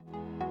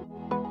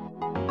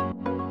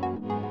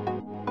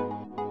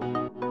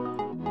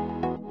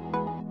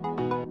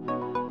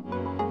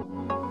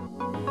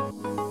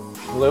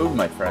Hello,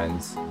 my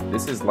friends.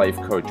 This is life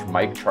coach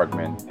Mike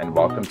Trugman, and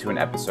welcome to an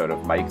episode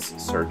of Mike's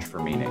Search for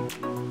Meaning.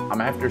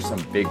 I'm after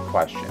some big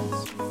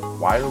questions.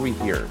 Why are we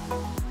here?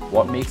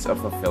 What makes a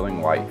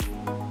fulfilling life?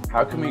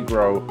 How can we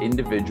grow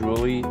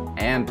individually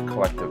and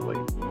collectively?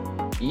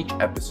 Each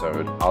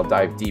episode, I'll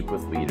dive deep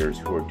with leaders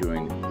who are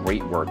doing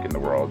great work in the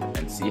world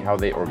and see how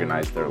they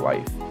organize their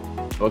life.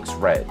 Books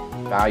read,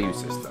 value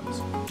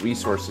systems,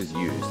 resources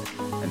used,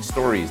 and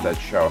stories that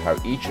show how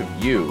each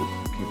of you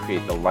can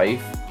create the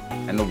life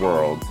and the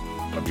world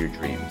of your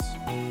dreams.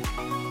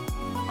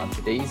 On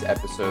today's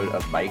episode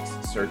of Mike's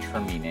Search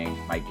for Meaning,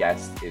 my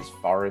guest is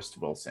Forrest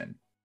Wilson.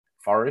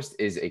 Forrest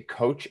is a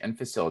coach and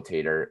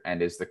facilitator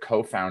and is the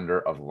co-founder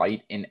of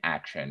Light in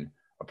Action,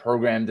 a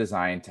program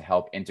designed to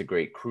help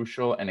integrate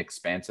crucial and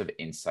expansive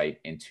insight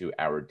into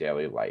our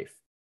daily life.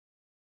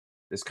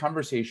 This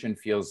conversation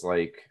feels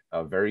like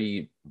a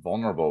very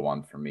vulnerable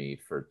one for me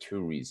for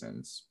two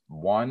reasons.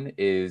 One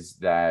is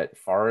that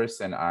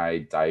Forrest and I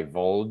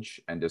divulge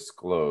and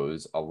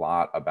disclose a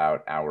lot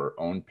about our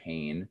own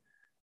pain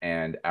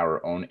and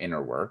our own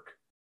inner work.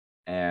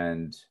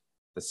 And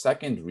the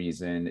second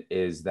reason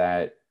is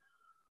that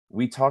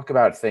we talk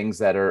about things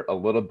that are a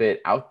little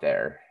bit out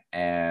there.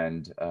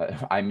 And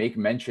I make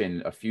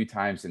mention a few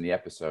times in the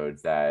episode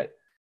that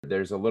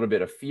there's a little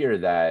bit of fear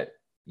that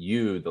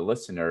you, the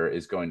listener,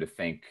 is going to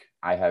think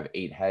I have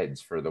 8 heads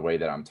for the way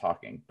that I'm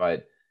talking.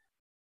 But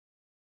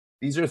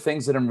these are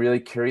things that I'm really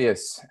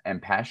curious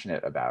and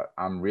passionate about.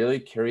 I'm really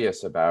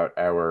curious about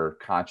our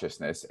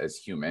consciousness as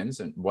humans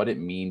and what it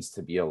means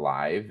to be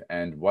alive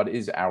and what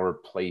is our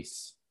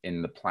place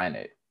in the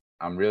planet.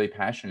 I'm really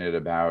passionate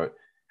about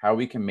how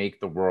we can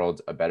make the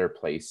world a better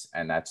place.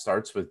 And that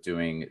starts with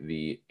doing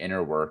the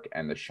inner work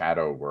and the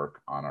shadow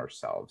work on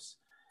ourselves.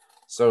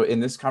 So in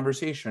this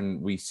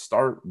conversation, we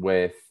start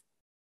with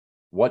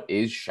what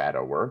is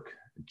shadow work,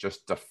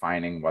 just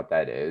defining what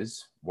that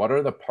is. What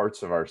are the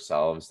parts of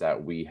ourselves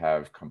that we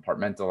have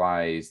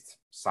compartmentalized,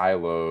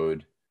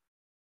 siloed,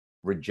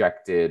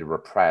 rejected,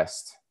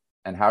 repressed,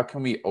 and how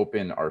can we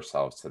open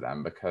ourselves to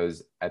them?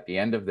 Because at the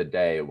end of the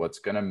day, what's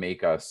going to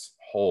make us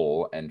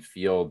whole and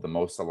feel the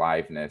most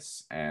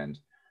aliveness and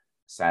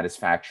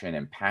satisfaction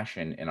and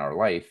passion in our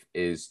life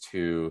is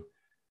to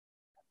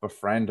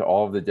befriend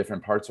all of the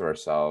different parts of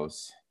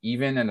ourselves,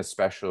 even and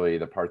especially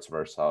the parts of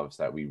ourselves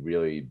that we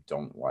really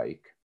don't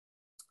like.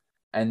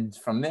 And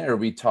from there,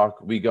 we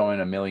go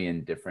in a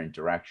million different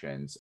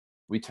directions.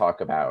 We talk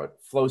about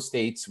flow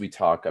states. We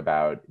talk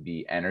about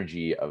the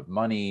energy of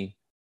money.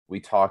 We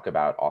talk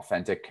about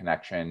authentic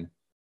connection.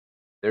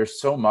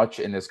 There's so much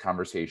in this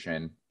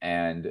conversation,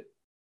 and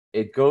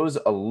it goes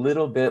a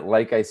little bit,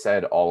 like I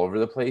said, all over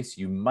the place.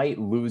 You might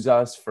lose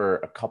us for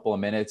a couple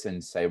of minutes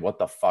and say, what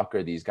the fuck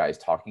are these guys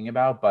talking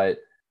about? But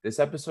this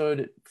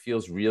episode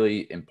feels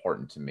really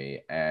important to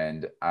me.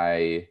 And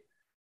I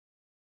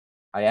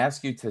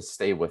ask you to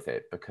stay with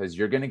it because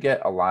you're going to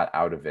get a lot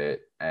out of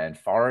it. And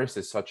Forrest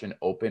is such an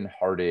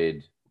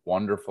open-hearted,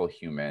 wonderful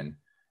human.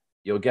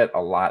 You'll get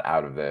a lot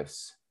out of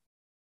this.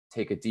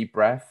 Take a deep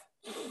breath.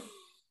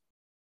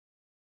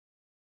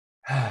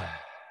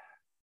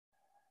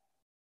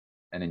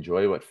 And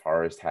enjoy what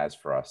Forrest has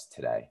for us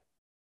today.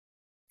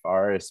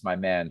 Forrest, my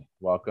man,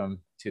 welcome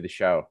to the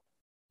show.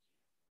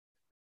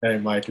 Hey,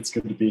 Mike, it's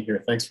good to be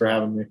here. Thanks for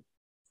having me.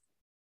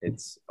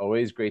 It's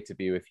always great to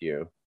be with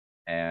you.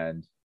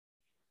 And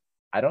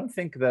I don't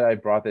think that I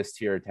brought this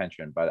to your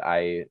attention, but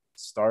I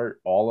start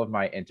all of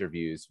my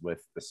interviews with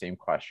the same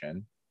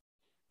question.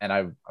 And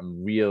I'm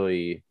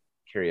really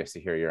curious to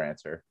hear your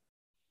answer.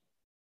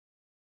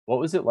 What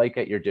was it like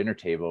at your dinner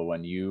table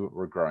when you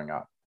were growing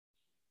up?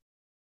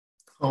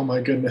 Oh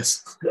my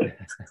goodness.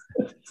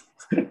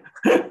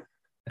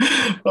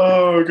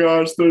 Oh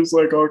gosh, there's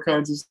like all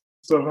kinds of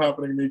stuff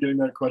happening to me getting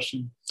that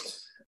question.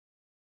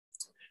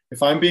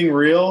 If I'm being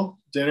real,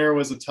 dinner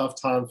was a tough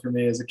time for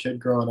me as a kid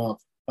growing up.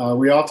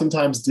 We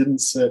oftentimes didn't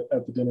sit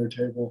at the dinner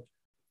table.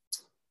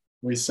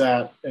 We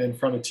sat in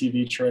front of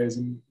TV trays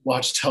and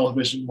watched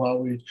television while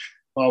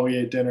we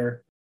ate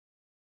dinner.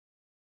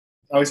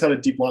 I always had a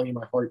deep longing in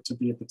my heart to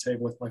be at the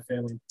table with my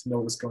family, to know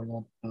what was going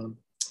on.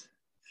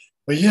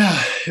 But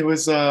yeah, it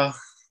was a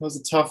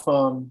tough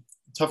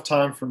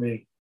time for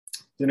me.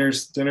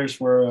 Dinners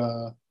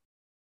were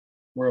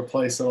a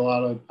place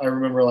that I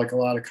remember like a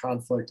lot of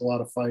conflict, a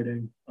lot of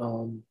fighting.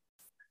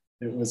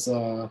 It was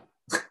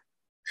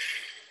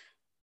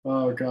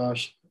oh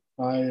gosh,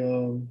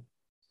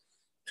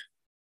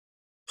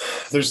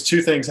 there's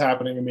two things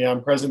happening to me.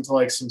 I'm present to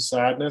like some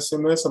sadness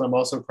in this, and I'm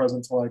also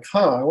present to like,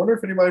 I wonder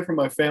if anybody from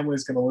my family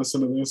is going to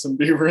listen to this and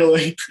be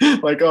really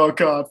like, oh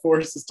God,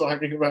 Forrest is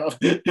talking about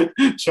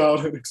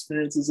childhood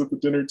experiences at the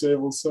dinner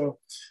table. So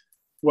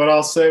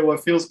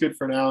what feels good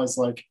for now is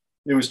like,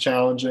 it was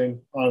challenging.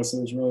 Honestly,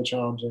 it was really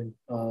challenging.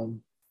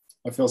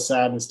 I feel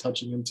sadness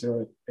touching into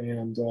it.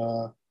 And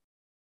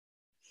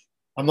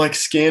I'm like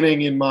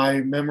scanning in my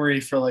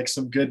memory for like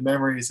some good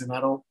memories, and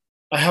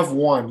I have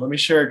one. Let me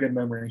share a good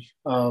memory.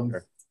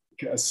 Sure.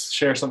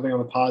 Share something on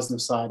the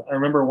positive side. I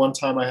remember one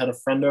time I had a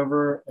friend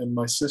over and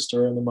my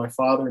sister, and then my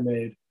father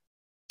made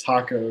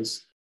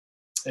tacos.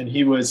 and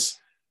he was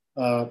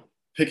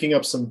picking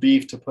up some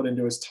beef to put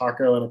into his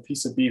taco, and a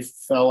piece of beef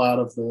fell out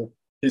of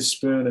his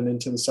spoon and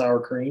into the sour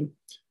cream.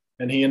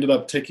 And he ended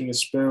up taking a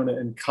spoon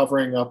and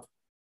covering up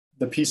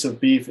the piece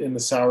of beef in the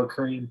sour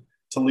cream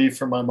to leave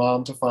for my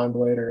mom to find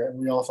later. And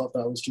we all thought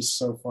that was just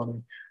so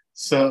funny.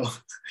 So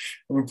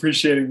I'm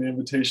appreciating the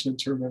invitation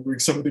into remembering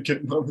some of the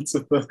good moments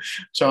at the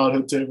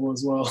childhood table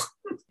as well.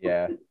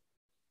 Yeah.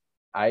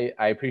 I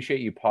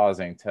appreciate you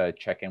pausing to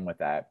check in with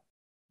that.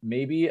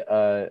 Maybe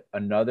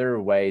another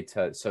way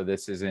to, so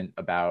this isn't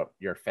about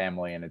your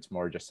family and it's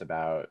more just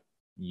about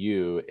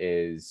you,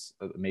 is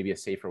maybe a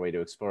safer way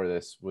to explore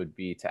this would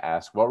be to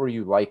ask, what were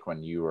you like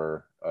when you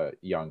were a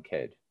young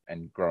kid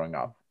and growing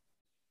up?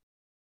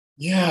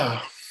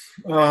 Yeah.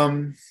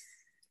 In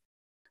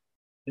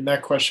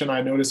that question,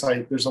 I notice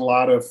there's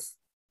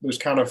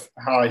kind of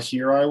how I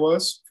hear I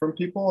was from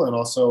people. And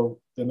also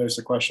then there's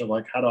the question of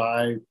like, how do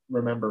I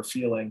remember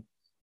feeling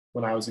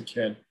when I was a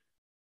kid?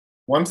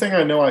 One thing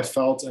I know I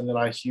felt and that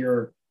I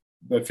hear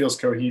that feels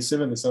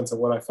cohesive in the sense of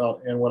what I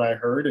felt and what I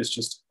heard is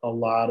just a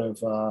lot of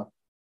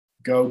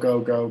go, go,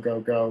 go, go,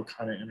 go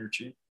kind of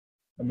energy.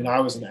 I mean, I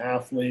was an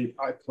athlete.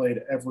 I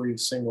played every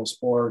single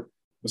sport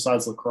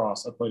besides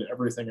lacrosse. I played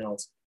everything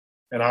else.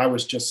 And I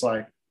was just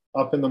like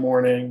up in the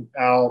morning,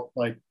 out,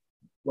 like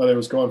whether it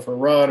was going for a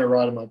run or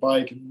riding my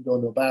bike and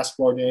going to a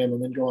basketball game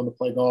and then going to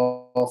play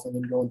golf and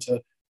then going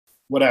to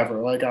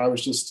whatever. Like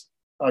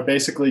I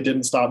basically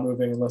didn't stop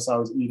moving unless I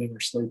was eating or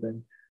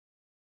sleeping.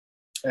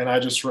 And I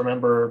just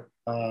remember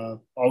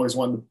always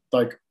wanted to,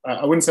 like,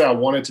 I wouldn't say I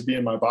wanted to be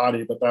in my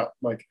body, but that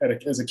like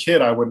as a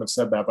kid, I wouldn't have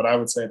said that, but I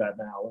would say that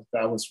now. Like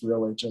that was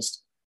really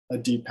just a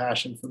deep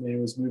passion for me,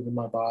 was moving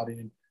my body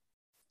and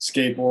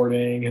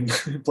skateboarding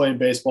and playing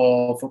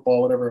baseball,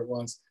 football, whatever it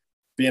was,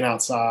 being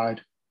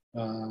outside.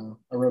 I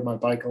rode my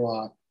bike a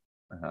lot.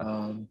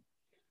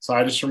 So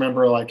I just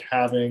remember like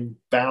having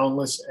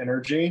boundless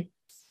energy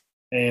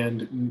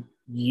and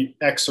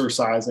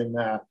exercising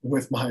that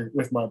with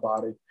my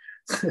body.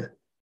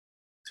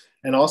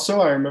 And also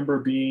I remember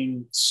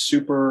being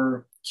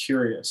super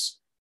curious.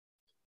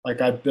 Like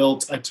I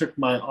took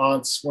one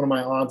of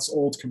my aunt's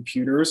old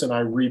computers and I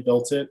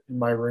rebuilt it in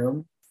my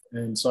room.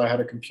 And so I had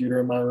a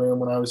computer in my room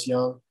when I was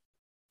young.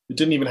 It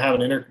didn't even have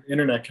an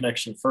internet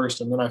connection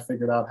first. And then I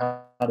figured out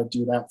how to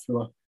do that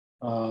through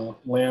a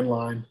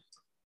landline.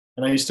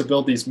 And I used to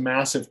build these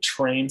massive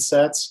train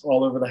sets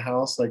all over the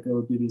house. Like there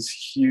would be these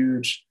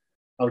huge,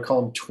 I would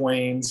call them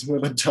Twains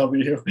with a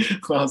W.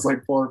 When I was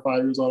like 4 or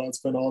 5 years old, I'd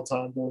spend all the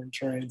time building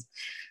trains.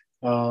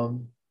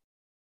 And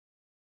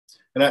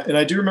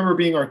I do remember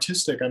being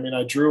artistic. I mean,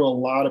 I drew a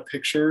lot of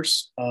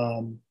pictures.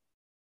 I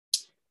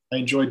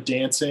enjoyed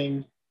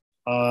dancing.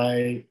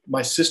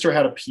 My sister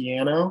had a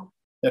piano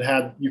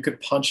that you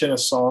could punch in a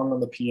song on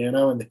the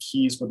piano and the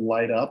keys would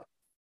light up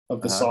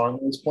of the song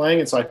I was playing.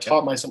 And so I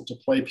taught myself to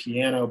play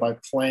piano by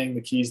playing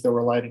the keys that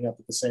were lighting up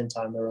at the same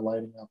time they were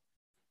lighting up.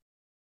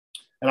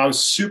 And I was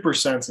super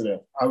sensitive.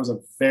 I was a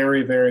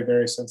very, very,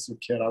 very sensitive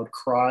kid. I would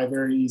cry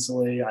very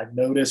easily. I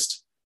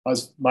noticed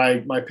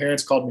my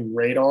parents called me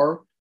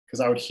radar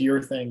because I would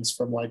hear things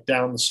from like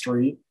down the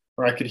street,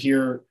 or I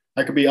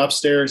could be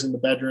upstairs in the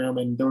bedroom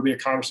and there would be a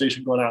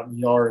conversation going out in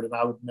the yard and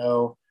I would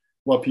know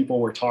what people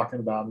were talking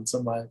about. And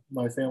so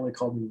my family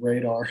called me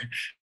radar.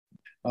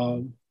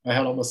 I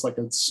had almost like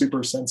a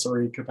super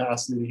sensory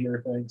capacity to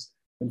hear things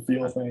and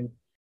feel things.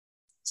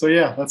 So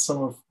yeah, that's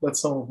some of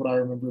what I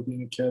remember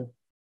being a kid.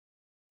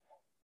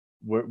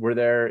 Were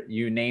there,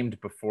 you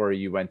named before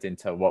you went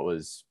into what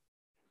was,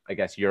 I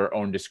guess, your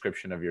own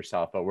description of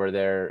yourself, but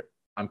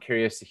I'm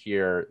curious to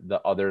hear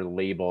the other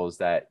labels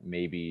that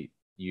maybe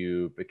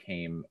you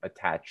became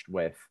attached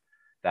with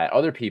that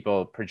other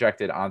people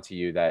projected onto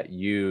you that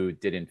you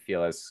didn't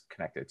feel as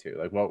connected to.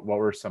 Like what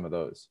were some of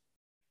those?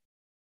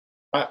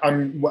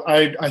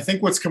 I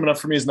think what's coming up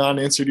for me is not an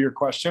answer to your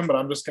question, but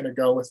I'm just going to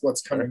go with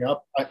what's coming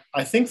up.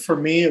 I think for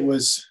me, there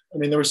was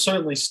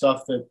certainly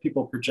stuff that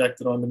people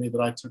projected onto me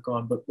that I took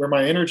on, but where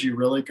my energy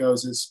really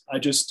goes is I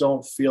just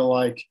don't feel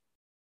like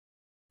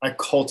I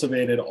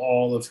cultivated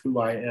all of who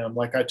I am.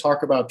 Like I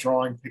talk about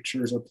drawing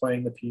pictures or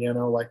playing the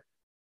piano, like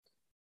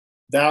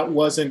that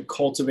wasn't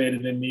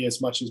cultivated in me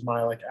as much as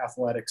my like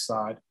athletic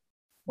side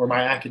or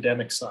my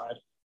academic side.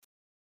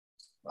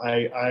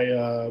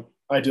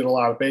 I did a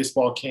lot of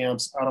baseball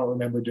camps. I don't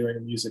remember doing a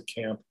music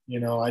camp.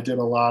 I did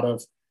a lot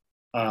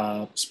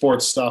of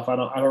sports stuff. I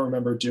don't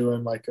remember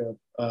doing like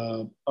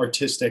a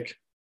artistic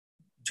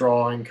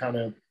drawing kind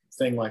of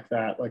thing like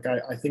that. Like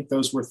I think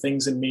those were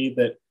things in me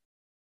that,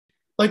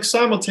 like,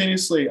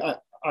 simultaneously, I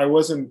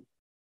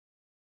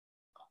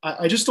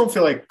just don't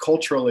feel like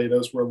culturally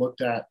those were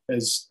looked at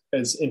as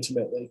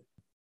intimately.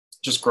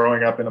 Just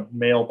growing up in a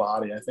male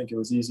body, I think it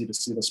was easy to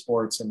see the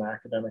sports and the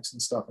academics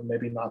and stuff, and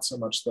maybe not so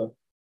much the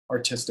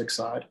artistic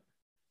side.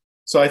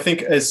 So I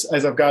think as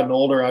I've gotten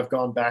older, I've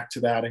gone back to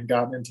that and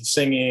gotten into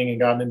singing and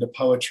gotten into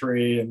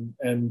poetry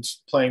and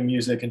playing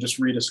music and just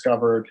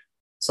rediscovered.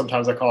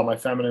 Sometimes I call it my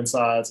feminine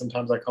side.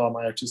 Sometimes I call it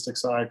my artistic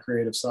side,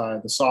 creative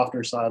side, the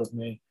softer side of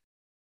me.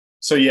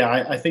 So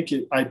yeah, I think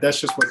that's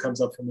just what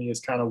comes up for me is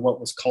kind of what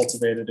was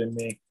cultivated in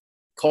me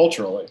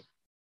culturally.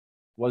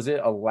 Was it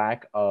a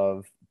lack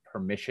of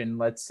permission,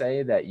 let's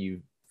say, that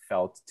you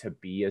felt to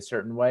be a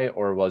certain way,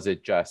 or was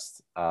it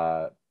just,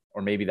 or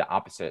maybe the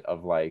opposite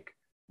of like,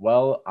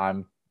 well,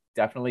 I'm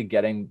definitely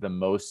getting the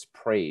most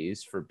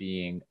praise for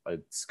being a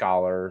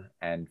scholar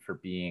and for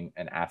being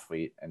an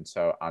athlete, and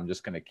so I'm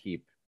just going to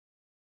keep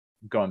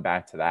going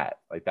back to that.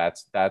 Like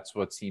that's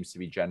what seems to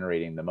be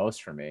generating the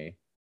most for me.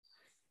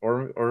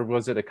 Or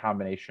was it a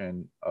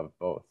combination of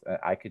both?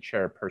 I could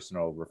share a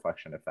personal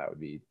reflection if that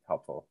would be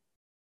helpful.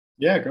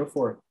 Yeah, go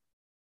for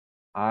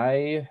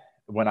it.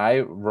 When I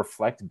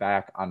reflect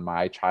back on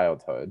my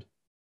childhood,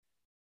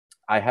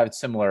 I have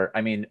similar, I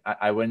mean,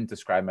 I wouldn't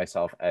describe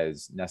myself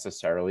as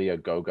necessarily a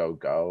go, go,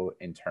 go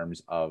in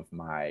terms of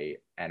my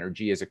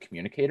energy as a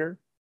communicator,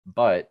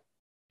 but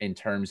in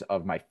terms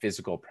of my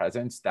physical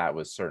presence, that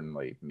was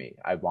certainly me.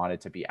 I wanted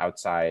to be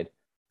outside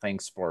playing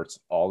sports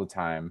all the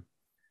time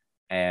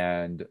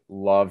and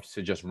loved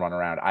to just run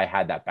around. I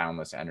had that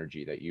boundless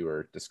energy that you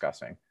were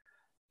discussing.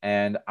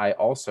 And I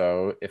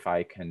also, if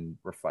I can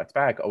reflect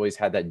back, always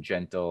had that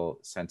gentle,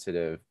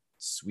 sensitive,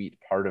 sweet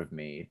part of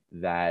me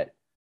that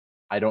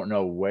I don't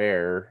know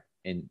where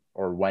in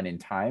or when in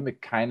time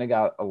it kind of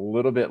got a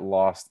little bit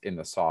lost in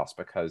the sauce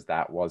because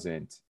that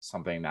wasn't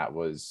something that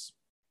was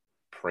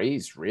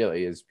praised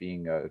really as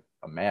being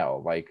a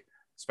male, like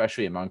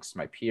especially amongst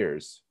my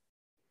peers.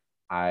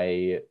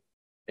 I,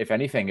 if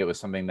anything, it was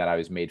something that I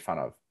was made fun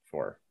of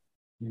for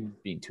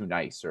being too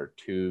nice or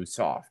too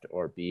soft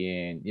or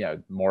being, you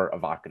know, more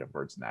evocative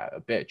words than that,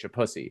 a bitch, a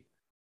pussy.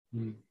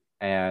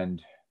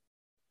 And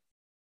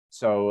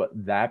so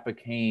that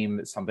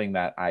became something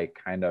that I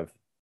kind of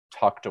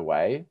tucked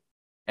away.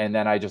 And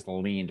then I just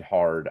leaned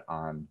hard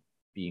on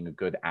being a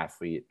good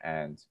athlete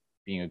and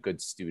being a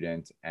good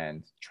student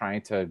and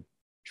trying to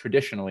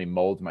traditionally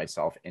mold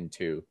myself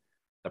into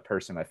the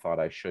person I thought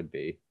I should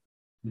be.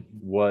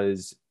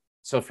 Was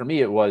so for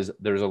me, it was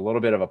there's a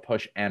little bit of a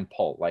push and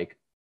pull. Like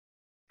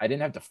I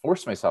didn't have to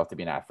force myself to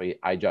be an athlete.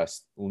 I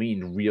just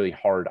leaned really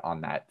hard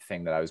on that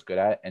thing that I was good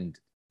at and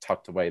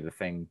tucked away the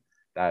thing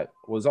that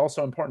was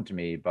also important to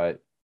me,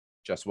 but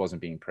just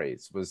wasn't being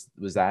praised. Was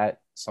that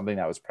something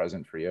that was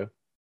present for you?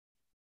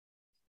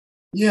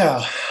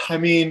 Yeah, I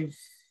mean,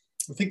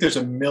 I think there's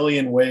a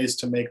million ways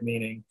to make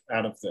meaning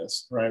out of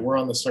this, right? We're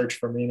on the Search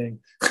for Meaning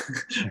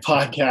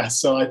podcast.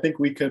 So I think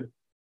we could,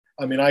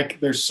 I mean,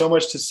 there's so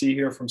much to see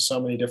here from so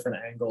many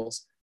different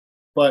angles.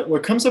 But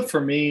what comes up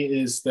for me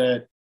is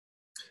that,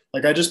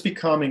 like, I just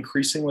become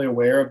increasingly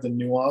aware of the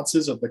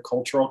nuances of the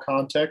cultural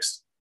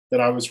context that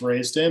I was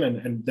raised in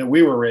and that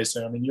we were raised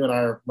in. I mean, you and I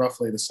are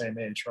roughly the same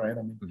age, right?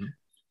 I mean,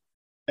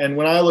 and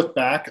when I look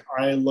back,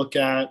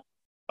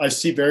 I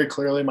see very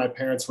clearly my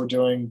parents were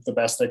doing the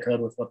best they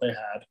could with what they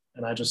had.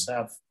 And I just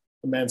have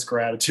immense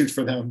gratitude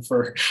for them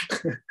for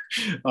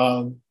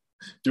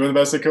doing the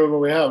best they could with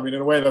what we have. I mean,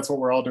 in a way, that's what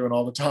we're all doing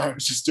all the time.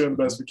 It's just doing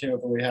the best we can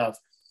with what we have.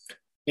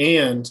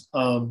 And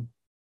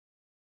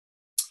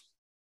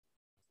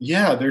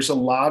yeah, there's a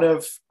lot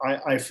of,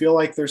 I feel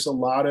like there's a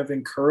lot of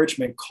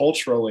encouragement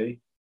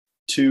culturally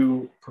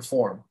to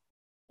perform,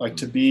 like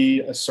to be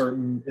a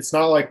certain, it's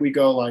not like we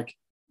go like,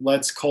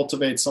 let's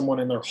cultivate someone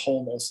in their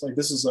wholeness. Like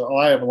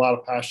I have a lot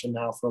of passion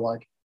now for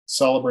like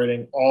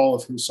celebrating all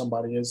of who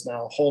somebody is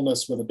now,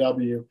 wholeness with a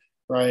W,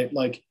 right?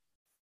 Like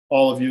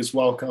all of you is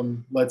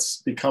welcome.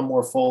 Let's become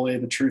more fully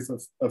the truth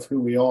of who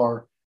we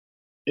are.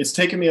 It's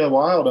taken me a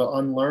while to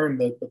unlearn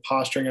the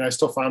posturing, and I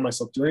still find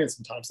myself doing it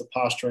sometimes, the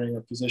posturing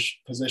or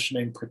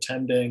positioning,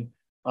 pretending,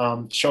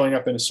 showing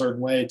up in a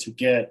certain way to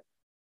get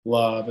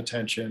love,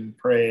 attention,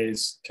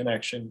 praise,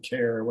 connection,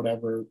 care,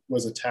 whatever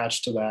was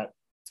attached to that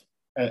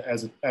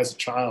as a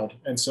child.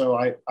 And so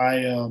I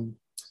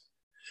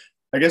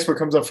guess what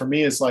comes up for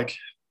me is like,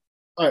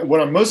 what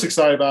I'm most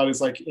excited about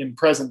is like in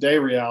present day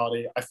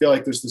reality, I feel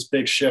like there's this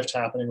big shift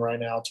happening right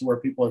now to where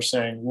people are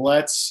saying,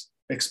 let's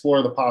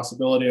explore the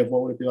possibility of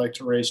what would it be like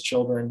to raise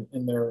children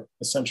in their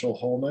essential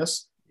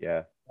wholeness.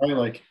 Yeah. Right?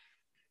 Like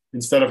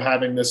instead of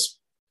having this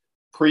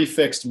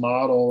prefixed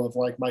model of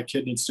like my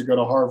kid needs to go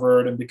to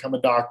Harvard and become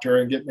a doctor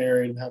and get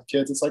married and have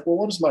kids, it's like, well,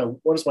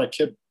 what does my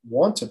kid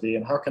want to be,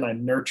 and how can I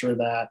nurture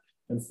that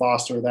and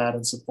foster that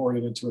and support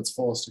it into its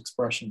fullest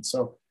expression?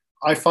 So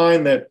I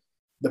find that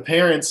the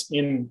parents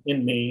in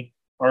me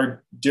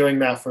are doing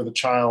that for the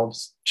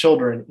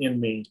children in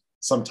me.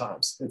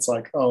 Sometimes it's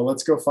like, oh,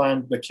 let's go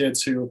find the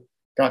kids who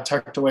got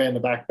tucked away in the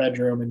back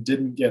bedroom and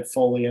didn't get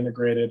fully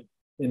integrated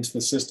into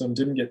the system,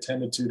 didn't get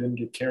tended to, didn't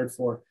get cared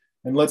for.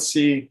 And let's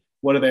see,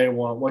 what do they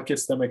want? What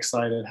gets them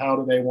excited? How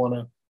do they want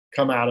to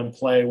come out and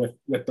play with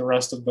the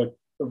rest of the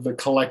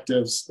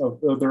collectives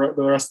of the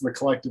rest of the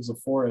collectives of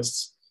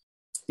forests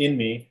in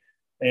me?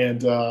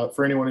 And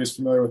for anyone who's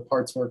familiar with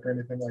parts work or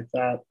anything like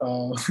that,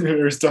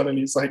 or has done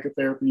any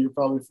psychotherapy, you're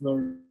probably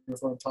familiar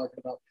with what I'm talking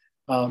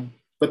about.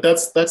 But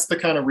that's the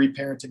kind of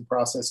reparenting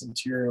process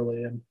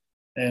interiorly.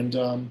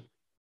 And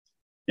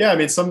yeah, I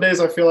mean, some days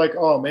I feel like,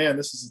 oh man,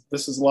 this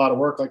is a lot of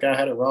work. Like I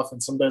had it rough,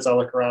 and some days I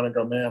look around and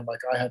go, man, like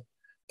I had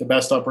the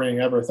best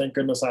upbringing ever. Thank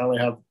goodness I only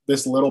have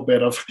this little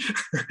bit of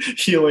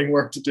healing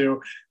work to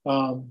do.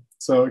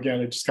 So again,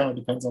 it just kind of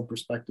depends on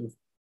perspective.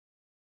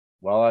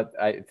 Well,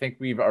 I think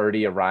we've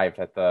already arrived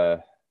at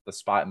the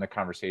spot in the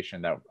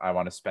conversation that I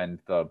want to spend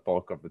the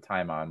bulk of the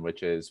time on,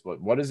 which is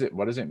what does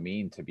it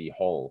mean to be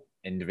whole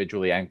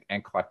individually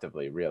and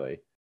collectively, really?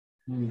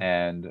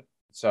 And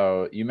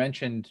so you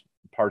mentioned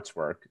parts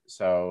work.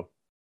 So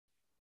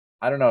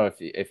I don't know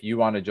if you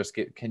want to just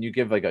can you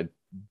give like a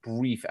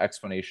brief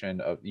explanation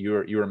of you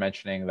were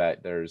mentioning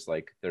that there's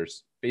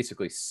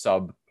basically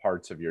sub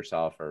parts of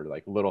yourself or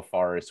like little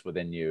forests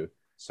within you.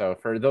 So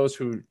for those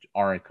who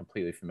aren't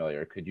completely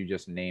familiar, could you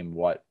just name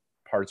what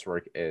parts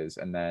work is,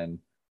 and then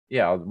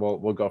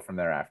we'll go from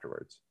there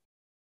afterwards.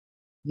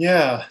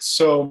 Yeah.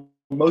 So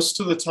most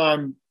of the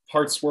time,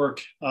 parts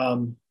work.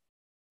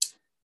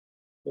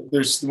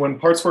 When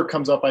parts work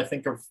comes up, I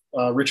think of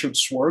Richard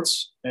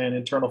Schwartz and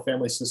internal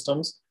family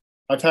systems.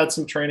 I've had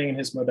some training in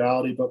his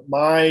modality, but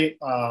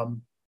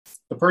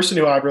the person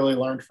who I've really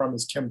learned from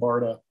is Kim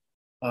Barta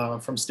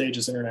from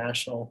Stages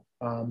International.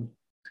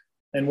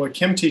 And what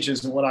Kim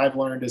teaches and what I've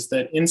learned is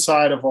that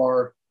inside of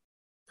our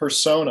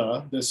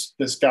persona, this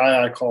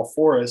guy I call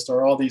Forrest,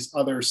 are all these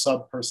other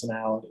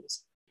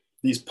sub-personalities,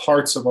 these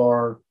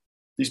personas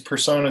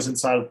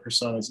inside of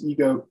personas,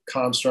 ego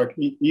construct,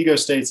 ego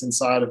states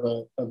inside of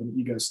an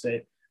ego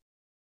state.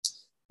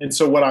 And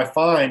so what I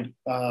find,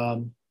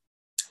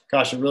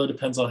 it really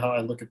depends on how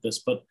I look at this,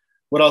 but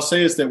what I'll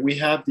say is that we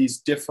have these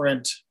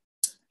different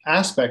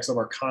aspects of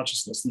our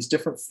consciousness, these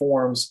different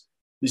forms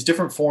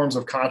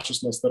of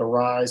consciousness that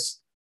arise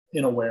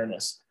in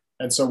awareness.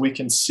 And so we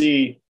can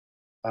see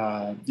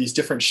these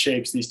different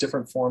shapes, these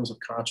different forms of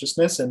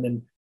consciousness, and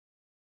then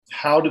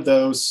how do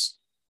those,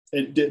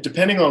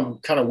 depending on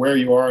kind of where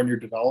you are in your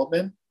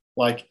development,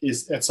 like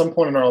is at some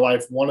point in our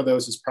life, one of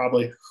those is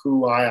probably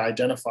who I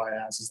identify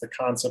as, is the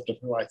concept of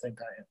who I think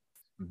I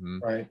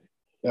am, right?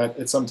 That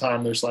at some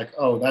time there's like,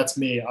 oh, that's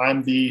me.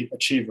 I'm the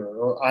achiever,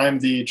 or I'm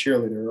the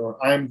cheerleader,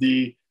 or I'm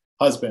the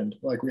husband.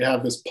 Like we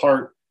have this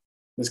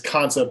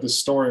concept, this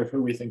story of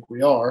who we think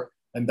we are,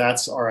 and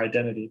that's our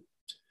identity.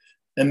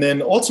 And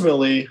then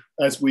ultimately,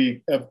 as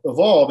we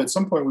evolve, at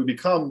some point we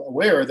become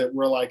aware that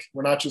we're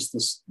not just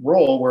this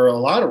role, we're a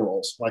lot of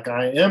roles. Like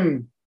I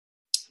am,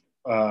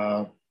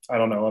 I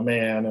don't know, a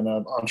man and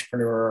an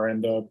entrepreneur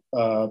and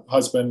a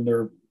husband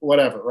or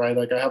whatever, right?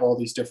 Like I have all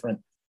these different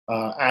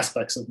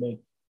aspects of me.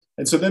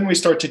 And so then we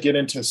start to get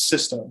into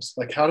systems.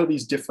 Like how do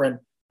these different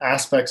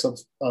aspects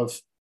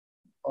of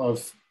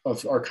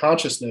our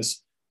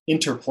consciousness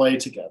interplay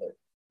together?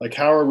 Like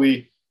how are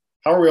we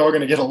all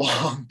going to get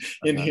along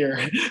in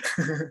here?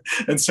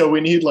 And so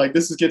we need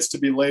gets to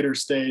be later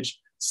stage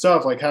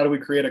stuff. Like how do we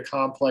create a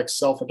complex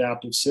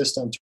self-adaptive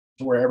system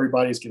to where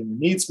everybody's getting their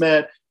needs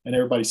met and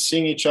everybody's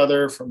seeing each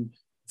other from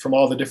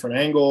all the different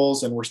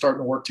angles, and we're starting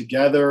to work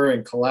together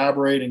and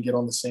collaborate and get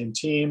on the same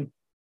team.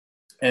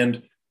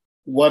 And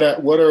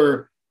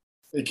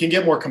it can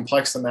get more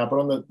complex than that, but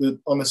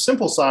on the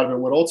simple side of it,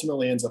 what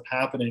ultimately ends up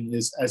happening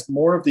is as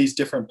more of these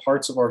different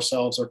parts of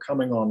ourselves are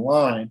coming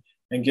online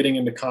and getting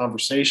into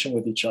conversation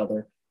with each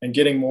other and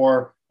getting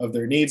more of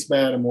their needs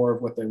met and more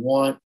of what they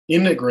want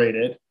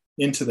integrated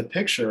into the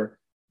picture,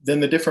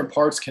 then the different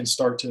parts can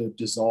start to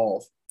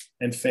dissolve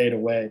and fade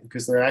away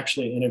because they're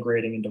actually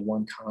integrating into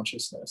one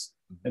consciousness.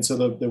 And so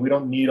that we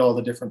don't need all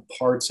the different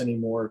parts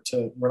anymore.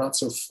 We're not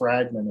so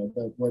fragmented.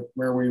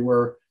 Where we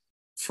were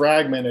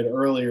fragmented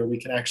earlier, we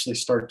can actually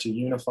start to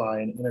unify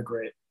and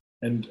integrate.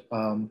 And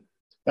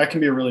that can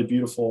be a really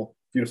beautiful,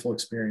 beautiful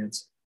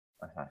experience.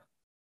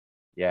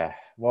 Yeah.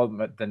 Well,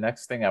 the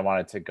next thing I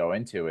wanted to go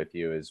into with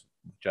you is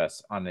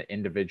just on the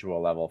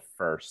individual level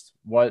first.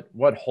 What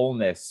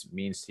wholeness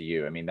means to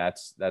you? I mean,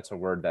 that's a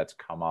word that's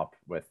come up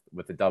with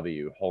the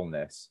W,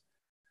 wholeness.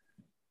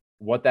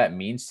 What that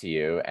means to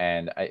you,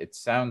 and it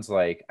sounds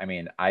like, I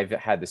mean, I've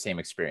had the same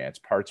experience.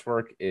 Parts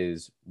work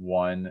is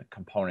one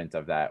component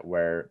of that,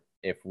 where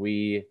if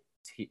we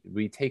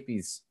take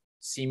these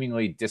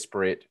seemingly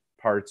disparate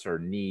parts or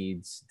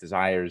needs,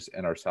 desires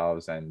in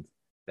ourselves, and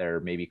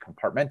they're maybe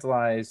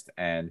compartmentalized,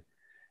 and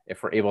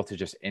if we're able to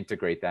just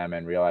integrate them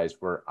and realize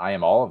I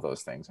am all of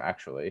those things,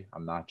 actually,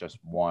 I'm not just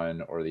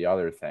one or the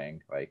other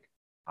thing. Like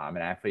I'm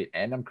an athlete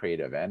and I'm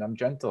creative and I'm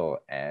gentle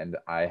and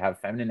I have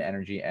feminine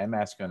energy and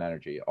masculine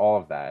energy, all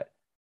of that.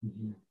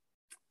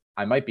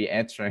 I might be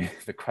answering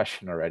the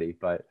question already,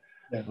 but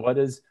yeah.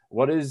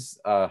 What does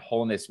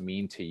wholeness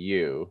mean to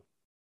you?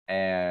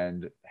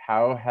 And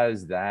how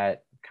has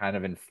that kind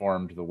of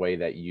informed the way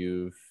that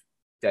you've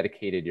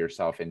dedicated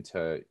yourself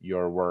into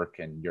your work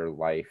and your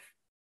life?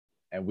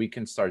 And we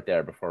can start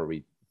there before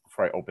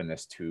I open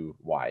this too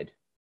wide.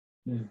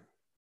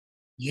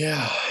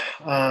 Yeah.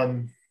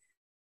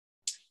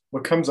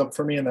 What comes up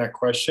for me in that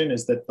question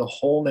is that the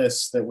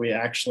wholeness that we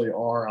actually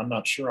are, I'm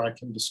not sure I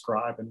can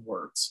describe in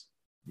words.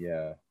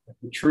 Yeah.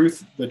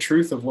 The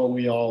truth of what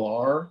we all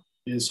are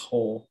is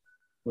whole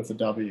with a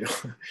W.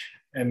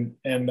 and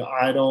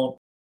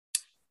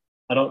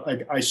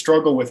I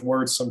struggle with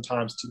words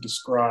sometimes to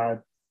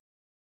describe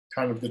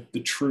kind of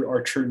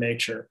our true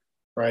nature.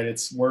 right?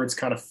 It's words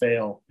kind of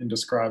fail in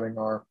describing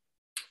our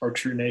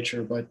true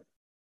nature. But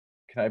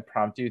Can I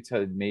prompt you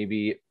to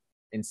maybe,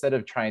 instead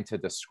of trying to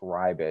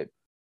describe it,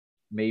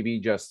 maybe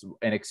just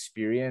an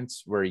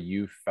experience where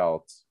you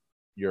felt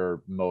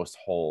your most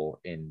whole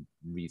in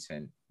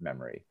recent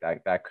memory?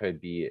 That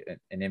could be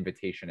an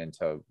invitation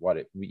into what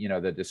it,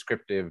 the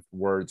descriptive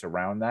words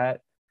around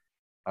that,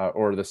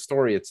 or the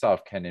story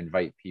itself can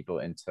invite people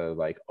into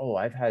like, oh,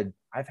 I've had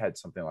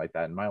something like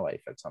that in my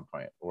life at some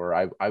point, or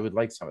I would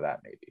like some of that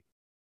maybe.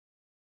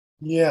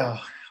 yeah,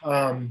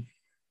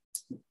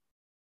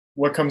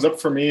 what comes up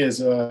for me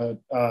is a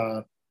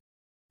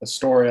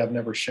story I've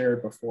never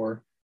shared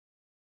before.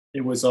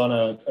 It was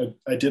on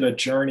I did a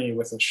journey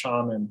with a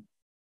shaman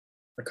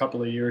a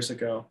couple of years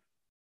ago.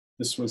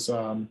 This was,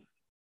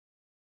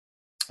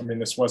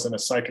 this wasn't a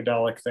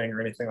psychedelic thing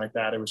or anything like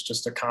that. It was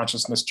just a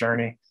consciousness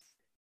journey.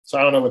 So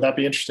I don't know, would that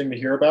be interesting to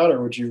hear about,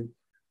 or would you?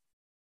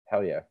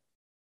 Hell yeah.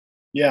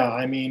 Yeah,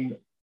 I mean,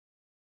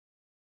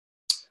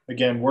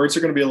 again, words are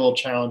going to be a little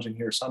challenging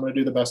here, so I'm going to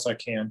do the best I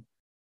can.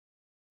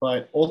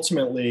 But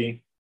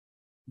ultimately,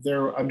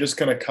 I'm just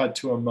going to cut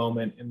to a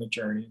moment in the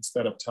journey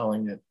instead of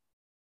telling it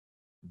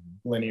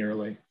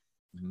linearly.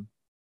 Mm-hmm.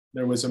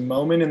 There was a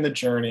moment in the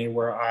journey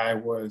where I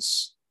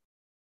was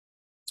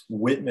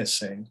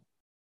witnessing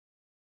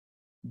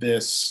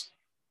this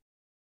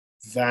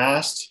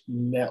vast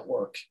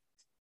network.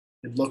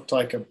 It looked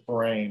like a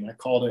brain. I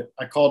called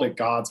it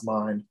God's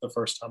mind the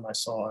first time I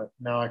saw it.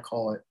 Now I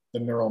call it the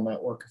neural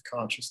network of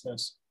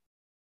consciousness.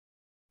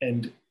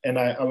 And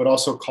I would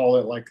also call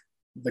it like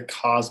the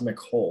cosmic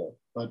whole,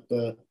 but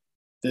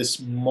this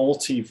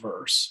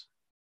multiverse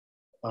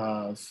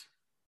of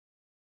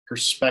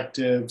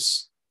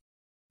perspectives,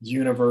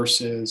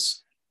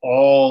 universes,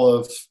 all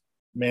of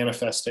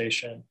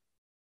manifestation,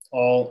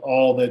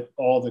 all that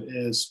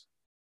is,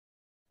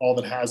 all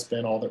that has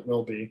been, all that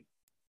will be,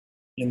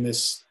 in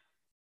this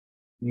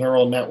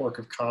neural network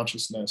of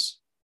consciousness,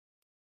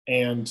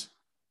 and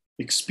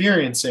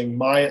experiencing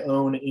my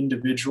own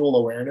individual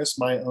awareness,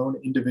 my own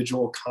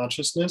individual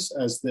consciousness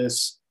as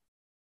this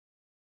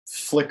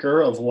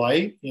flicker of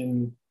light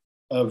in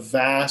a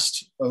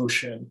vast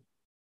ocean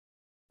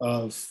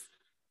of,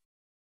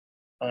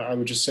 I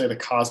would just say, the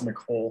cosmic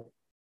whole.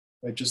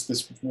 Like just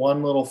this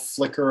one little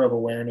flicker of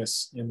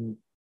awareness in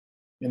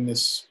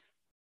this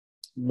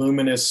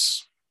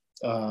luminous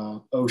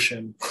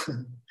ocean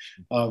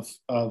of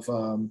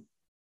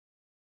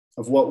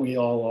what we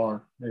all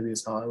are, maybe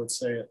is how I would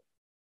say it.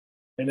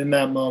 And in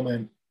that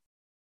moment,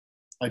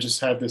 I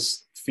just had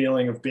this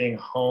feeling of being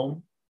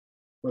home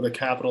with a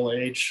capital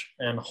H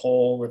and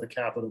whole with a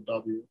capital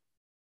W.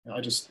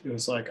 It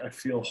was like, I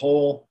feel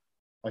whole,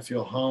 I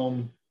feel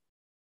home,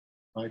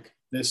 like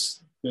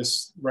this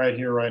right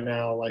here, right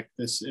now, like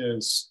this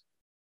is,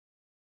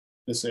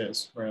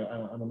 right? I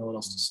don't know what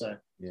else to say.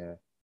 Yeah.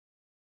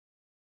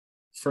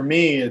 For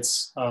me,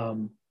 it's,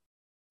 that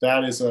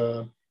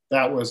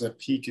was a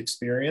peak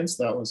experience.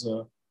 That was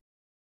a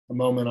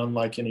moment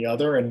unlike any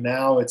other. And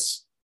now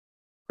it's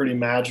pretty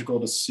magical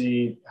to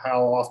see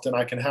how often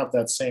I can have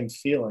that same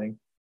feeling,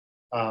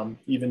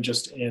 even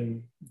just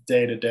in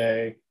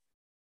day-to-day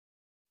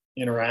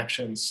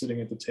interactions, sitting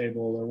at the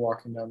table or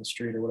walking down the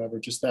street or whatever.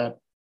 Just that,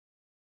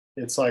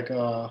 it's like,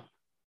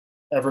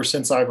 ever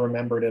since I've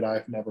remembered it,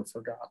 I've never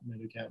forgotten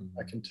it again. Mm-hmm.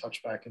 I can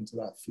touch back into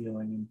that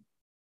feeling,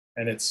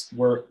 and it's,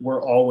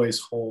 we're always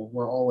whole.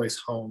 We're always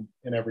home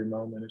in every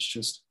moment. It's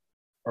just,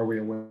 are we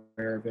aware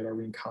of it? Are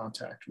we in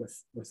contact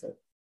with it?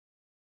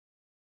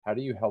 How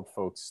do you help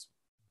folks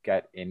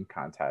get in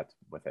contact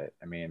with it?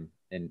 I mean,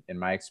 in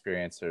my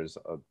experience, there's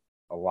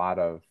a lot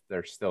of,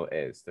 there still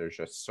is, there's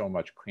just so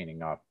much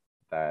cleaning up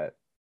that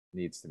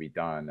needs to be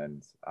done.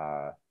 And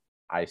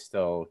I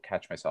still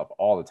catch myself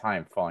all the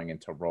time falling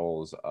into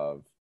roles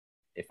of,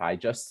 if I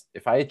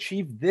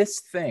achieve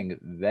this thing,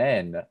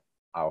 then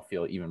I'll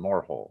feel even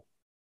more whole.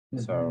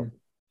 Mm-hmm. So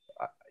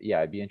yeah,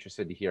 I'd be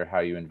interested to hear how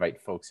you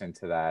invite folks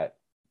into that,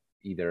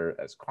 either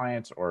as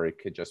clients, or it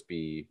could just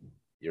be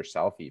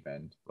yourself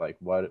even. Like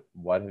what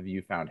have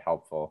you found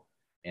helpful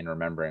in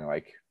remembering,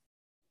 like,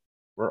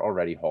 we're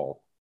already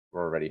whole,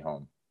 we're already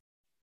home?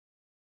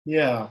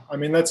 Yeah, I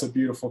mean, that's a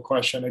beautiful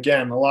question.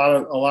 Again, a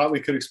lot we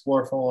could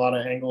explore from a lot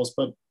of angles,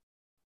 but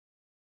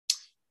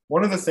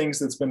one of the things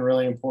that's been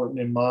really important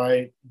in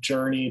my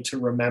journey to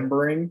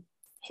remembering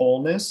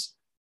wholeness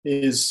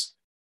is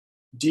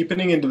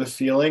deepening into the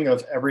feeling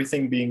of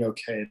everything being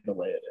okay the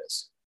way it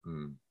is.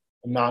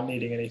 And not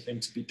needing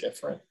anything to be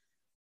different.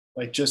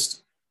 Like,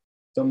 just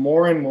the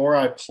more and more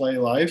I play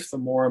life, the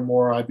more and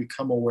more I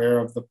become aware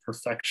of the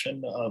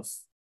perfection of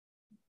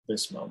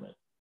this moment.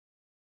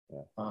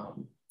 Yeah.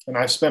 And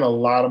I've spent a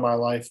lot of my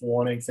life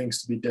wanting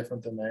things to be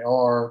different than they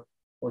are,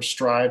 or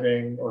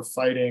striving or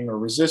fighting or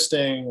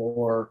resisting,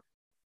 or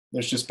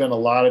there's just been a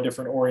lot of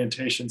different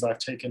orientations I've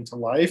taken to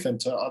life and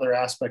to other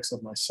aspects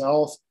of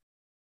myself.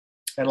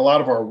 And a lot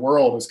of our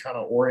world is kind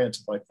of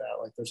oriented like that.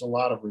 Like, there's a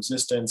lot of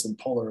resistance and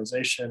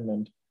polarization.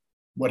 And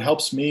what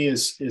helps me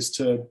is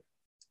to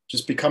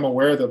just become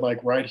aware that, like,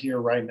 right here,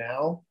 right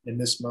now, in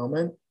this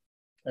moment,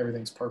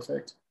 everything's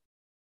perfect.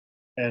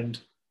 And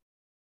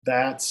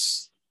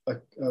that's a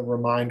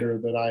reminder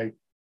that I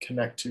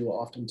connect to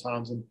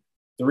oftentimes. And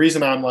the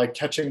reason I'm like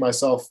catching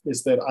myself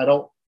is that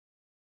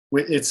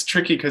it's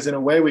tricky because in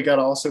a way we got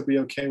to also be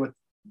okay with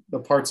the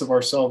parts of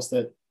ourselves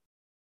that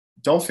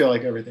don't feel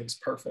like everything's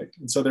perfect.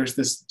 And so there's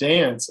this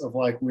dance of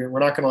like, we're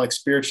not going to like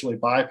spiritually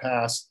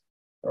bypass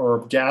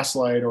or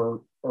gaslight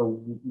or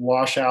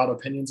wash out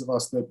opinions of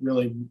us that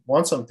really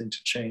want something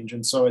to change.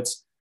 And so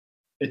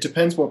it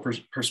depends what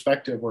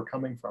perspective we're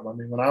coming from. I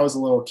mean, when I was a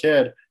little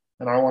kid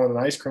and I wanted an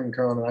ice cream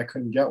cone and I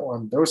couldn't get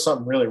one, there was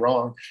something really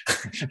wrong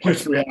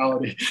with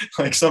reality.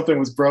 Like something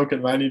was broken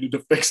and I needed to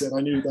fix it.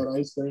 I needed that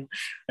ice cream.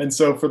 And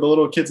so for the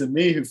little kids in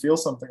me who feel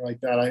something like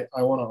that,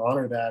 I want to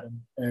honor that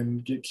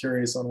and get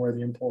curious on where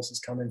the impulse is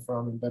coming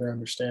from and better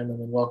understand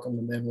them and welcome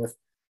them in with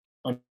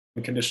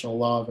unconditional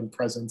love and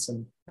presence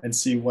and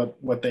see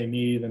what they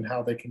need and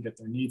how they can get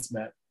their needs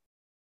met.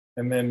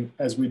 And then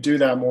as we do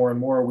that more and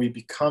more, we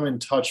become in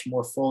touch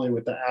more fully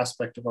with the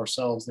aspect of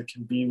ourselves that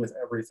can be with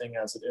everything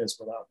as it is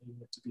without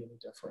needing it to be any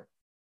different.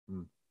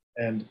 Mm.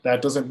 And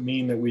that doesn't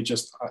mean that we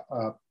just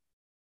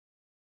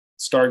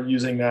start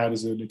using that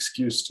as an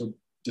excuse to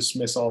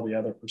dismiss all the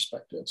other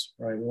perspectives,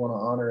 right? We want to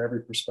honor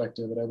every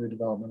perspective at every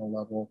developmental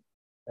level.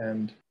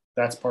 And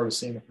that's part of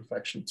seeing the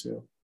perfection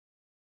too.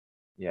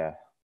 Yeah.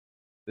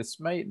 This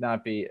might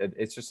not be,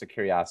 it's just a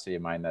curiosity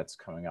of mine that's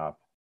coming up.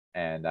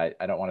 And I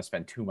don't want to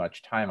spend too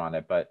much time on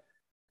it, but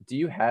do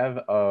you have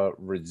a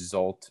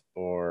result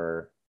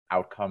or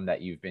outcome that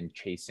you've been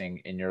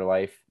chasing in your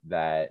life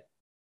that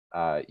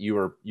you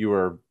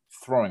were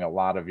throwing a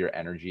lot of your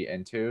energy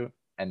into,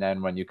 and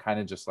then when you kind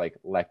of just like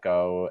let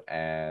go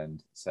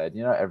and said,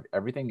 you know,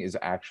 everything is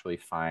actually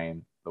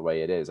fine the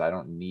way it is, I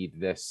don't need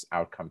this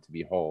outcome to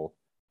be whole,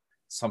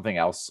 something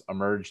else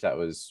emerged that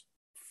was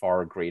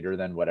far greater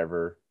than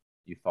whatever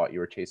you thought you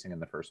were chasing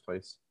in the first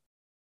place?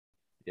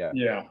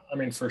 Yeah, I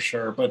mean, for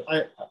sure. But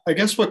I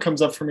guess what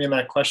comes up for me in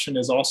that question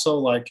is also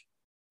like,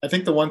 I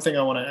think the one thing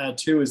I want to add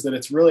too is that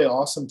it's really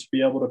awesome to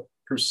be able to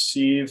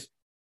perceive,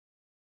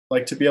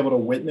 like to be able to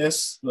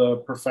witness the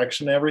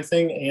perfection of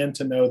everything and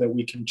to know that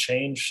we can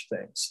change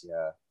things.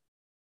 Yeah.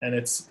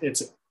 And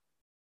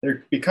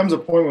there becomes a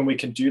point when we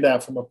can do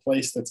that from a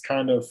place that's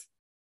kind of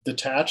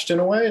detached in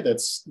a way,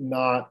 that's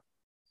not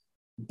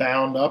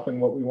bound up in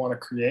what we want to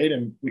create,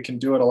 and we can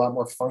do it a lot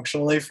more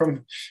functionally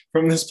from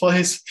this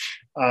place.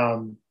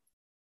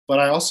 But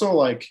I also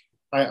like,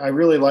 I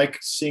really like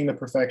seeing the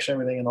perfection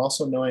of everything, and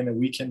also knowing that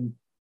we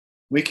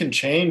can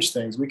change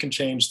things. We can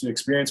change the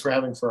experience we're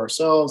having for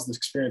ourselves, the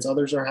experience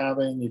others are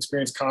having, the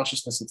experience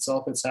consciousness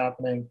itself that's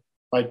happening.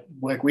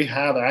 Like we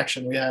have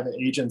action, we have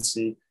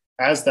agency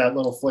as that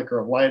little flicker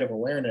of light of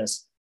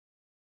awareness.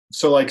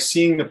 So like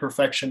seeing the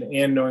perfection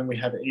and knowing we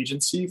have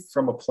agency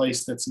from a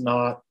place that's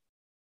not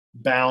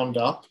bound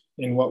up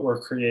in what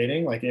we're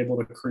creating, like able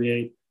to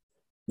create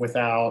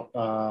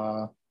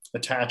without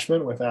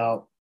attachment,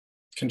 without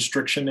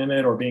constriction in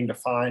it or being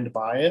defined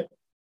by it.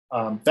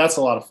 That's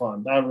a lot of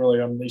fun. That really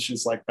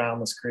unleashes like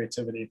boundless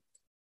creativity.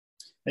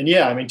 And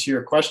yeah, I mean, to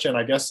your question,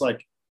 I guess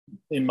like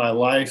in my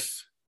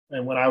life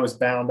and when I was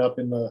bound up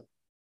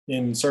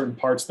in certain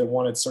parts that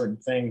wanted certain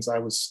things, I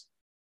was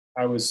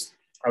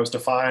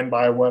defined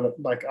by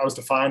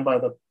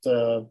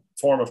the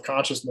form of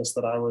consciousness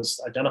that I was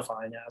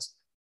identifying as.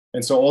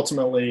 And so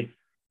ultimately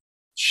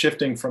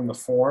shifting from the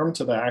form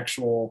to the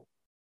actual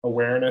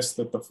awareness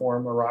that the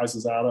form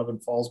arises out of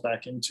and falls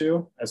back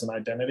into as an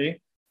identity,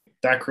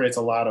 that creates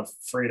a lot of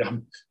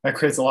freedom. That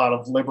creates a lot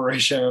of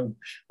liberation,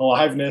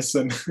 aliveness,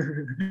 and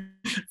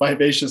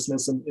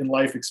vivaciousness in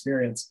life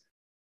experience.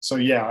 So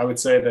yeah, I would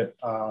say that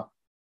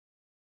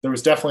there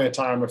was definitely a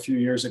time a few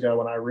years ago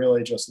when I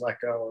really just let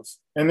go of,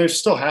 and this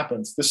still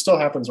happens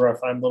where I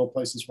find little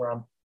places where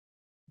I'm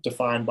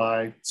defined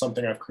by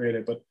something I've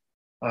created. But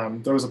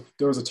there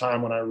was a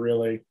time when I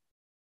really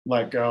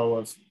let go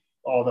of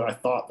all that I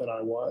thought that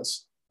I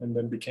was, and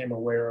then became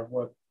aware of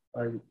what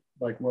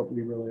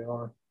we really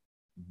are.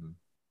 Mm-hmm.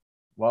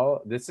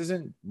 Well, this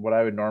isn't what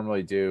I would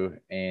normally do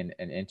in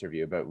an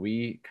interview, but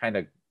we kind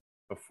of,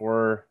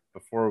 before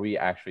we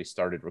actually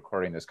started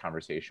recording this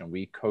conversation,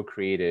 we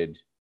co-created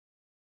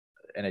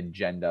an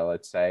agenda,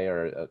 let's say,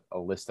 or a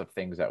list of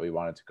things that we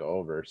wanted to go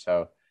over.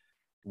 So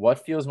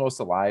what feels most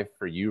alive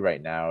for you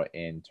right now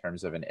in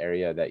terms of an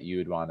area that you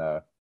would want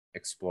to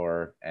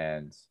explore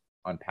and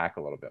unpack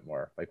a little bit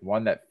more? Like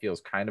one that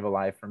feels kind of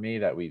alive for me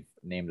that we've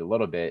named a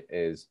little bit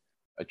is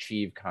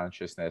achieved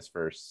consciousness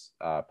versus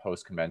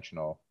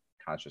post-conventional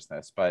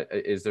consciousness. But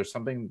is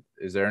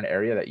there an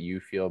area that you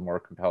feel more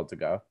compelled to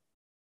go?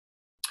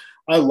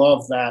 I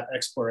love that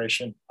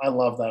exploration.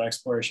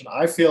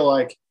 I feel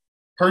like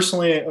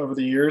personally over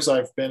the years,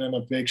 I've been in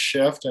a big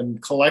shift,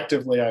 and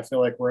collectively, I feel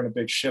like we're in a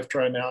big shift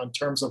right now in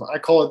terms of, I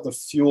call it the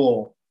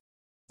fuel,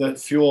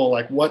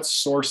 like what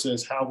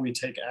sources how we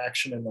take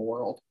action in the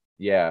world.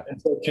 Yeah.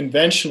 And so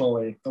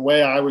conventionally, the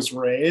way I was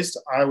raised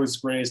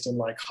in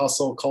like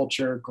hustle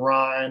culture,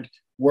 grind,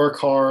 work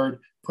hard,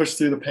 push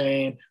through the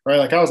pain, right?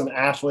 Like I was an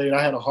athlete.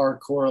 I had a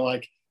hardcore,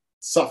 like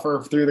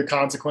suffer through the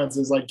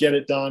consequences, like get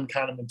it done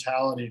kind of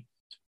mentality.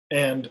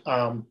 And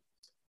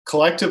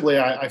collectively,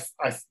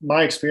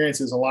 my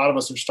experience is a lot of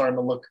us are starting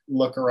to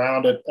look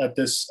around at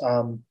this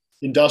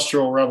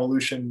industrial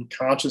revolution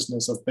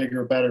consciousness of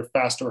bigger, better,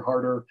 faster,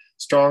 harder,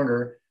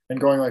 stronger, and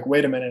going like,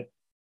 wait a minute,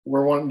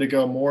 we're wanting to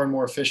go more and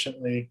more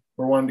efficiently.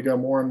 We're wanting to go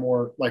more and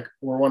more, like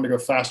we're wanting to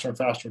go faster and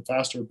faster and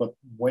faster, but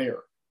where,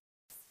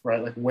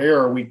 right? Like, where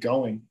are we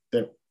going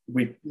that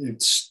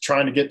it's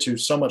trying to get to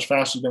so much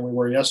faster than we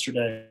were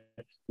yesterday?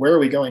 Where are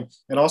we going?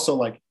 And also,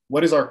 like,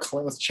 what is our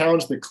claim? Let's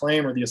challenge the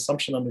claim or the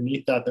assumption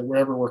underneath that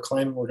wherever we're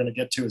claiming we're going to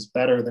get to is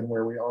better than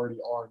where we already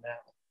are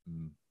now.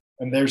 Mm.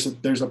 And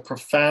there's a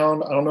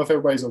profound, I don't know if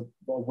everybody's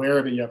aware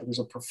of it yet, but there's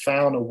a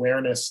profound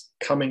awareness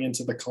coming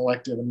into the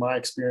collective, in my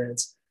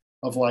experience,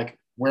 of like,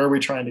 where are we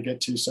trying to get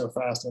to so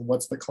fast? And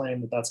what's the claim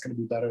that that's going to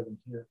be better than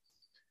here?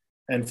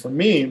 And for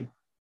me,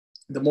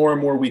 the more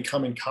and more we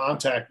come in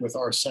contact with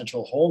our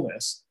essential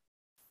wholeness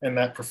and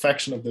that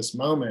perfection of this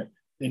moment,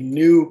 a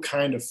new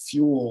kind of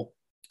fuel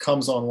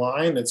comes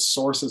online that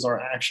sources our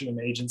action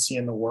and agency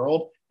in the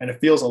world. And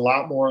it feels a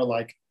lot more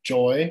like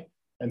joy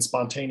and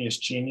spontaneous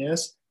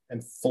genius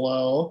and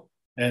flow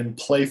and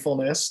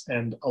playfulness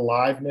and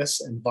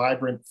aliveness and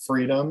vibrant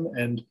freedom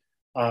and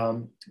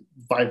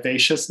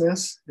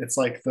vivaciousness. It's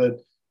like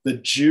the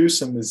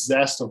juice and the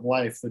zest of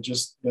life,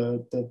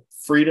 the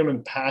freedom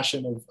and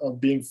passion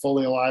of being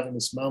fully alive in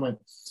this moment.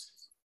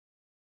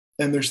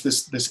 And there's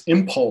this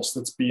impulse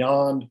that's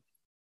beyond.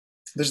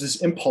 There's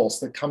this impulse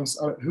that comes,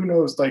 who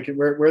knows, like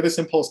where this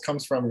impulse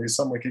comes from is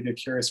something we could get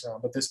curious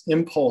around, but this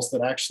impulse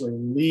that actually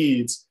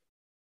leads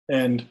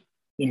and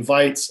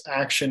invites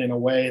action in a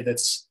way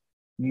that's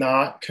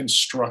not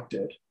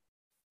constructed.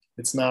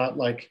 It's not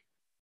like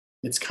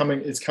it's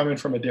coming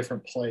from a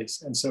different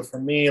place. And so for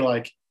me,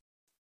 like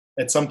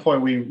at some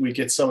point we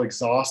get so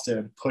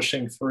exhausted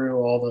pushing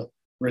through all the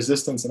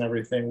resistance and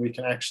everything, we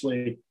can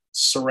actually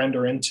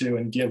surrender into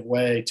and give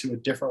way to a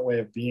different way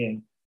of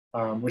being.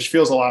 Which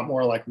feels a lot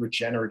more like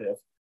regenerative.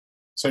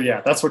 So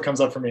yeah, that's what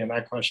comes up for me in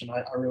that question.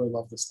 I really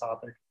love this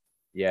topic.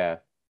 Yeah.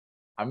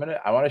 I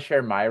want to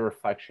share my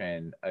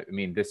reflection. I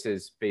mean, this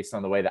is based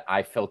on the way that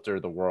I filter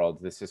the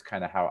world. This is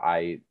kind of how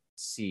I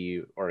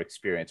see or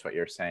experience what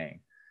you're saying.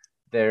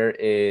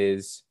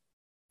 There's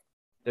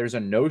a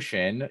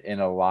notion in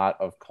a lot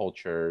of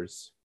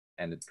cultures,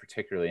 and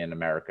particularly in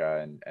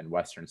America and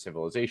Western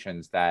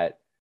civilizations, that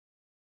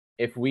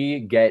if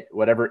we get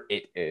whatever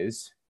it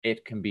is,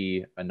 it can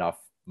be enough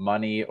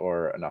money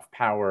or enough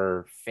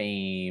power,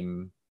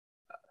 fame,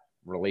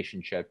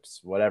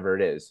 relationships, whatever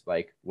it is,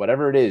 like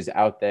whatever it is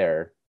out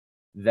there,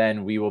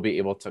 then we will be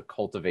able to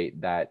cultivate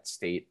that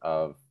state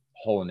of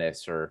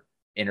wholeness or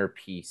inner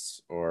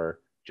peace or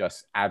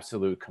just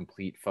absolute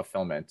complete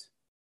fulfillment.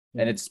 Mm-hmm.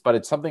 And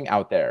it's something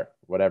out there,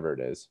 whatever it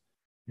is.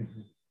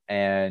 Mm-hmm.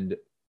 And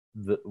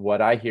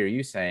what I hear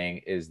you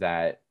saying is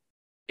that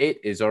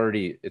it's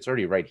already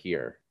right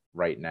here,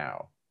 right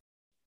now.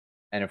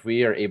 And if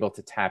we are able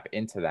to tap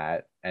into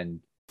that and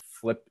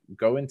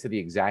go into the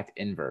exact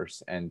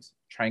inverse and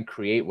try and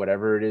create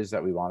whatever it is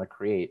that we want to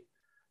create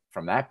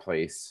from that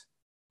place,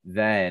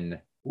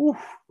 then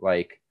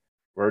like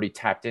we're already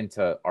tapped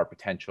into our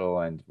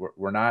potential, and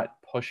we're not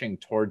pushing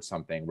towards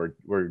something.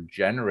 We're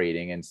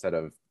generating instead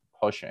of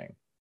pushing,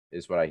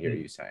 is what I hear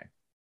you saying.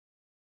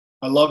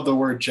 I love the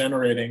word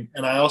generating.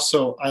 And I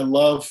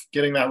love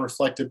getting that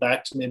reflected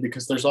back to me,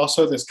 because there's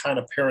also this kind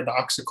of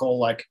paradoxical,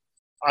 like,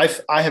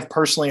 I have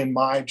personally in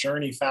my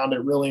journey found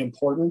it really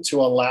important to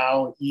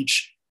allow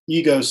each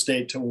ego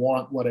state to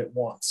want what it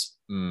wants.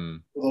 The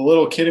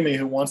little kid in me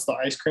who wants the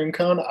ice cream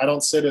cone, I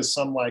don't sit as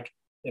some like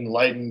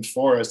enlightened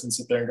forest and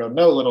sit there and go,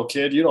 no, little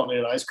kid, you don't need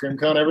an ice cream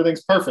cone.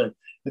 Everything's perfect.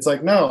 It's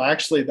like, no,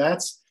 actually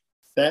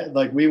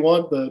like we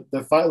want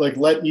the fight, like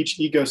let each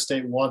ego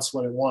state wants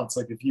what it wants.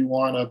 Like if you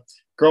want a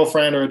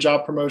girlfriend or a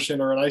job promotion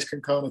or an ice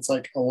cream cone, it's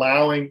like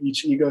allowing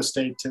each ego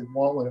state to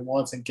want what it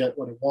wants and get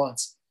what it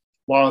wants.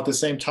 While at the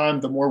same time,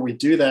 the more we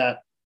do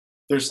that,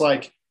 there's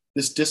like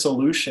this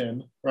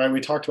dissolution, right? We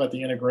talked about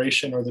the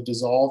integration or the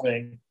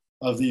dissolving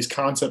of these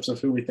concepts of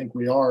who we think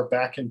we are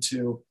back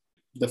into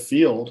the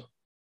field.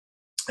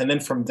 And then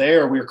from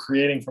there, we're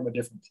creating from a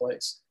different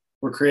place.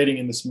 We're creating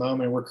in this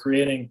moment. We're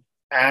creating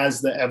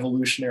as the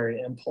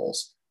evolutionary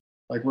impulse.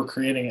 Like we're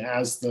creating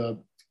as the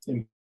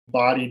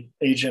embodied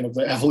agent of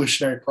the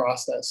evolutionary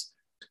process.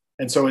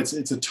 And so it's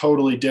a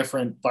totally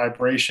different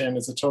vibration.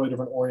 It's a totally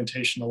different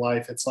orientation to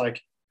life. It's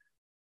like,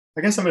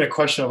 I guess I'm in a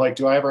question of like,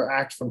 do I ever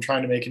act from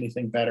trying to make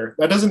anything better?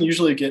 That doesn't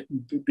usually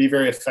be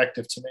very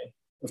effective to me,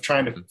 of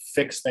trying to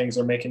fix things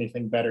or make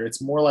anything better.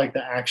 It's more like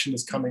the action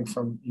is coming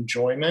from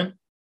enjoyment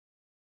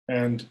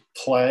and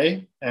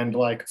play and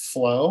like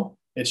flow.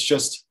 It's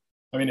just,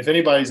 I mean, if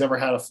anybody's ever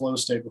had a flow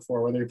state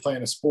before, whether you're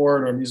playing a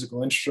sport or a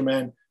musical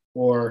instrument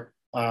or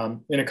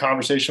in a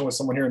conversation with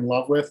someone you're in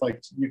love with,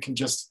 like you can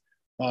just,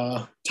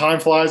 time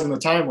flies in the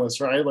timeless,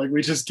 right? Like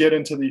we just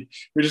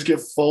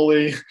get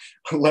fully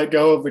let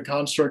go of the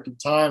construct of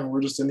time. And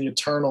we're just in the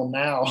eternal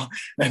now.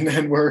 And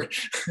then we're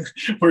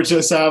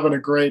just having a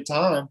great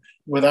time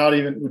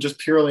we're just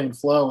purely in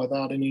flow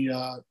without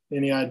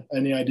any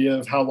idea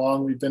of how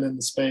long we've been in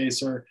the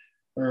space or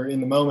or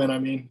in the moment, I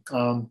mean.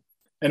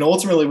 And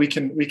ultimately we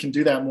can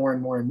do that more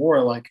and more and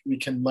more. Like we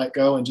can let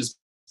go and just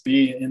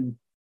be in,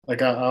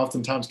 like I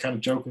oftentimes kind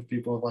of joke with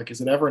people of like,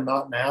 is it ever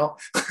not now?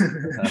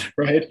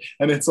 Right.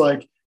 And it's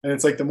like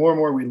the more and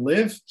more we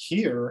live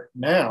here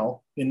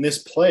now in this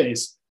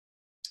place,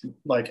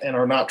 like, and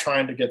are not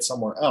trying to get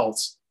somewhere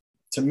else,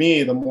 to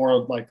me, the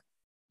more like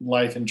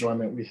life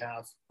enjoyment we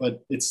have.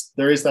 But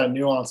there is that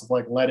nuance of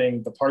like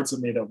letting the parts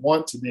of me that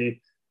want to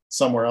be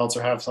somewhere else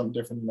or have something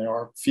different than they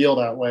are feel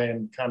that way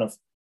and kind of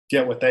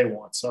get what they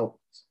want. So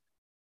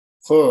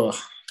two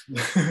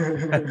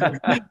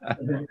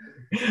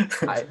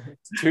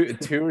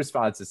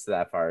responses to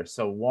that far.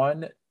 So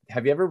one,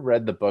 have you ever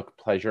read the book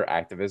Pleasure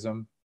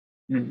Activism?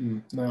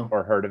 No.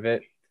 Or heard of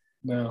it?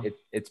 No.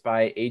 It's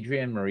by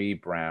Adrienne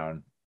Maree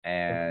Brown.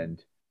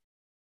 And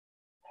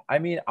I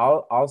mean,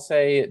 I'll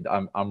say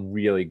I'm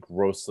really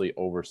grossly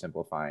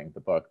oversimplifying the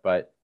book,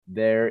 but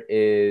there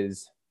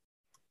is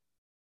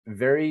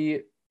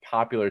very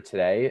popular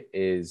today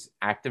is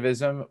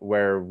activism,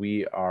 where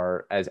we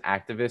are as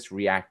activists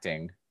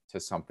reacting to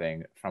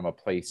something from a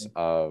place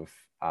of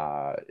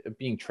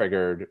being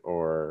triggered,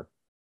 or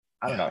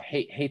I don't know,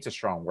 hate's a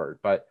strong word,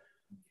 but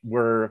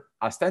we're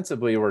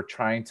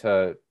trying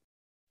to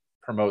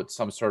promote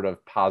some sort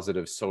of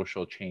positive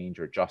social change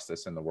or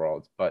justice in the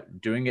world,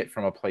 but doing it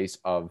from a place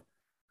of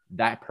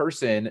that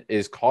person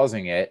is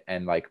causing it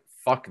and like,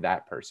 fuck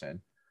that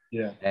person.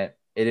 Yeah. And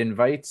it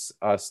invites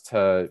us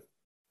to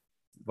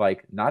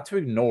like not to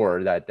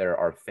ignore that there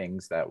are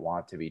things that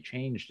want to be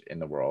changed in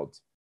the world,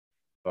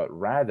 but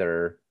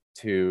rather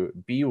to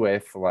be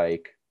with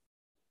like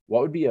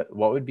what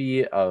would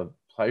be a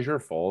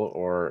pleasureful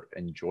or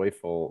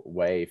enjoyable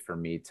way for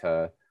me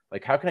to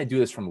like, how can I do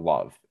this from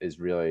love, is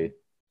really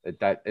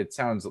that it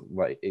sounds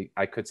like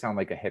I could sound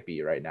like a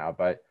hippie right now,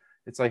 but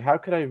it's like, how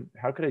could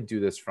I do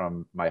this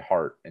from my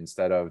heart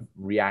instead of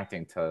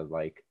reacting to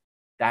like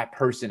that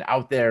person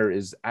out there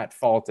is at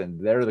fault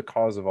and they're the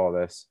cause of all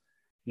this.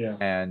 Yeah.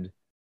 And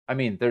I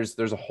mean, there's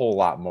a whole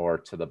lot more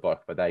to the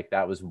book, but like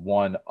that was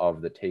one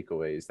of the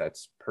takeaways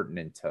that's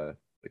pertinent to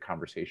the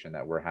conversation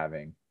that we're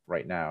having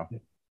right now. Yeah.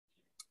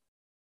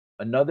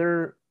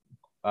 Another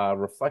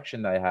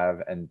reflection that I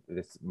have, and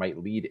this might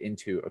lead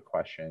into a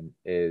question,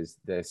 is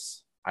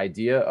this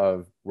idea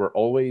of we're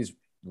always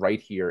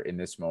right here in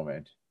this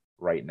moment,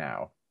 right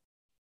now.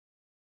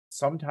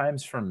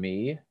 Sometimes for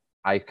me,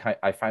 I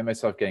find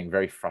myself getting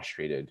very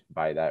frustrated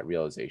by that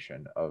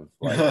realization of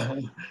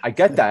like, I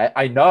get that.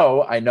 I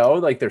know,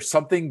 like there's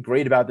something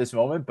great about this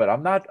moment, but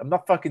I'm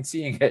not fucking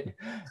seeing it.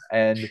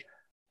 And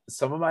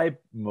some of my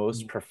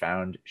most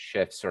profound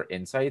shifts or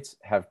insights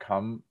have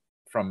come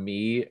from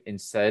me,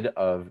 instead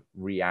of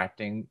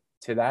reacting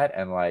to that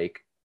and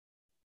like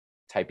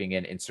typing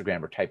in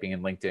Instagram or typing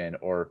in LinkedIn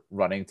or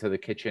running to the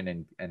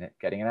kitchen and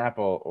getting an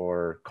apple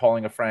or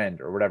calling a friend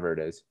or whatever it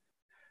is,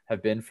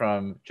 have been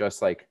from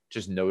just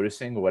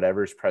noticing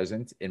whatever's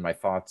present in my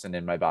thoughts and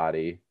in my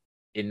body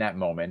in that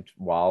moment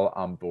while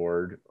I'm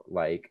bored,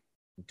 like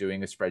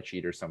doing a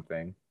spreadsheet or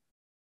something,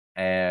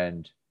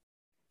 and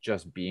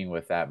just being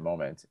with that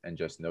moment and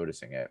just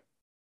noticing it.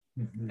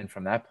 And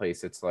from that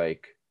place, it's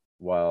like,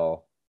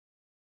 well,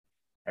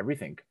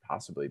 everything could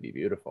possibly be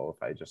beautiful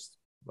if I just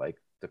like,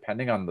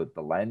 depending on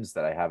the lens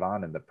that I have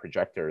on and the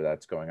projector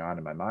that's going on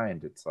in my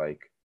mind, it's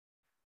like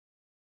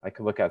I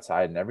could look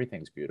outside and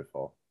everything's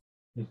beautiful.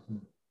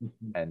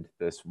 And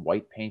this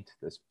white paint,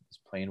 this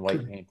plain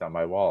white paint on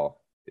my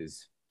wall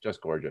is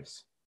just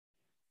gorgeous.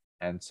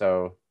 And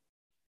so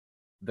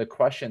the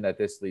question that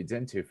this leads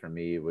into for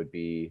me would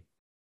be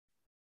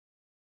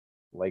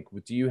like,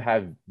 do you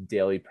have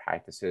daily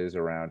practices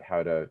around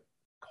how to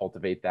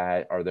cultivate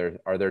that? Are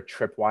there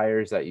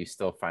tripwires that you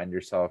still find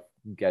yourself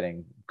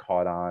getting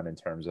caught on, in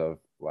terms of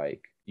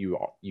like, you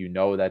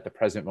know that the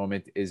present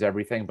moment is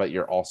everything, but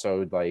you're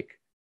also like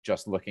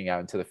just looking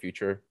out into the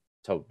future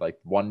to like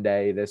one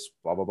day this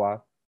blah blah blah?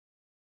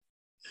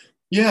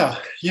 Yeah.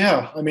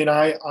 I mean,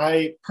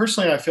 I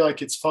personally, I feel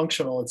like it's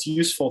functional. It's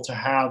useful to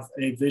have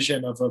a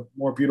vision of a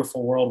more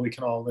beautiful world we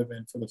can all live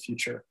in for the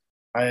future.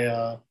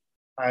 I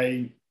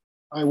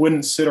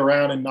wouldn't sit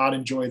around and not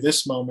enjoy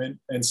this moment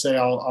and say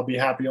I'll be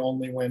happy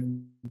only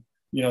when,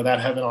 you know,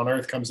 that heaven on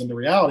earth comes into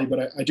reality.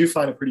 But I do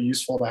find it pretty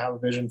useful to have a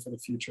vision for the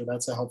future.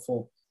 That's a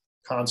helpful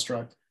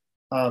construct.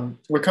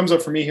 What comes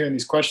up for me here in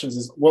these questions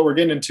is what we're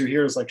getting into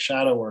here is like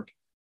shadow work,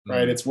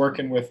 right? It's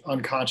working with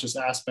unconscious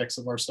aspects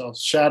of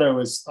ourselves. Shadow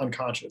is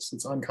unconscious.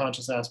 It's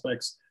unconscious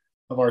aspects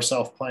of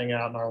ourself playing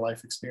out in our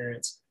life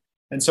experience.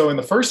 And so in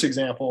the first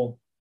example,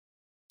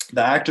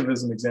 the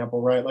activism example,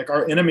 right? Like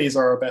our enemies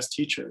are our best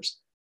teachers,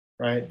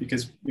 right?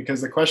 Because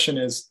the question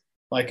is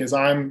like, as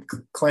I'm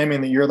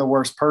claiming that you're the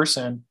worst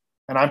person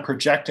and I'm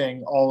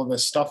projecting all of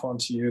this stuff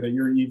onto you, that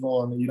you're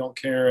evil and that you don't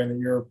care and that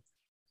you're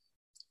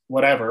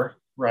whatever,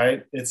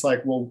 right? It's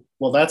like, well,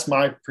 that's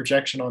my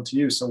projection onto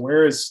you. So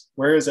where is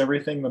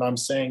everything that I'm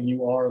saying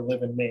you are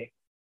live in me,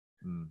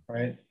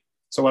 right?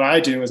 So what I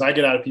do is I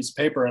get out a piece of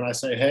paper and I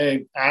say,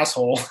 hey,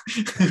 asshole,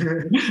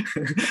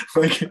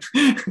 like,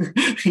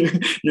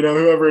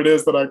 whoever it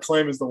is that I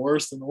claim is the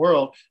worst in the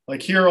world,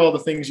 like, here are all the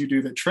things you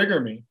do that trigger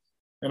me.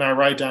 And I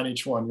write down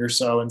each one. You're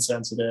so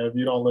insensitive.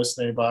 You don't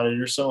listen to anybody.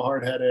 You're so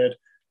hard-headed.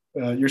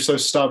 You're so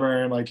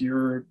stubborn. Like,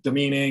 you're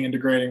demeaning and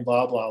degrading,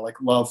 blah, blah, like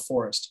love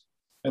Forrest.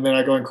 And then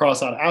I go and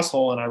cross out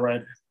asshole and I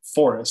write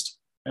Forrest.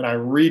 And I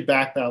read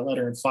back that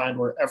letter and find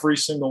where every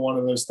single one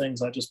of those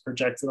things I just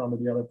projected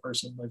onto the other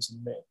person lives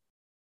in me.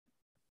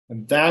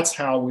 And that's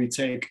how we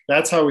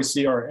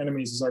see our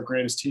enemies as our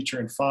greatest teacher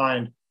and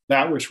find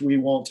that which we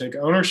won't take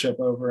ownership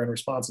over and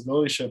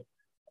responsibility,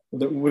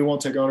 that we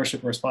won't take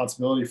ownership and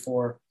responsibility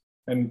for.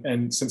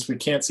 And since we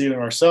can't see it in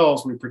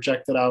ourselves, we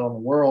project it out on the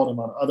world and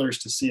on others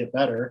to see it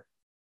better.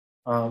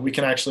 We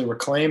can actually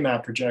reclaim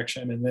that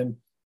projection and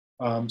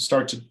then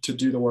start to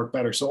do the work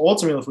better. So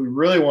ultimately, if we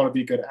really want to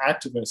be good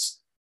activists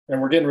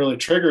and we're getting really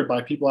triggered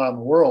by people out in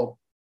the world,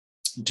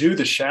 do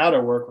the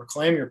shadow work,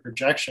 reclaim your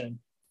projection,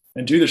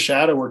 and do the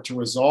shadow work to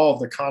resolve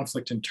the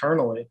conflict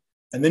internally.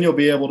 And then you'll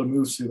be able to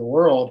move through the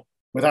world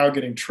without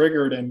getting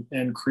triggered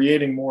and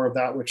creating more of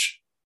that which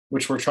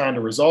we're trying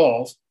to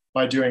resolve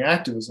by doing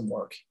activism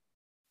work.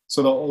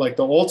 So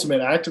the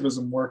ultimate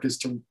activism work is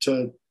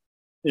to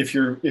if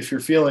you're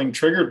feeling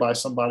triggered by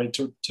somebody,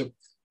 to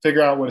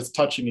figure out what is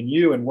touching in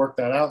you and work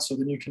that out, so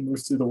then you can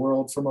move through the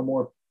world from a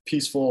more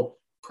peaceful,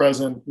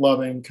 present,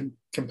 loving,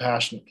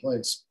 compassionate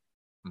place.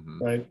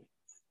 Mm-hmm. Right.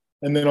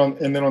 And then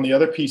on the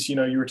other piece,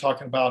 you were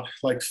talking about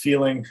like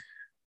feeling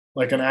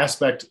like an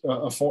aspect,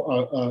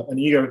 an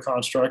ego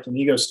construct, an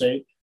ego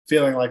state,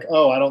 feeling like,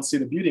 oh, I don't see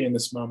the beauty in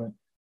this moment.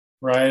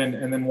 Right.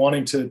 And then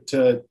wanting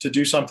to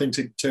do something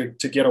to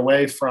get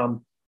away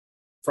from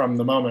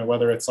the moment,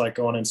 whether it's like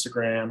go on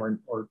Instagram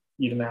or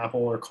eat an apple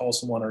or call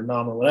someone or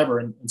numb or whatever.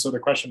 And so the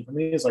question for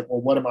me is like,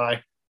 well,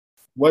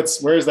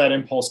 where is that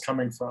impulse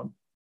coming from?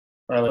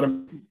 Right.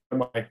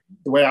 Like,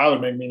 the way I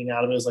would make meaning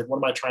out of it is like, what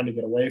am I trying to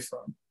get away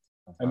from?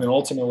 And then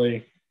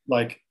ultimately,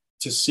 like,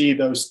 to see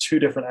those two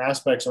different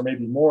aspects or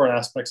maybe more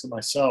aspects of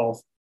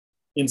myself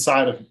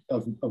inside of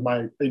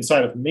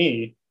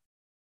me,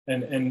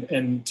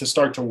 and to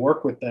start to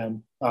work with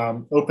them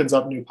opens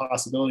up new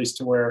possibilities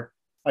to where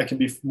I can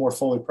be more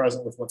fully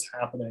present with what's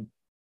happening.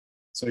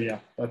 So yeah,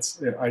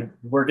 that's it.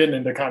 We're getting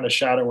into kind of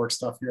shadow work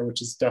stuff here,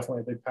 which is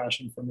definitely a big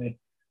passion for me.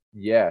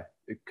 Yeah.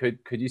 Could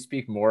you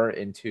speak more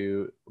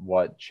into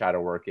what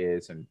shadow work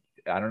is? And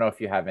I don't know if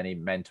you have any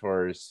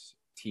mentors,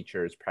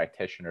 teachers,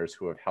 practitioners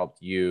who have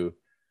helped you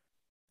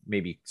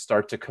maybe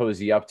start to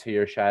cozy up to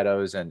your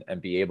shadows and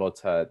be able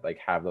to like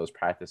have those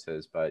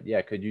practices. But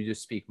yeah, could you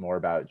just speak more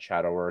about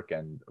shadow work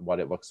and what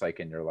it looks like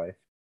in your life?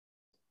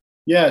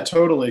 Yeah,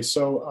 totally.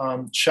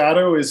 So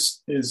shadow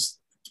is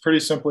pretty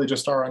simply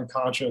just our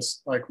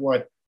unconscious, like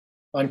what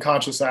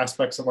unconscious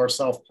aspects of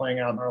ourself playing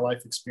out in our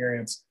life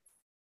experience.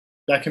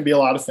 That can be a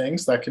lot of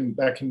things. That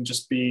can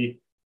just be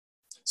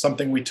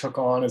something we took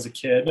on as a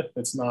kid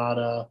that's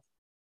not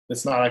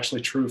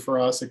actually true for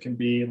us. It can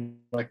be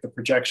like the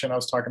projection I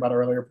was talking about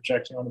earlier,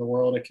 projecting onto the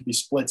world. It can be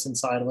splits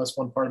inside of us.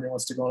 One part of me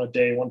wants to go on a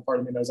date. One part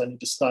of me knows I need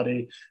to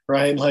study,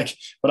 right? Like,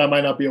 but I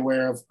might not be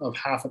aware of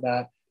half of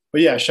that. But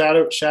yeah,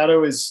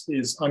 shadow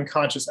is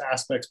unconscious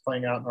aspects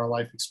playing out in our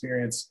life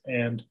experience.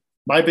 And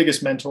my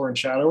biggest mentor in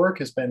shadow work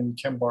has been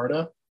Kem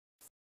Barda,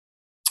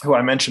 who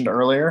I mentioned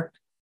earlier.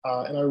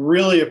 And I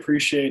really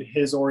appreciate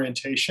his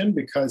orientation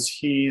because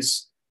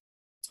his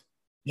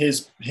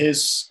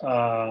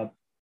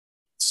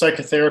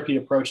psychotherapy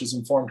approach is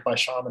informed by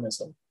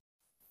shamanism.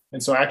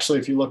 And so actually,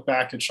 if you look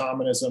back at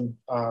shamanism,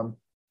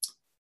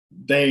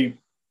 they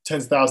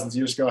tens of thousands of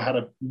years ago had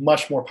a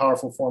much more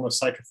powerful form of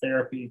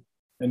psychotherapy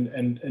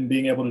and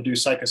being able to do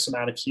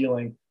psychosomatic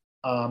healing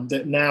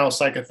that now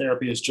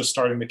psychotherapy is just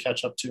starting to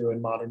catch up to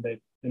in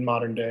the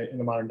modern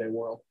day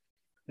world.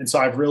 And so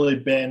I've really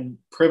been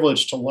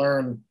privileged to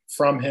learn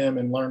from him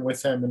and learn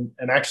with him.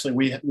 And actually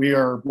we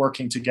are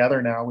working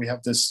together now. We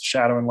have this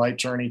shadow and light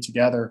journey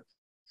together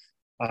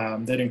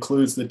that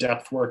includes the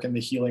depth work and the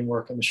healing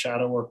work and the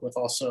shadow work with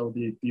also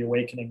the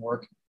awakening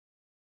work.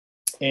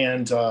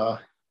 And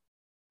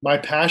my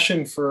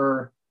passion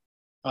for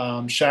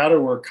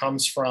shadow work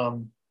comes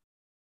from,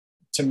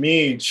 to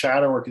me,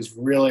 shadow work is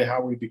really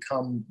how we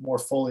become more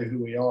fully who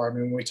we are. I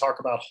mean, when we talk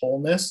about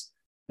wholeness,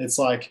 it's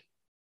like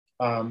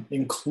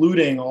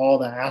including all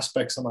the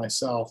aspects of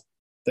myself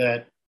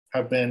that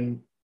have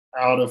been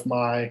out of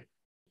my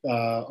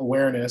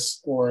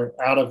awareness or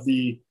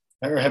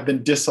have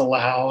been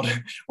disallowed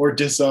or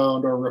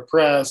disowned or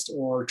repressed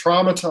or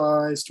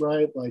traumatized,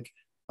 right? Like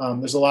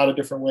there's a lot of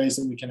different ways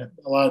that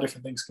a lot of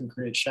different things can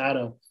create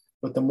shadow.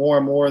 But the more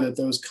and more that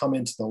those come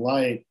into the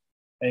light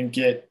and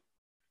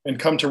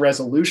come to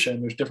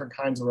resolution, there's different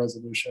kinds of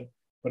resolution.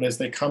 But as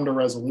they come to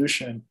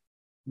resolution,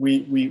 my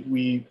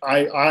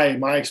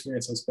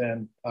experience has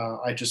been,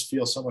 I just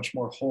feel so much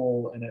more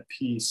whole and at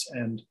peace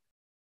and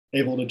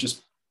able to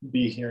just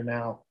be here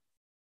now.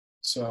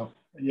 So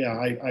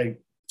yeah,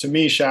 to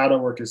me, shadow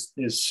work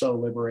is so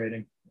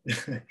liberating.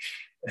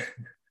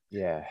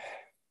 Yeah.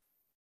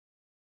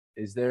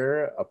 Is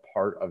there a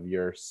part of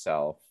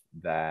yourself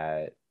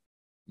that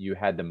you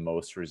had the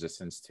most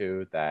resistance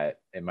to, that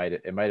it might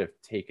have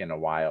taken a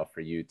while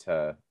for you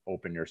to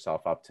open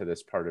yourself up to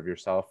this part of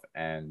yourself?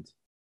 And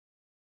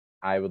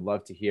I would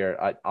love to hear.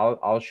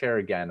 I'll share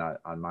again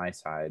on my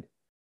side.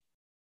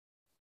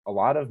 A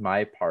lot of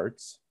my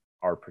parts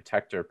are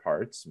protector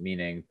parts,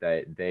 meaning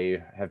that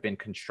they have been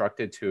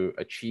constructed to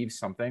achieve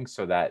something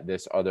so that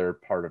this other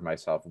part of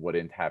myself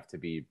wouldn't have to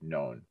be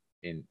known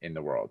in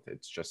the world.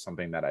 It's just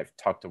something that I've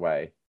tucked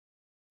away.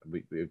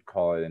 We would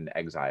call it an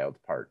exiled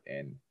part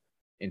in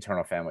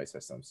internal family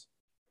systems.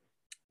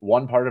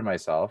 One part of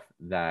myself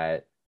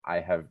that I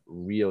have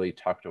really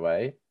tucked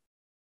away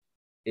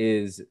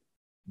is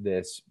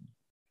this.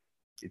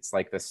 It's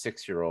like the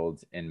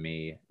 6-year-old in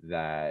me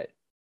that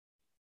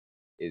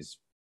is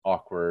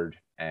awkward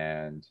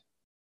and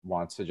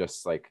wants to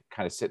just like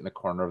kind of sit in the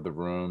corner of the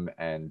room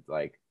and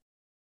like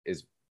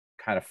is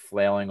kind of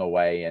flailing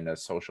away in a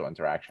social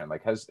interaction,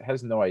 like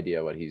has no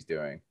idea what he's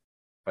doing,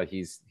 but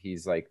he's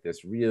like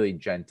this really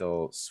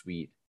gentle,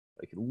 sweet,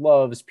 like he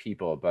loves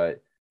people,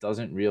 but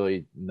doesn't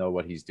really know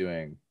what he's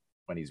doing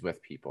when he's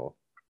with people.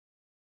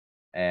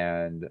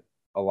 And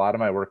a lot of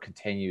my work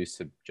continues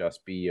to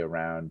just be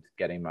around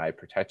getting my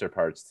protector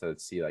parts to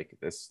see like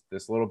this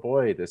little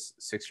boy, this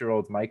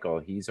 6-year-old Michael,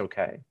 he's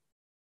okay.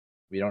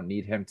 We don't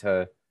need him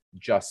to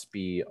just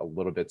be a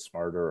little bit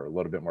smarter or a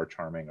little bit more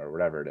charming or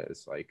whatever it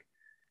is. Like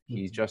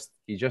he just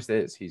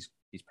is. He's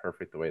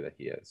perfect the way that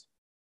he is.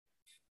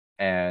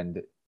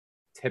 And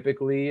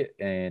typically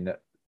in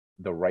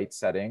the right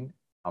setting,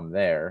 I'm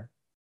there.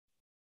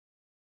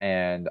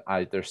 And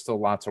there's still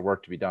lots of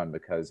work to be done,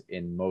 because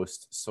in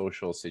most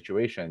social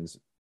situations,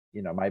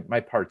 my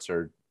parts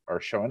are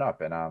showing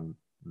up, and I'm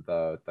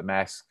the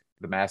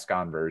mask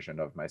on version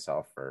of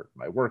myself, or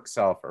my work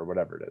self, or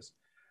whatever it is.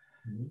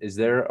 Mm-hmm. Is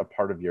there a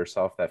part of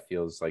yourself that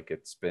feels like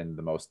it's been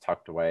the most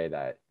tucked away,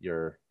 that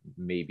you're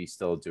maybe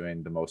still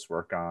doing the most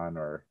work on,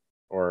 or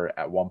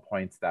at one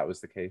point that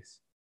was the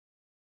case?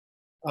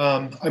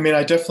 I mean,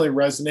 I definitely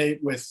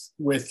resonate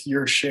with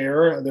your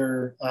share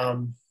there.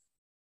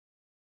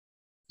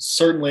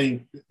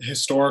 Certainly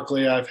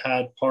historically I've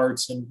had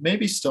parts, and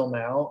maybe still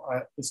now,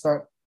 it's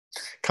not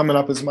coming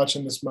up as much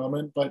in this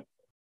moment, but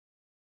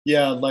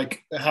yeah,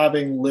 like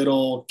having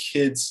little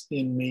kids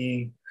in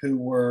me who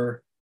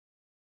were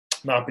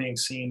not being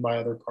seen by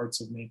other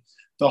parts of me.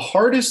 The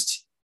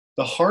hardest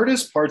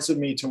parts of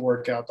me to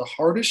work out, the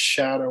hardest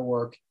shadow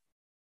work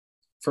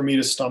for me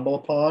to stumble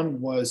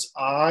upon was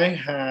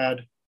I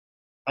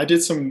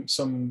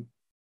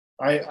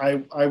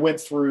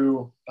went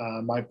through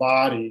my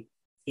body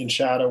in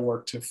shadow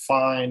work to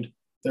find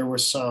there were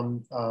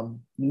some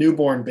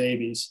newborn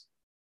babies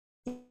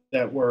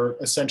that were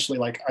essentially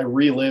like I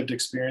relived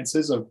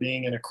experiences of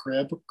being in a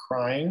crib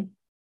crying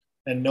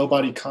and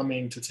nobody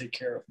coming to take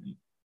care of me.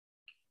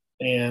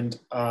 And,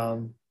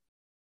 when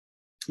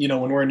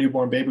we're a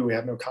newborn baby, we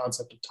have no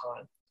concept of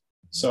time.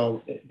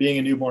 So being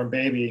a newborn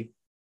baby,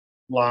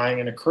 lying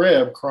in a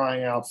crib,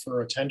 crying out for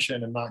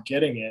attention and not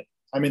getting it,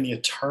 I'm in the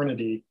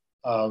eternity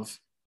of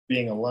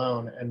being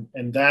alone.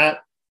 And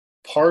that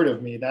part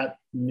of me, that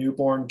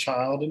newborn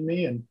child in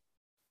me, and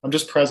I'm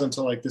just present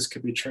to like, this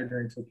could be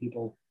triggering for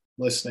people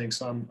listening.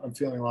 So I'm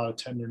feeling a lot of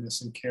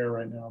tenderness and care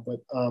right now.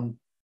 But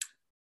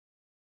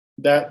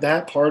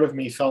that part of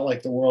me felt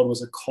like the world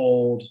was a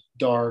cold,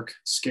 dark,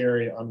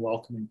 scary,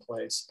 unwelcoming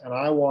place. And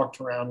I walked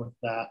around with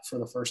that for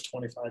the first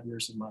 25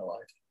 years of my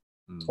life,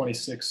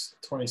 26,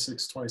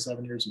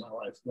 27 years of my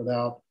life,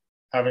 without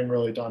having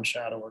really done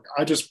shadow work.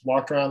 I just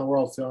walked around the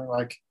world feeling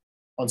like,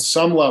 on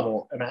some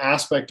level, an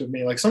aspect of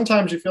me, like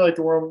sometimes you feel like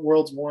the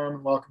world's warm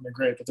and welcome and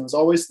great, but there was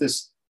always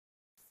this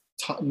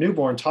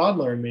newborn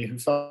toddler in me who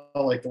felt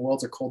like the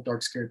world's a cold,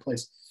 dark, scary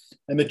place.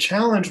 And the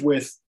challenge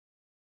with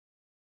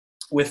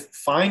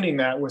finding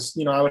that was,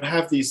 I would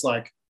have these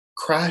like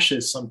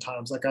crashes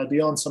sometimes. Like I'd be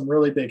on some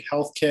really big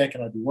health kick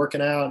and I'd be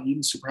working out and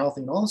eating super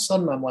healthy. And all of a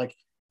sudden I'm like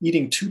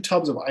eating 2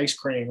 tubs of ice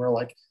cream or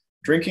like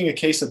drinking a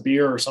case of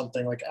beer or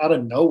something, like out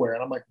of nowhere.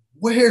 And I'm like,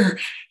 where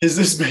is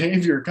this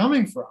behavior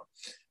coming from?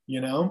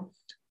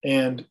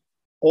 And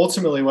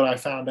ultimately what I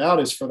found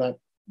out is for that,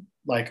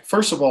 like,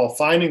 first of all,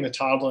 finding the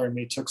toddler in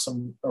me took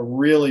a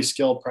really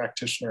skilled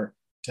practitioner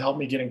to help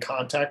me get in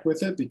contact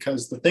with it,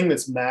 because the thing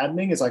that's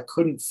maddening is I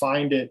couldn't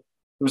find it.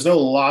 There was no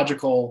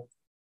logical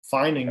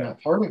finding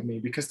that part of me,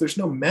 because there's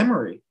no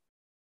memory.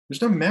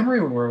 There's no memory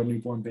when we're a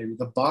newborn baby.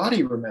 The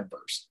body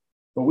remembers,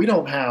 but we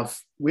don't have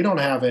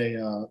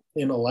a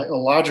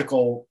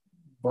logical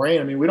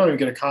brain. I mean, we don't even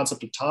get a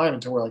concept of time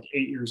until we're like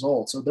 8 years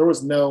old. So there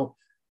was no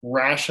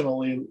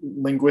rationally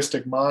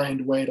linguistic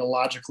mind way to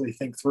logically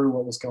think through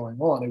what was going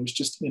on. It was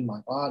just in my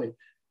body.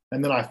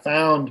 And then I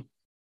found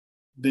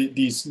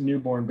these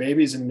newborn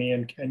babies in me,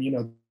 and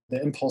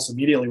the impulse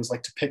immediately was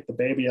like to pick the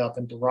baby up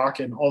and to rock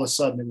it. And all of a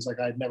sudden it was like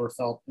I'd never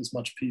felt as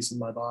much peace in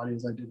my body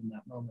as I did in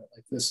that moment.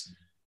 Like this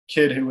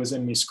kid who was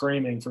in me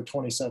screaming for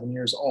 27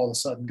 years all of a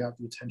sudden got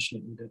the attention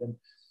it needed. And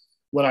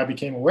what I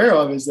became aware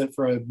of is that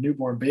for a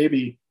newborn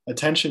baby,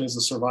 attention is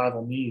a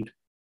survival need.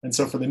 And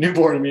so for the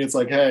newborn in me, it's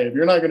like, hey, if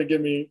you're not going to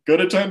give me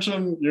good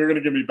attention, you're going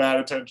to give me bad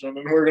attention.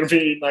 And we're going to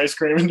be eating ice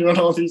cream and doing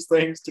all these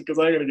things because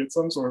I'm going to get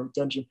some sort of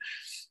attention.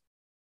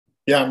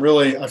 Yeah,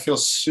 I feel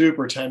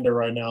super tender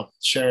right now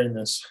sharing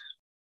this.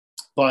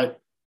 But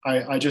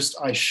I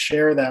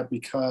share that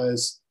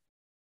because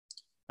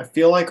I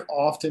feel like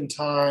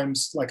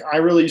oftentimes, like I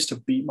really used to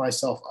beat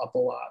myself up a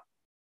lot.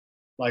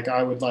 Like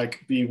I would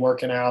like be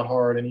working out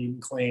hard and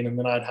eating clean, and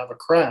then I'd have a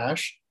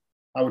crash.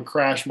 I would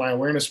crash. My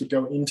awareness would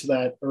go into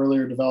that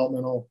earlier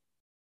developmental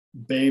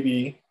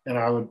baby, and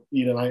I would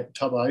eat a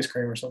tub of ice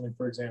cream or something,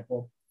 for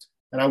example.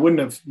 And I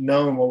wouldn't have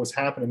known what was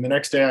happening. The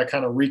next day, I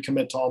kind of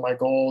recommit to all my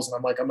goals, and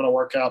I'm like, I'm going to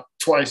work out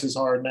twice as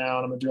hard now,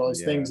 and I'm going to do all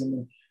these things, and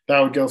then that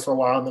would go for a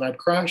while, and then I'd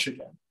crash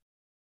again.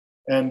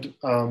 And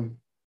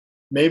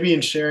maybe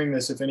in sharing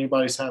this, if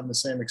anybody's having the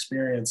same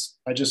experience,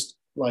 I just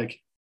like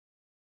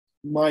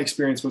my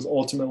experience was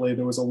ultimately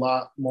there was a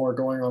lot more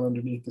going on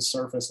underneath the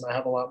surface, and I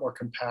have a lot more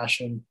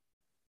compassion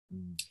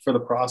for the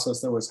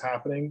process that was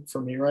happening for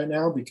me right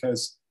now,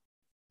 because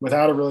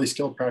without a really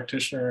skilled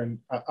practitioner, and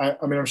I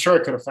mean, I'm sure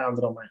I could have found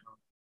it on my own,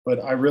 but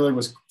I really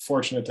was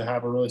fortunate to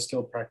have a really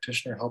skilled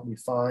practitioner help me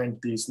find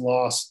these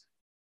lost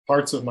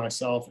parts of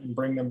myself and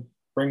bring them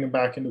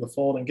back into the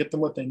fold and get them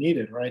what they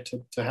needed, right?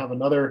 To have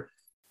another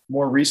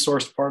more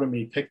resourced part of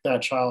me pick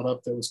that child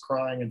up that was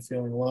crying and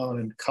feeling alone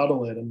and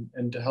cuddle it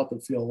and to help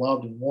it feel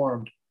loved and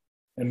warm.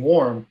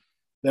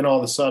 Then all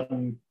of a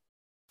sudden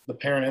the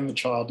parent and the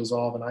child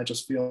dissolve, and I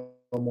just feel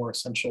more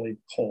essentially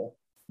whole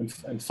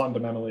and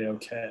fundamentally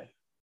okay.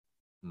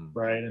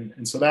 Right.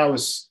 And so that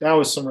was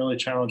some really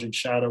challenging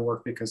shadow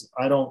work, because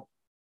I don't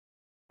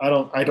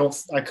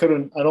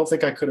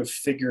think I could have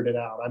figured it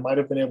out. I might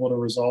have been able to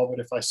resolve it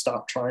if I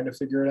stopped trying to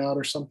figure it out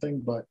or something,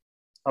 but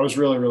I was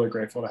really, really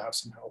grateful to have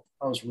some help.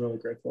 I was really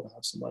grateful to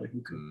have somebody who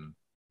could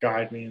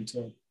guide me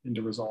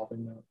into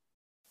resolving that.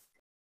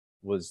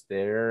 Was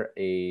there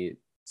a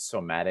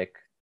somatic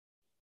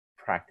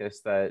practice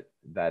that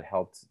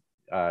helped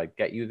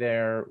get you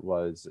there?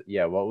 What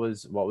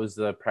was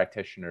the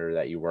practitioner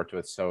that you worked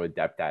with so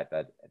adept at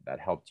that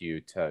helped you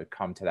to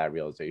come to that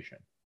realization?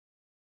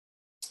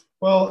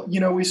 Well,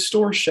 we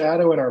store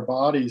shadow in our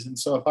bodies, and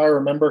so if I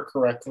remember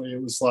correctly,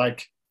 it was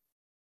like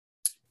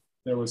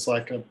there was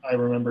like I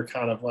remember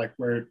kind of like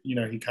where he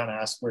kind of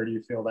asked, where do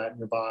you feel that in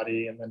your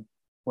body, and then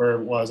where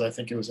it was, I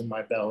think it was in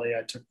my belly.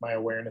 I took my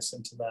awareness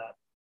into that,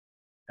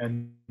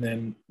 and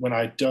then when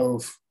I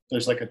dove,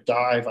 there's like a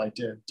dive I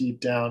did deep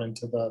down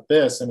into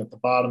this, and at the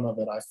bottom of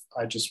it,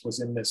 I just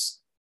was in this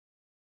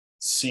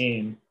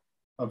scene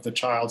of the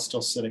child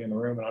still sitting in the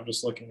room, and I'm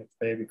just looking at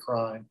the baby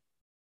crying.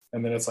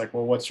 And then it's like,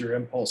 well, what's your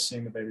impulse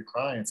seeing the baby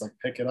crying? It's like,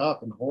 pick it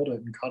up and hold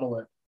it and cuddle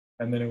it.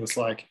 And then it was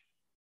like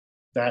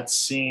that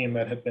scene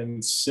that had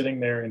been sitting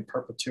there in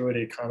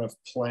perpetuity kind of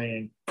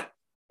playing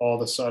all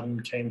of a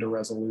sudden came to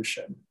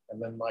resolution.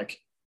 And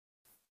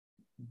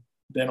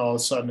then all of a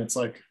sudden it's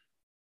like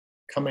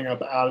coming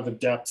up out of the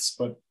depths,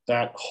 but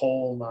that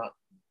hole not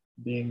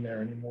being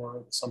there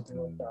anymore, something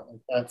like that,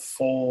 like that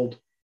fold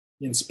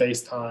in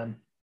space-time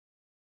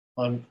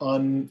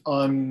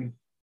unforming,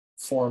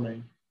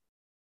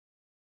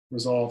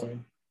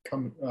 resolving,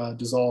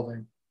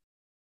 dissolving.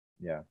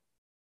 Yeah.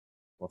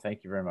 Well,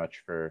 thank you very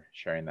much for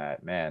sharing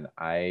that. Man,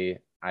 I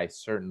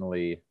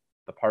certainly,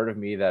 the part of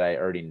me that I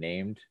already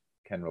named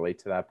can relate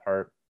to that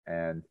part.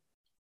 And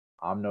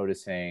I'm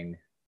noticing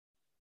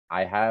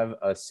I have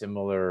a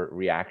similar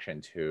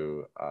reaction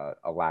to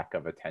a lack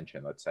of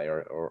attention, let's say,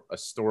 or a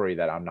story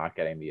that I'm not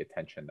getting the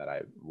attention that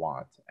I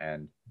want.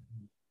 And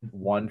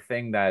one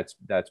thing that's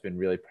been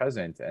really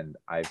present, and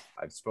I've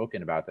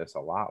spoken about this a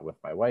lot with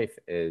my wife,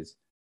 is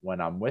when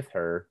I'm with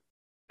her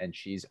and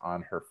she's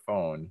on her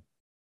phone,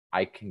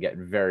 I can get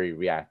very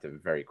reactive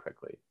very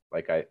quickly.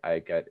 Like I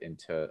get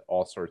into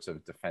all sorts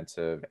of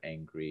defensive,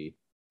 angry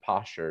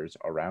postures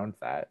around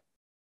that.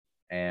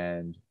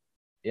 And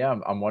yeah,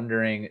 I'm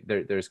wondering,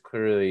 there's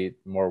clearly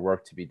more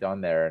work to be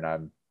done there. And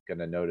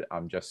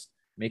I'm just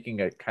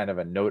making a kind of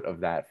a note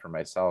of that for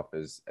myself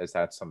as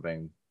that's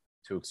something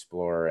to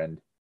explore. And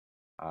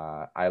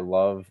I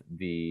love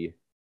the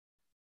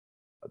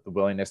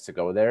willingness to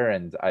go there.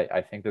 And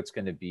I think that's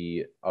going to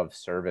be of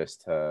service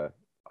to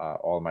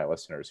all of my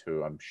listeners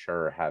who I'm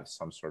sure have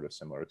some sort of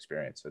similar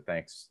experience. So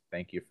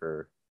thank you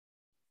for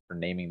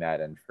naming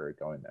that and for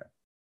going there.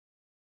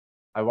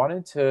 I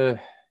wanted to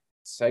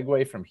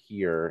segue from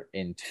here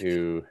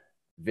into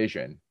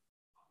vision,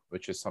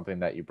 which is something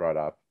that you brought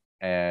up,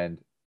 and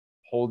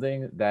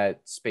holding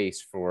that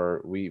space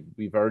for,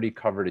 we've already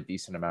covered a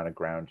decent amount of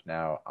ground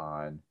now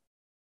on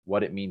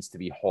what it means to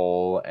be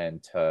whole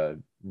and to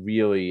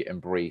really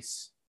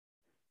embrace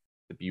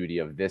the beauty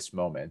of this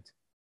moment.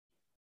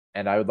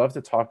 And I would love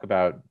to talk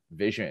about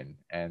vision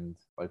and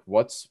like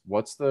what's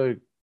the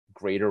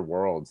greater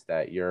world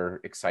that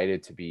you're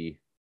excited to be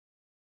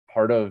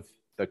part of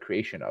the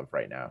creation of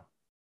right now.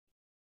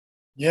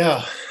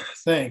 Yeah,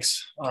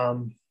 thanks.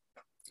 And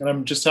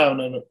I'm just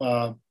having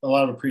a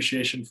lot of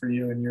appreciation for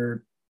you and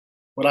your,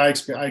 what I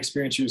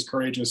experience you as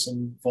courageous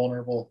and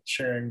vulnerable,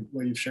 sharing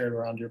what you've shared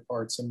around your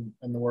parts and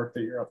the work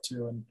that you're up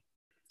to. And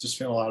just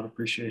feeling a lot of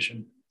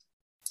appreciation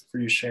for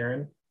you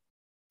sharing,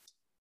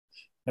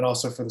 and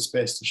also for the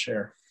space to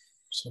share.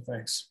 So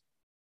thanks.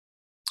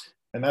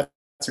 And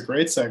that's a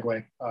great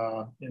segue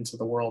into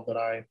the world that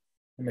I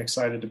am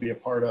excited to be a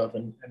part of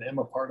and am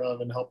a part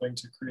of and helping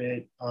to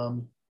create,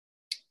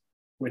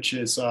 which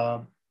is,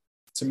 to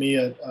me,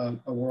 a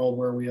world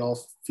where we all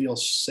feel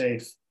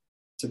safe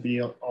to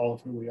be all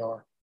of who we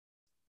are.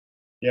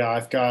 Yeah,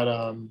 I've got,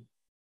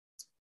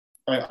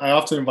 I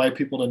often invite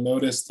people to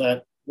notice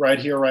that right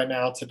here, right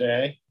now,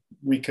 today,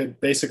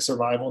 basic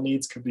survival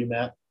needs could be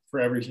met for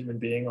every human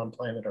being on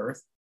planet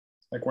Earth.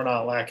 Like, we're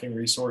not lacking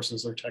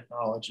resources or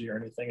technology or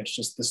anything. It's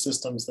just the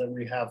systems that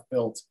we have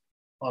built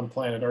on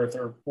planet Earth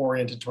are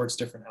oriented towards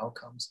different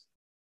outcomes.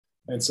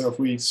 And so if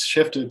we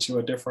shifted to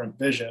a different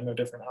vision, a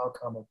different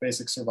outcome of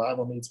basic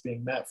survival needs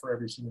being met for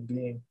every human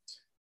being,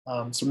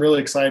 some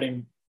really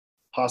exciting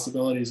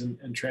possibilities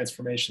and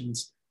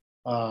transformations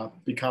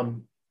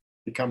become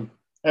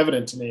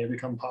evident to me and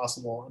become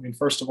possible. I mean,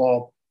 first of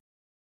all,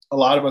 a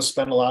lot of us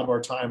spend a lot of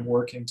our time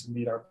working to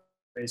meet our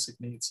basic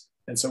needs.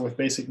 And so with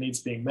basic needs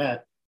being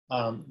met,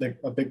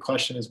 a big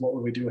question is, what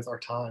would we do with our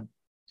time?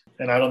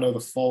 And I don't know the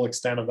full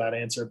extent of that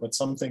answer, but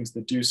some things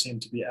that do seem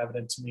to be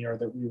evident to me are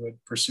that we would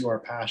pursue our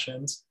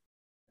passions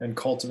and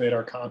cultivate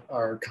our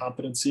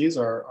competencies,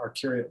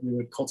 we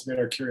would cultivate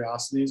our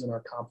curiosities and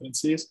our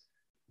competencies,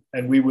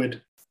 and we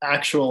would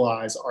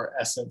actualize our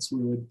essence.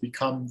 We would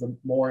become the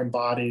more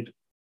embodied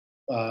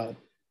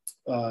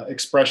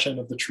expression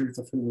of the truth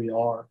of who we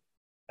are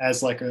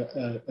as like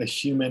a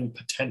human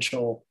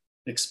potential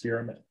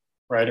experiment,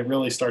 right? It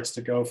really starts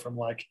to go from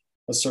like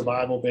a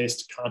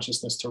survival-based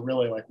consciousness to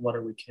really like, what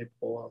are we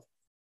capable of,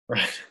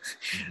 right?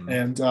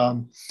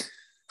 Mm-hmm.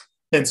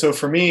 And so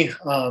for me,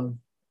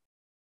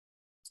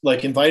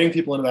 like inviting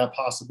people into that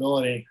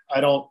possibility,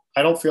 I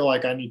don't feel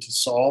like I need to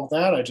solve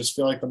that. I just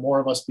feel like the more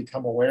of us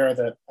become aware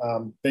that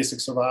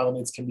basic survival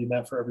needs can be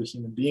met for every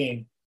human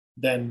being,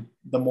 then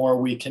the more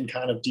we can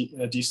kind of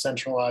in a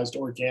decentralized,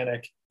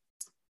 organic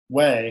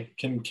way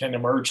can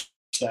emerge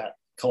that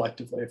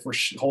collectively. If we're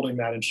holding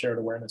that in shared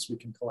awareness, we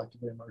can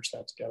collectively emerge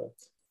that together.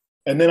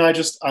 And then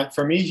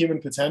for me,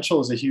 human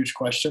potential is a huge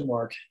question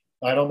mark.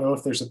 I don't know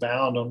if there's a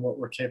bound on what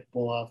we're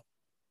capable of.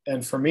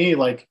 And for me,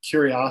 like,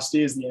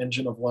 curiosity is the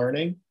engine of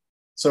learning.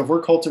 So if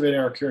we're cultivating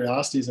our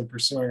curiosities and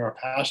pursuing our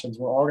passions,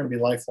 we're all going to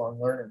be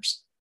lifelong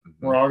learners.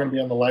 Mm-hmm. We're all going to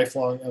be on the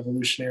lifelong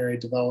evolutionary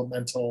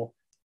developmental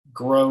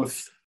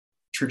growth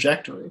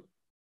trajectory.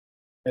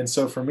 And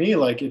so for me,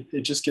 like,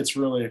 it just gets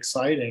really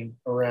exciting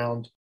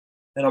around,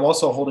 and I'm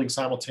also holding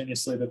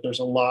simultaneously that there's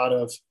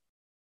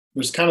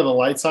kind of the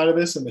light side of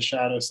this and the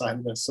shadow side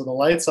of this. So the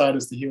light side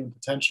is the human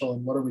potential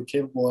and what are we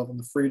capable of, and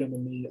the freedom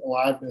and the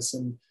aliveness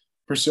and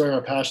pursuing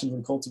our passions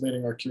and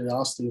cultivating our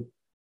curiosity.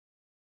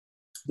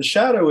 The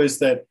shadow is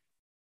that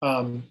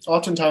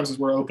oftentimes as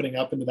we're opening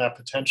up into that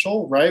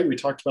potential, right? We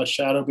talked about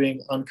shadow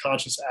being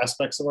unconscious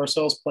aspects of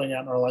ourselves playing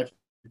out in our life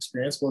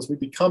experience. Well, as we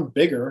become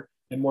bigger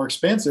and more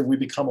expansive, we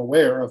become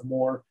aware of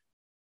more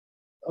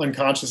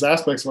unconscious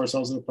aspects of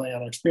ourselves that are playing out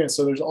in our experience.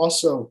 So there's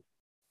also,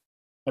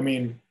 I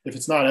mean, if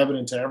it's not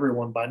evident to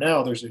everyone by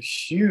now, there's a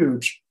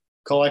huge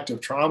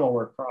collective trauma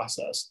work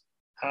process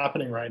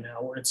happening right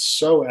now where it's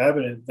so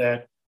evident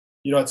that,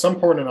 you know, at some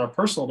point in our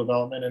personal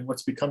development, and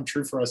what's become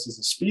true for us as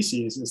a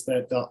species, is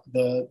that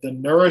the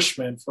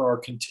nourishment for our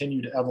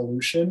continued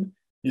evolution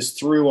is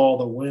through all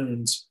the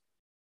wounds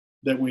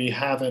that we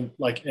haven't,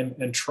 like, and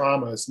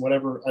traumas,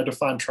 whatever. I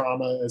define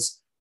trauma as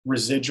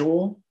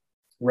residue,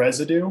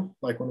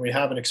 like when we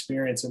have an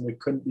experience and we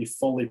couldn't be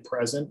fully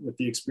present with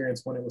the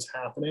experience when it was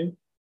happening,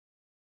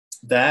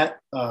 that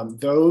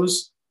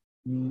those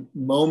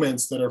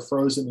moments that are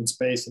frozen in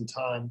space and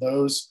time,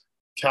 those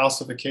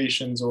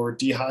calcifications or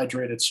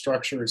dehydrated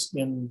structures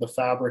in the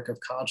fabric of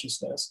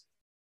consciousness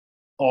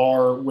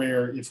are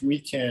where, if we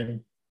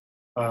can,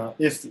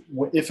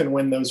 if and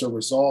when those are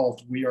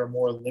resolved, we are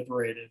more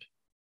liberated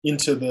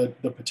into the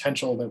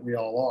potential that we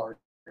all are,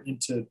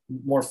 into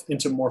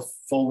more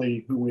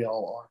fully who we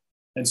all are.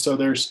 And so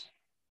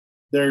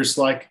there's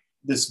like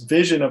this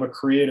vision of a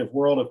creative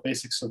world of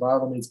basic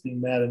survival needs being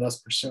met and us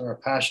pursuing our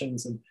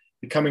passions and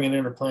becoming an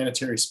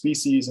interplanetary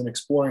species and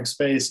exploring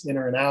space,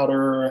 inner and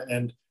outer,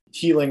 and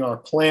healing our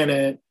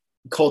planet,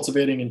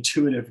 cultivating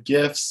intuitive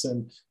gifts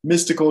and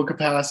mystical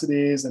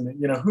capacities. And,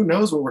 you know, who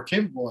knows what we're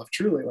capable of,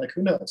 truly, like,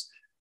 who knows?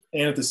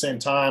 And at the same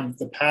time,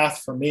 the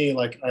path for me,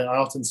 like I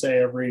often say,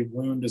 every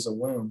wound is a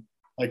womb.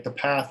 Like, the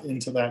path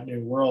into that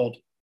new world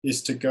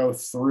is to go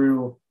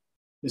through,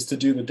 is to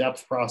do the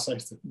depth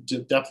process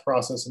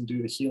and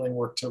do the healing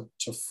work to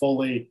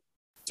fully,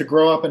 to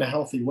grow up in a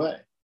healthy way,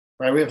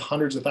 right? We have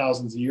hundreds of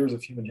thousands of years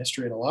of human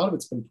history, and a lot of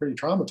it's been pretty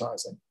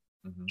traumatizing.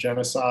 Mm-hmm.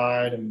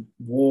 Genocide and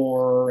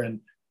war and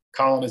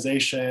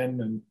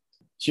colonization and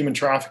human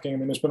trafficking. I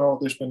mean, there's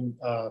been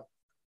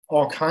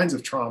all kinds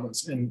of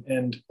traumas,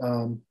 and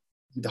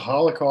the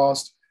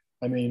Holocaust.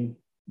 I mean,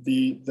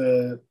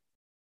 the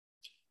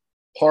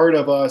part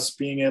of us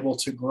being able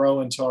to grow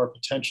into our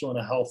potential in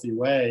a healthy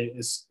way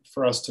is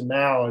for us to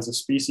now, as a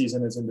species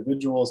and as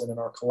individuals and in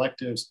our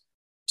collectives,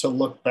 to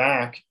look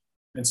back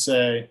and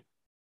say,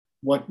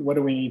 what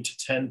do we need to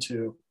tend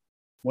to?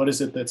 What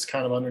is it that's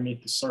kind of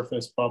underneath the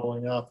surface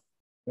bubbling up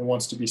that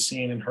wants to be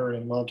seen and heard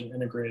and loved and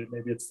integrated?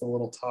 Maybe it's the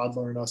little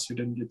toddler in us who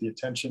didn't get the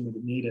attention that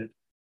it needed.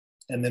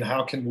 And then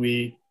how can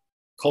we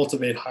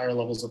cultivate higher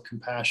levels of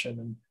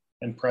compassion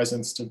and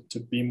presence to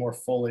be more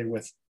fully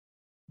with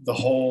the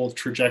whole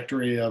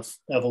trajectory of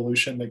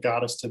evolution that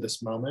got us to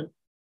this moment,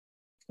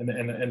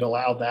 and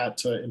allow that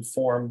to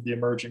inform the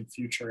emerging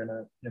future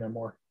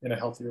in a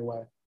healthier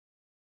way.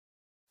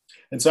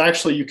 And so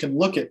actually you can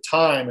look at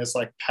time as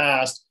like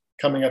past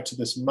coming up to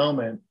this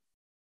moment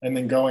and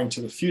then going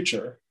to the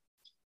future.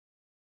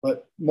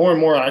 But more and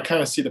more, I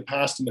kind of see the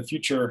past and the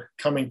future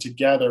coming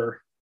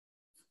together.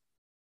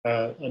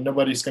 And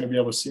nobody's going to be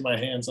able to see my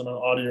hands on an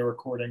audio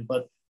recording,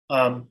 but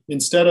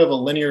instead of a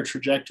linear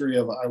trajectory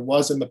of I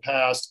was in the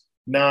past,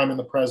 now I'm in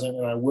the present,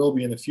 and I will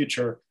be in the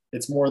future,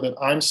 it's more that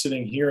I'm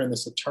sitting here in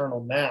this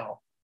eternal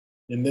now,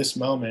 in this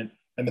moment,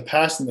 and the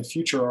past and the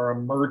future are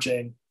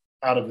emerging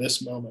out of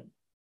this moment.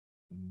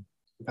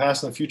 The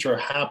past and the future are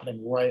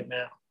happening right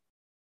now,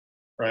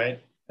 right?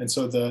 And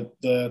so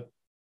the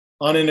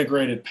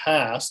unintegrated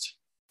past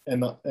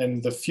and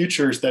the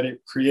futures that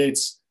it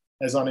creates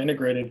as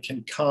unintegrated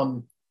can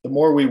come. The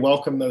more we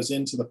welcome those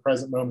into the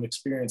present moment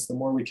experience, the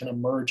more we can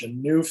emerge a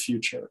new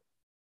future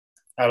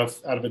out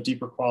of a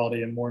deeper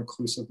quality and more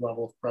inclusive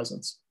level of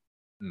presence.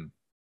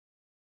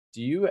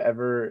 Do you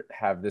ever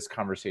have this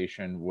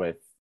conversation with,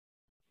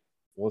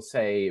 we'll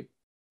say,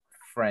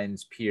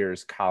 friends,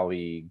 peers,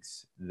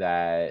 colleagues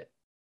that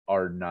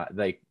are not,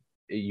 like,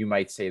 you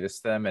might say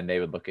this to them and they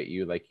would look at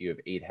you like you have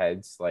 8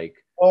 heads, like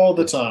all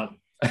the time,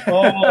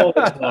 all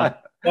the time,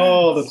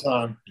 all the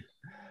time.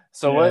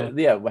 So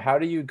how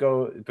do you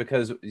go?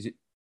 Because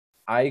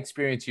I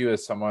experience you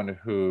as someone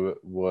who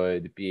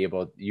would be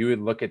able, you would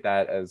look at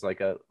that as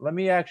like let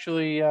me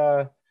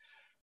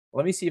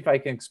see if I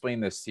can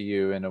explain this to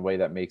you in a way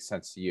that makes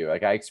sense to you.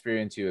 Like I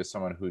experience you as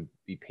someone who'd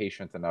be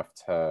patient enough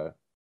to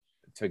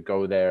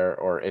go there,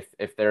 or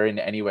if they're in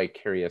any way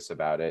curious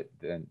about it,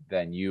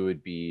 then you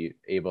would be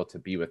able to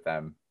be with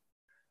them.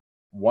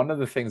 One of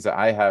the things that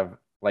I have,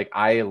 like,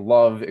 I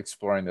love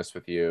exploring this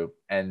with you,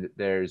 and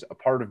there's a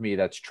part of me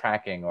that's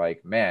tracking,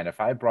 like, man, if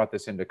I brought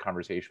this into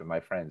conversation with my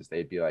friends,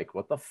 they'd be like,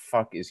 what the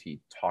fuck is he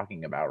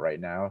talking about right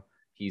now?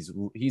 He's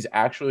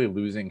actually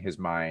losing his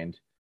mind.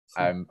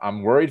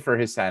 I'm worried for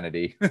his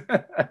sanity.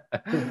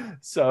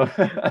 So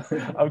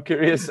I'm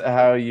curious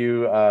how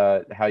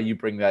you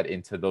bring that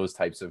into those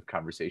types of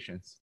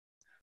conversations.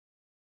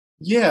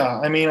 Yeah,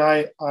 I mean,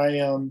 I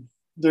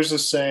there's a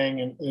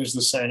saying, and there's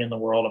the saying in the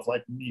world of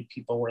like, meet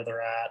people where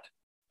they're at.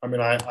 I mean,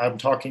 I'm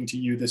talking to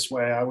you this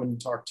way. I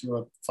wouldn't talk to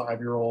a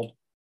 5-year-old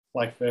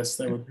like this.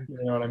 They would,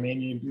 you know what I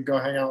mean? You go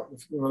hang out.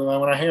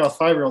 When I hang out with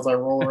 5-year-olds, I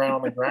roll around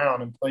on the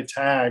ground and play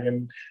tag,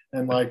 and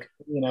like,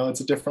 you know, it's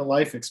a different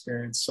life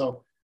experience.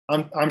 So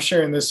I'm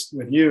sharing this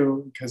with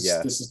you because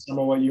this is some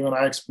of what you and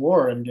I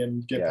explore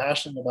and get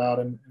passionate about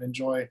and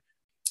enjoy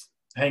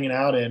hanging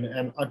out in.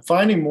 And I'm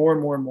finding more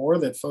and more and more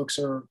that folks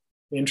are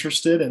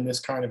interested in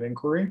this kind of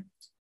inquiry.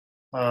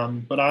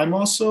 But I'm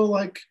also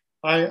like,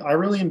 I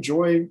really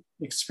enjoy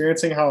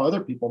experiencing how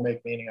other people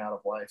make meaning out of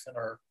life and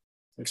are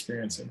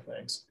experiencing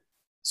things.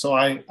 So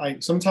I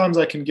sometimes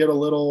I can get a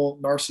little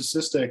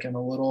narcissistic and a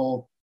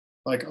little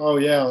like, oh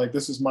yeah, like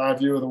this is my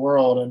view of the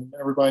world and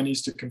everybody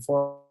needs to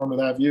conform to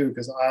that view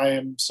because I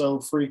am so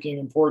freaking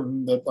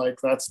important that like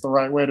that's the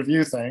right way to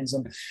view things.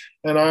 And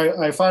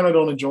I find I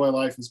don't enjoy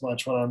life as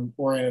much when I'm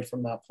oriented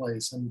from that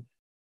place. And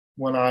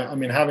when I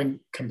mean, having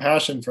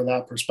compassion for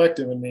that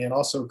perspective in me, and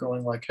also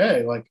going like,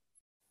 hey, like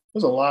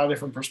there's a lot of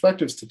different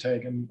perspectives to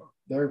take, and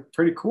they're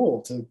pretty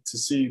cool to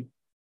see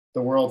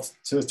the world,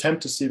 to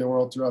attempt to see the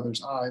world through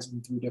others' eyes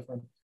and through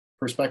different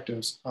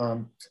perspectives.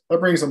 That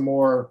brings a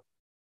more,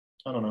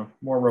 I don't know,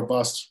 more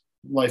robust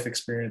life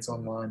experience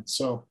online.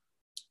 So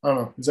I don't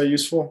know, is that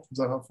useful? Is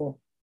that helpful?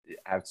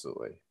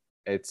 Absolutely.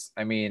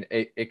 I mean,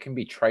 it can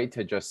be trite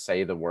to just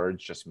say the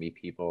words, just meet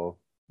people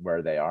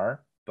where they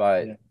are,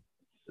 but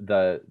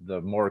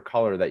the more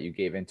color that you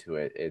gave into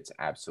it, it's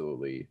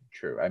absolutely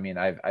true. I mean,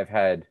 I've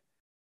had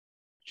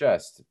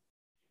just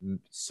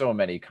so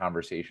many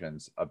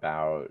conversations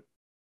about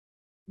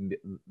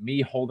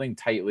me holding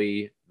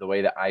tightly the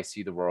way that I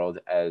see the world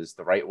as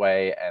the right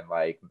way, and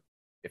like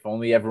if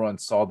only everyone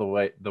saw the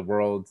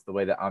world the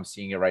way that I'm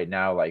seeing it right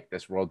now, like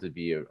this world would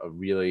be a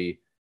really,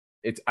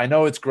 I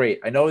know it's great,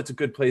 I know it's a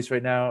good place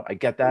right now, I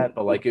get that,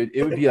 but like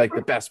it would be like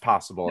the best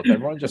possible if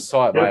everyone just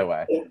saw it my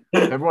way,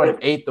 if everyone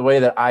ate the way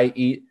that I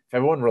eat, if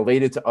everyone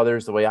related to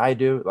others the way I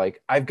do,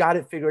 like I've got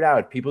it figured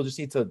out, people just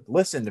need to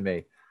listen to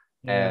me.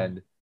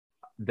 And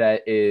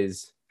that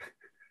is,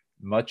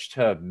 much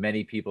to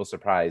many people's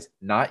surprise,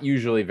 not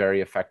usually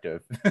very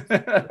effective.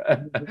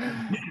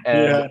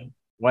 And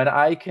when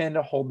I can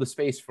hold the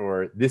space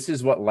for, this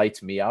is what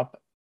lights me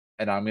up,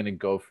 and I'm going to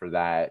go for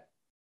that,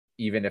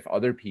 even if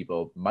other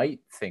people might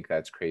think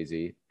that's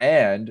crazy.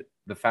 And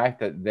the fact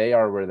that they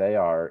are where they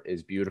are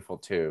is beautiful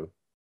too.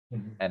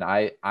 And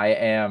I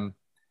am,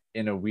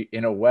 in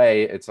a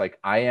way, it's like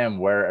I am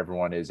where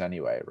everyone is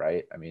anyway,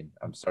 right? I mean,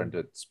 I'm starting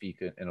to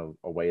speak in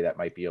a way that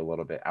might be a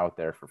little bit out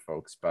there for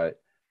folks, but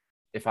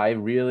if I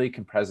really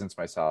can presence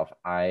myself,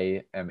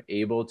 I am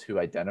able to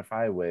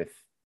identify with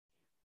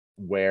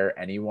where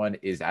anyone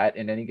is at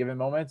in any given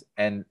moment.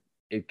 And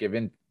it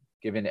given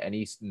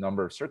any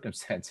number of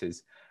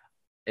circumstances,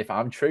 if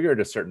I'm triggered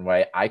a certain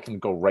way, I can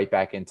go right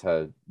back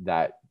into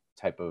that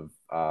type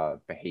of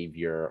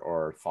behavior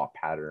or thought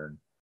pattern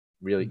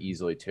really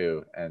easily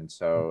too. And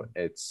so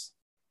it's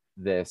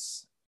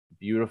this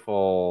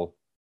beautiful,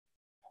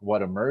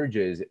 what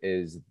emerges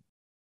is,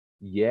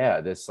 yeah,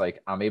 this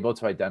like I'm able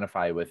to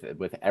identify with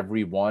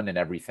everyone and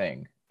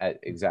everything at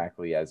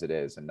exactly as it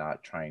is and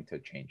not trying to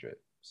change it.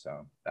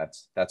 So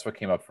that's what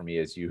came up for me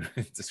as you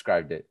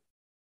described it.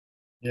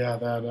 Yeah,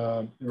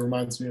 that it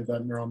reminds me of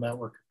that neural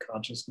network of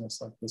consciousness,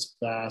 like this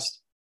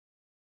vast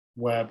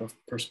web of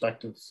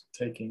perspective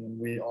taking, and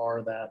we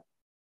are that.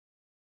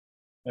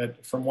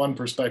 From one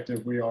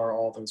perspective, we are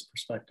all those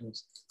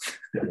perspectives.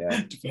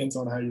 Yeah. Depends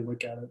on how you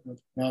look at it. But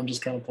now I'm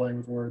just kind of playing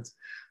with words.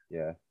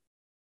 Yeah.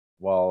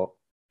 Well,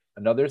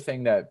 another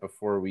thing that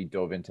before we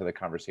dove into the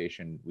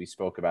conversation, we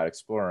spoke about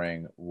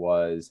exploring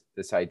was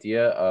this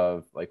idea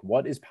of like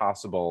what is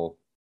possible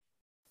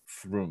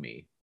through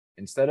me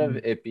instead of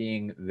it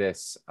being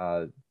this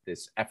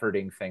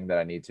efforting thing that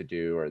I need to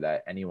do or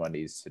that anyone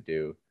needs to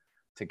do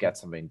to get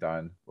something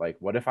done. Like,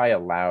 what if I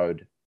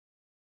allowed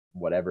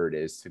whatever it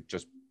is to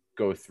just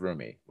go through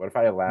me? What if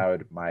I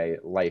allowed my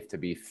life to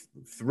be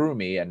through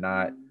me and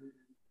not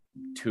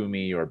to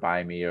me or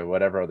by me or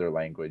whatever other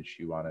language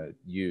you want to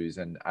use?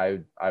 And I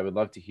would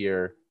love to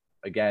hear,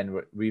 again,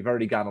 we've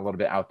already gone a little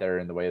bit out there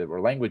in the way that we're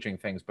languaging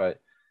things, but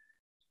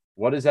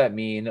what does that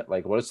mean?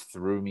 Like, what does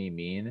through me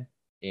mean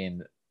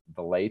in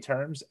the lay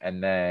terms?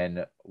 And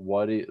then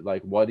what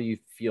do you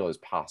feel is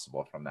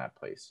possible from that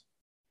place?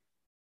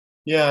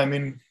 Yeah, I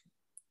mean,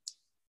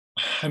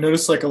 I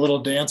noticed like a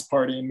little dance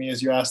party in me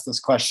as you asked this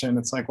question.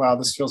 It's like, wow,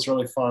 this feels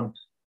really fun.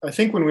 I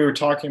think when we were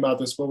talking about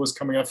this, what was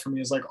coming up for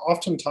me is like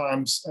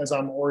oftentimes as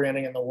I'm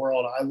orienting in the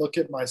world, I look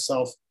at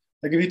myself,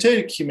 like if you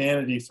take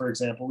humanity, for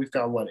example, we've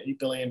got what, 8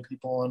 billion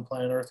people on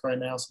planet Earth right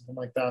now, something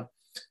like that.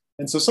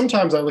 And so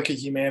sometimes I look at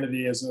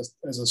humanity as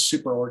a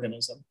super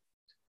organism.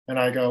 And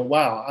I go,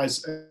 wow,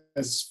 as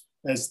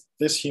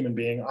this human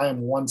being, I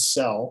am one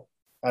cell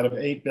out of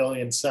 8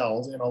 billion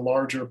cells in a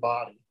larger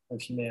body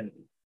of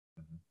humanity,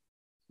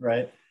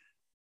 right?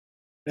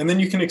 And then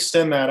you can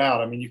extend that out.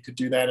 I mean, you could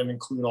do that and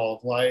include all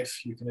of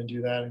life. You can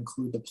do that and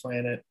include the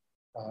planet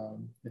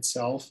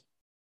itself.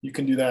 You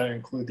can do that and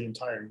include the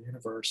entire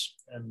universe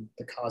and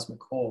the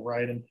cosmic whole,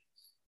 right?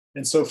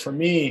 And so for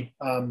me,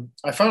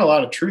 I find a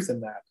lot of truth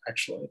in that,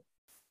 actually.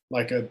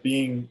 Like a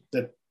being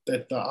that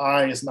the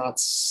I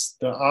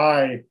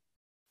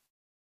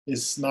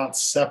is not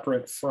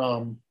separate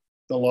from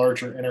the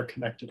larger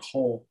interconnected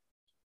whole.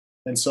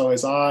 And so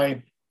as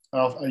I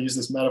use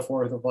this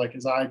metaphor of like,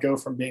 as I go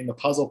from being the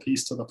puzzle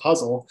piece to the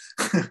puzzle,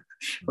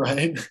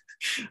 right?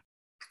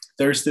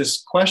 There's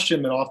this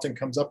question that often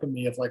comes up in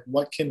me of like,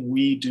 what can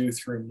we do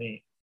through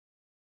me?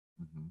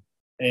 Mm-hmm.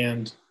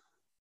 And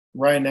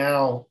right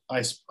now,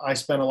 I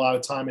spend a lot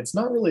of time, it's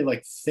not really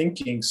like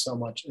thinking so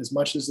much as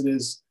it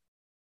is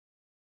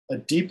a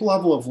deep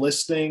level of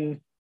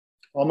listening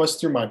almost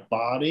through my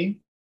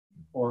body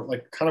or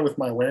like kind of with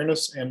my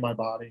awareness and my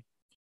body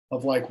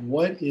of like,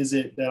 what is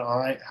it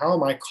that how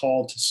am I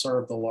called to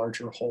serve the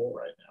larger whole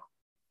right now?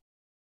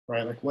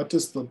 Right? Like, what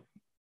does like,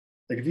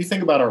 if you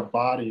think about our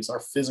bodies, our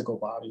physical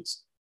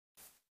bodies,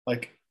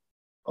 like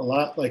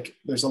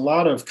there's a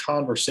lot of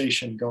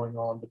conversation going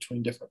on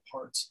between different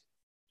parts,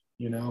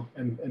 you know?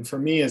 And for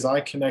me, as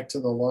I connect to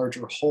the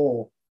larger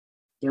whole,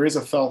 there is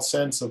a felt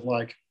sense of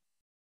like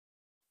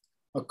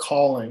a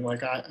calling,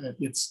 like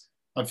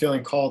I'm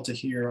feeling called to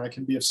here. I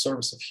can be of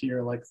service of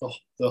here. Like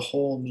the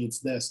whole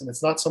needs this. And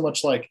it's not so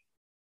much like,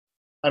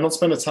 I don't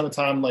spend a ton of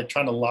time like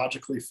trying to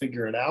logically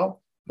figure it out,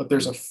 but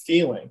there's a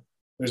feeling,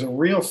 there's a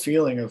real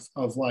feeling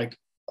of like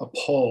a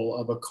pull,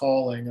 of a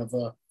calling, of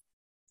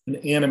an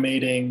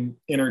animating,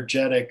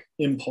 energetic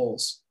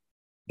impulse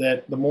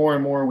that the more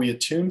and more we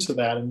attune to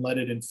that and let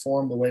it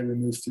inform the way we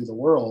move through the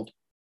world,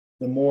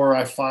 the more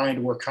I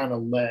find we're kind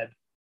of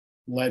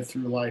led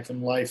through life,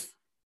 and life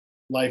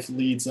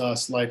leads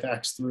us, life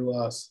acts through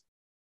us.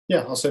 Yeah,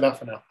 I'll say that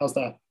for now. How's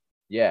that?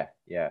 Yeah.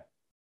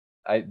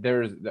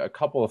 There's a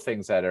couple of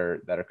things that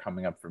are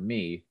coming up for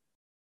me.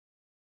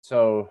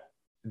 So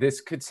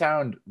this could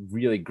sound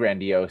really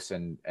grandiose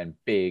and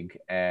big.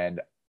 And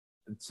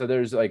so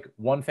there's like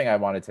one thing I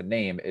wanted to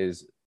name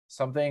is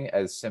something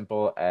as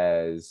simple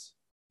as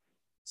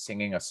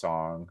singing a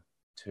song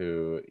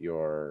to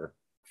your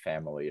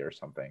family or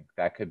something.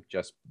 That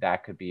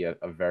could be a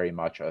very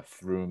much a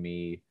through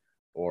me,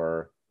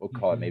 or we'll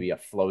call it maybe a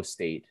flow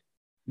state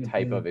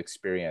type of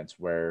experience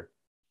where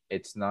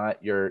it's not,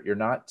 you're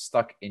not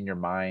stuck in your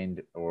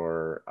mind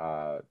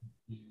or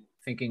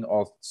thinking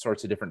all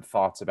sorts of different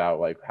thoughts about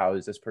like, how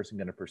is this person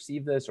going to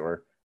perceive this,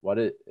 or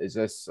is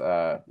this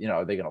are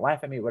they going to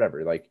laugh at me,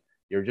 whatever. Like,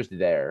 you're just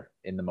there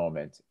in the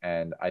moment.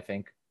 And I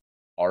think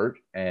art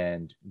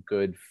and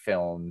good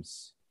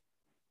films,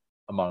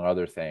 among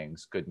other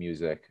things, good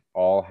music,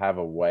 all have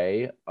a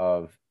way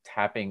of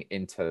tapping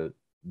into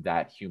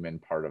that human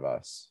part of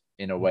us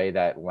in a way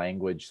that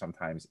language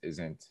sometimes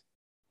isn't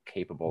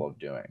capable of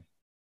doing.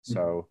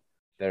 So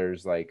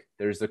there's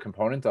the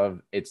component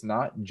of, it's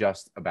not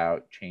just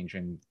about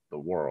changing the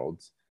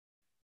world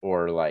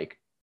or like,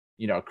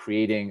 you know,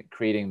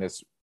 creating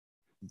this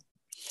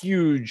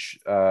huge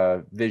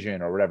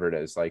vision or whatever it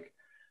is. Like,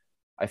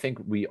 I think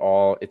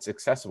it's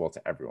accessible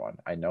to everyone.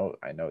 I know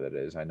that it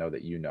is. I know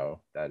that you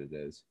know that it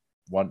is.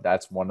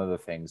 That's one of the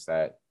things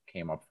that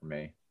came up for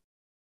me.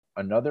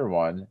 Another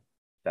one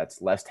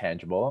that's less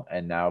tangible,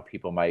 and now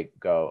people might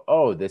go,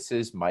 oh, this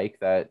is Mike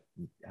that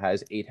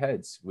has 8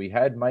 heads. We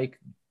had Mike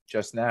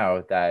just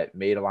now that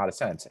made a lot of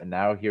sense, and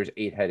now here's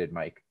 8-headed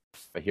Mike,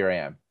 but here I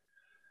am.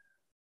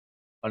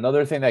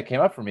 Another thing that came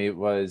up for me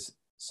was,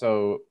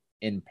 so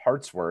in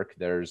parts work,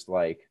 there's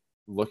like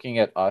looking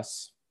at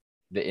us,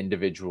 the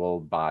individual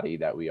body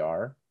that we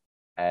are,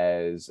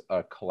 as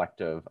a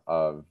collective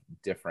of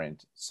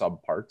different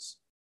subparts.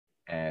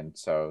 And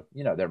so,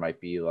 you know, there might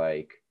be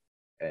like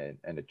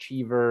an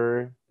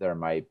achiever, there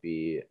might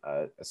be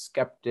a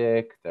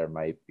skeptic, there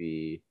might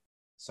be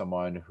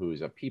someone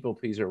who's a people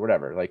pleaser,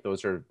 whatever. Like,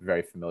 those are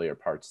very familiar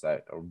parts,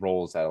 that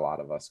roles that a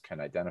lot of us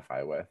can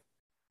identify with.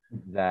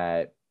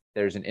 That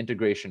there's an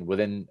integration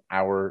within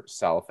our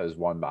self as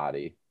one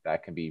body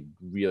that can be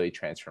really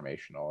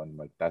transformational. And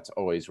like, that's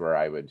always where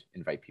I would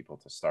invite people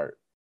to start.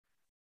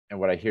 And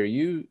what I hear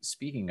you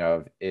speaking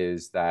of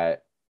is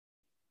that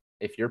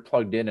if you're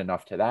plugged in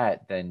enough to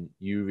that, then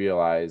you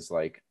realize,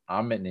 like,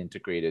 I'm an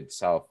integrated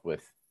self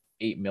with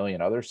 8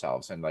 million other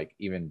selves, and like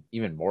even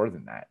more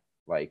than that.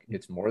 Like,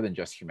 it's more than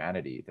just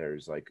humanity.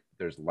 There's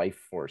life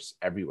force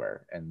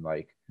everywhere, and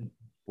like,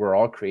 we're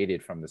all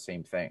created from the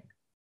same thing.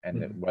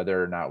 And that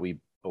whether or not we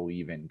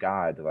believe in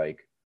God, like,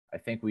 I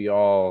think we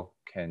all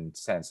can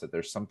sense that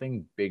there's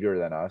something bigger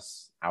than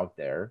us out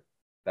there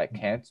that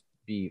can't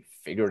be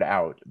figured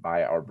out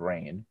by our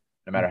brain.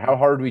 No matter how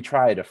hard we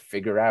try to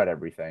figure out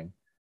everything,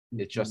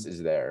 it just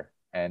is there.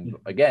 And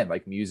again,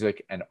 like,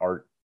 music and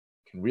art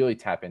can really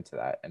tap into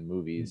that, and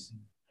movies.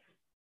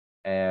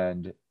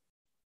 And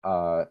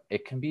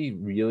it can be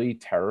really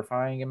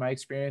terrifying in my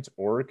experience,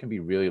 or it can be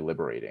really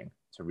liberating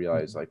to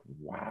realize, like,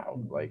 wow,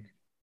 like,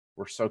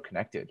 we're so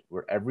connected.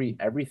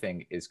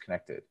 Everything is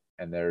connected.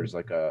 And there's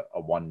like a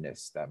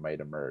oneness that might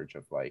emerge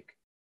of like,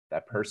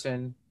 that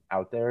person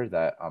out there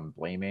that I'm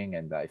blaming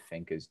and that I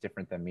think is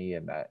different than me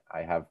and that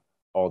I have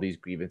all these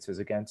grievances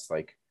against,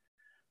 like,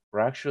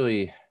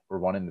 we're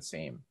one and the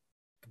same.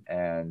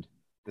 And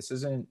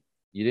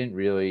you didn't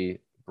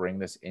really bring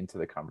this into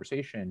the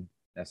conversation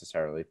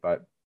necessarily,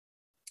 but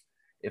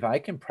if I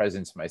can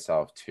presence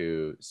myself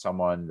to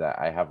someone that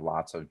I have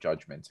lots of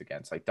judgments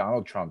against, like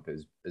Donald Trump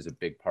is a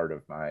big part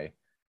of my,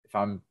 if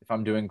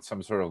I'm doing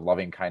some sort of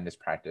loving kindness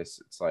practice,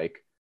 it's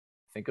like,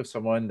 think of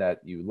someone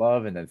that you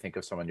love, and then think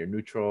of someone you're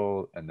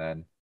neutral, and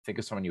then think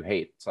of someone you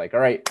hate. It's like, all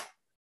right,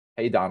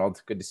 hey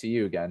Donald, good to see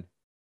you again.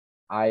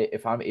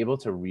 If I'm able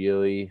to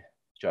really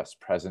just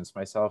presence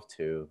myself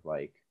to,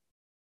 like,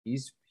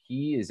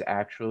 he is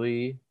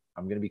actually,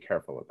 I'm going to be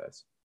careful with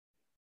this.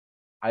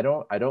 I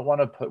don't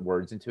want to put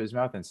words into his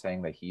mouth and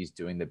saying that he's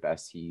doing the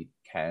best he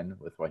can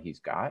with what he's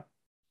got,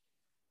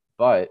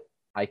 but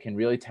I can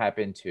really tap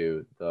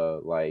into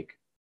the, like,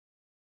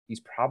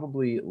 he's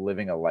probably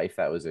living a life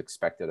that was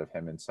expected of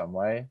him in some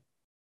way,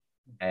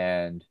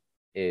 and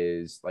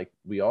is like,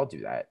 we all do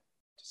that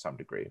to some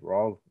degree. We're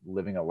all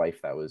living a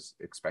life that was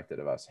expected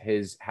of us.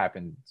 His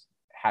happened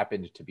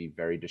to be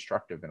very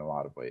destructive in a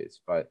lot of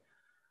ways, but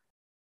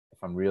if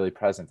I'm really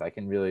present, I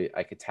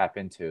could tap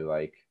into,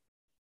 like,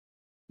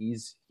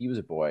 he was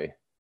a boy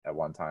at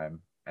one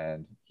time,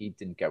 and he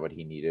didn't get what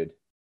he needed,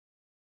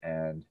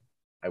 and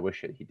I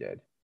wish he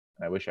did,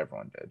 and I wish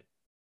everyone did,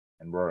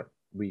 and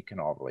we can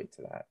all relate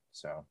to that.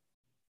 So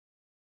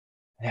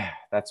yeah,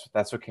 that's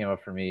what came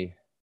up for me.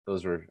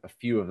 Those were a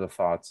few of the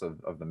thoughts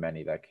of the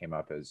many that came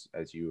up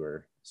as you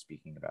were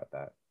speaking about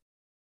that.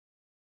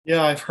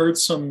 Yeah, I've heard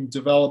some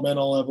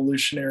developmental,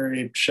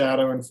 evolutionary,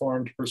 shadow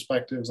informed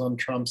perspectives on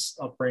Trump's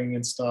upbringing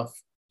and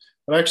stuff.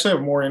 But I actually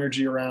have more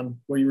energy around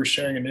what you were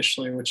sharing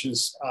initially, which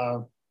is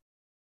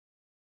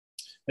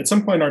at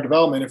some point in our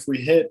development, if we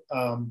hit,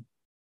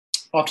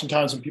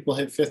 oftentimes when people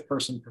hit 5th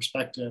person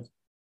perspective,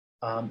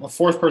 a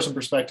 4th person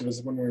perspective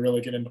is when we really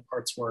get into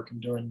parts work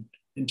and doing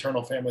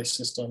internal family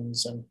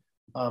systems and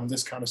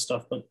this kind of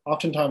stuff. But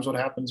oftentimes what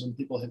happens when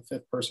people hit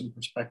 5th person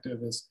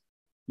perspective is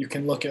you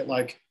can look at,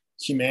 like,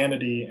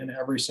 humanity and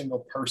every single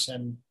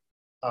person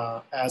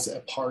as a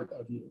part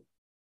of you.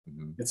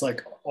 It's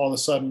like, all of a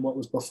sudden, what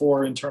was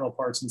before internal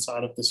parts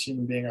inside of this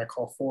human being I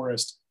call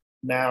Forrest,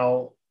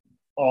 now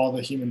all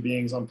the human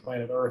beings on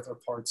planet Earth are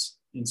parts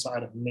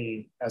inside of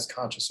me as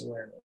conscious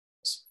awareness,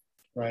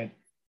 right?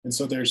 And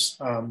so there's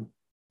a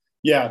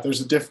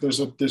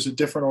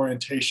different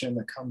orientation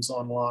that comes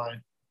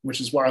online, which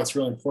is why it's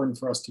really important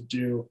for us to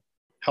do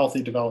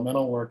healthy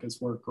developmental work as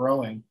we're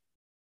growing.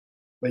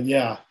 But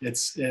yeah,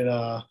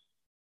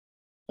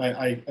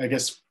 I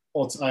guess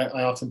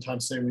I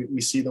oftentimes say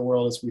we see the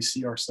world as we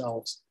see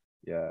ourselves.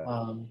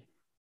 Yeah.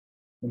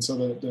 And so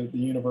the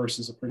universe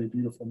is a pretty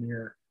beautiful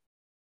mirror.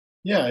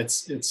 Yeah,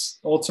 it's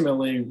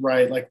ultimately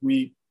right. Like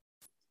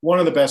one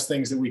of the best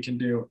things that we can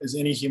do as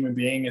any human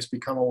being is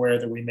become aware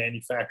that we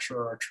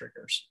manufacture our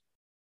triggers.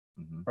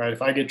 Mm-hmm. Right?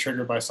 If I get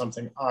triggered by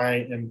something,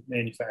 I am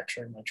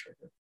manufacturing my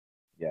trigger.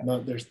 Yeah. No,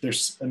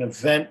 there's an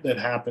event that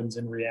happens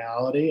in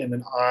reality, and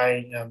then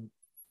I am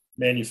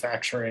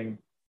manufacturing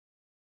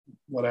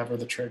whatever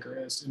the trigger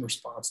is in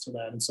response to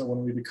that. And so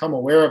when we become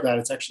aware of that,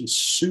 it's actually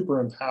super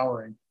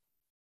empowering,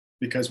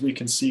 because we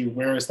can see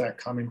where is that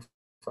coming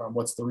from,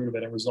 what's the root of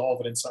it, and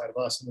resolve it inside of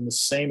us. And then the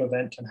same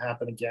event can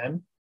happen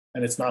again,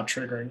 and it's not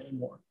triggering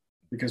anymore,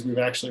 because we've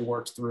actually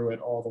worked through it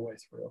all the way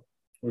through.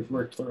 We've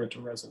worked through it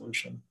to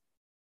resolution.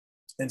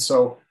 And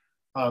so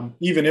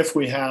even if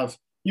we have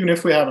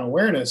an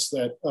awareness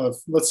that of,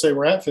 let's say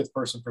we're at fifth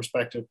person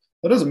perspective,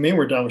 that doesn't mean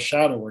we're done with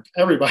shadow work.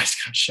 Everybody's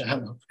got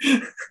shadow.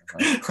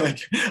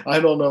 Like, I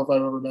don't know if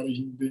I've ever met a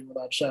human being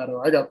without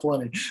shadow. I got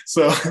plenty.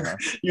 So,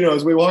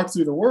 as we walk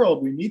through the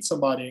world, we meet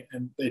somebody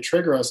and they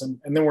trigger us, and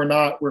then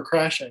we're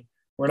crashing.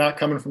 We're not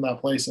coming from that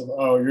place of,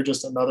 oh, you're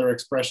just another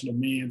expression of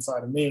me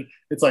inside of me.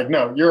 It's like,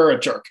 no, you're a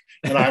jerk,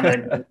 and I'm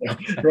angry,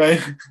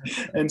 right?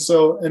 And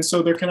so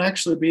there can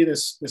actually be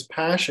this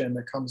passion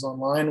that comes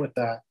online with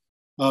that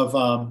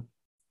of,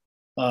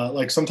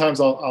 like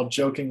sometimes I'll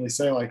jokingly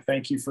say, like,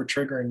 thank you for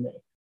triggering me,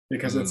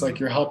 because it's like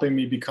you're helping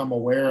me become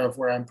aware of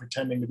where I'm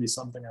pretending to be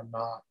something I'm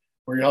not,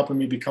 or you're helping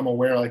me become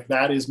aware, like,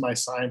 that is my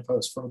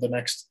signpost for the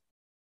next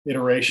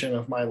iteration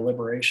of my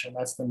liberation.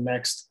 That's the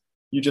next,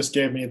 you just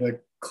gave me the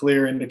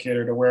clear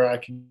indicator to where I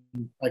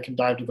can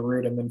dive to the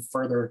root and then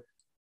further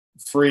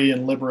free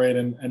and liberate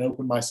and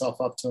open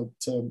myself up to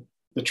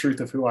the truth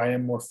of who I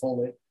am more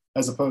fully,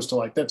 as opposed to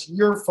like, that's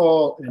your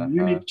fault and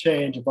you need to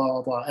change, blah,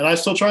 blah, blah. And I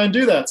still try and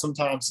do that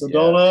sometimes. So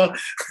don't,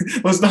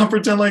 let's not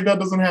pretend like that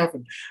doesn't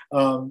happen.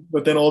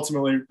 But then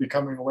ultimately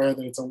becoming aware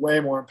that it's a way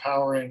more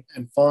empowering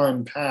and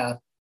fun path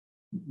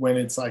when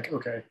it's like,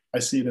 okay, I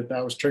see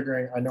that was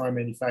triggering. I know I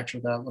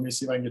manufactured that. Let me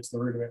see if I can get to the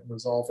root of it and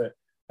resolve it.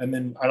 And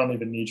then I don't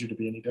even need you to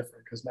be any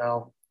different, because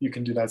now you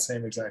can do that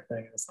same exact thing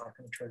and it's not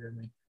going to trigger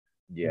me.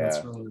 Yeah. And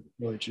that's really,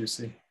 really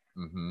juicy.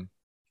 Mm-hmm.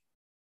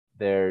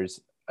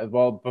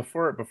 Well,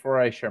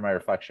 before I share my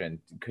reflection,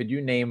 could you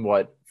name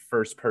what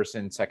first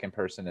person, second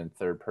person, and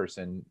third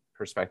person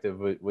perspective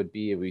would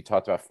be? We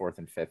talked about fourth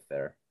and fifth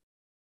there.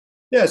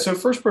 Yeah. So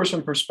first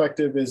person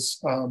perspective is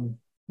when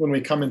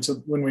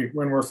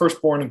we're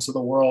first born into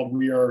the world,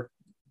 we are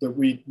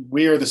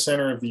the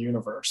center of the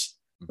universe.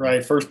 Mm-hmm.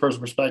 Right. First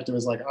person perspective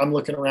is like, I'm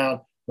looking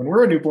around. When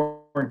we're a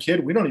newborn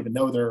kid, we don't even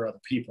know there are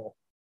other people.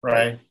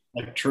 Right.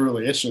 Like,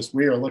 truly, it's just,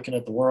 we are looking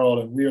at the world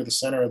and we are the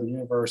center of the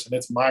universe, and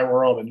it's my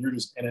world and you're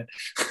just in it.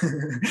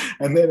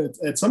 And then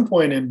at some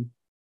point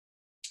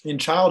in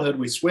childhood,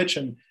 we switch,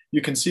 and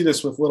you can see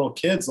this with little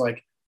kids,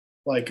 like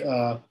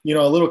a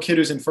little kid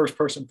who's in first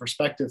person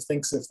perspective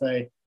thinks if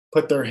they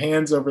put their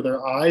hands over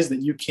their eyes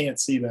that you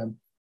can't see them,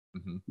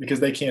 because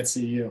they can't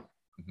see you.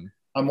 Mm-hmm.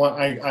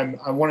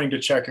 I'm wanting to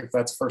check if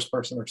that's first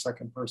person or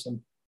second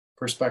person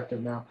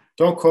perspective now.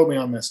 Don't quote me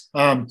on this.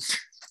 All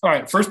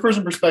right. First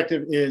person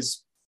perspective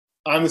is,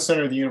 I'm the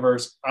center of the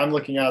universe. I'm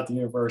looking out at the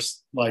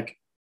universe like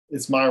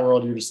it's my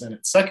world. You're just in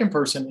it. Second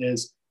person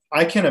is,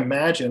 I can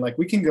imagine, like,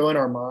 we can go in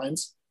our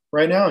minds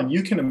right now and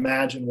you can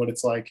imagine what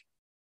it's like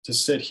to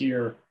sit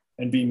here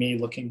and be me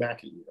looking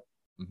back at you.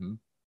 Mm-hmm.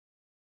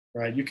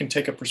 Right. You can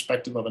take a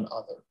perspective of an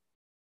other.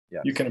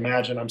 Yes. You can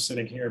imagine I'm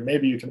sitting here.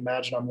 Maybe you can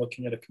imagine I'm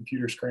looking at a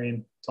computer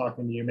screen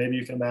talking to you. Maybe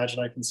you can imagine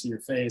I can see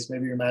your face.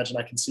 Maybe you imagine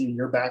I can see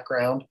your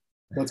background,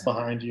 what's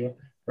behind you.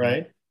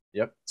 Right.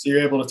 Yep. So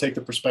you're able to take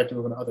the perspective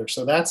of another.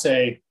 So that's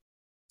a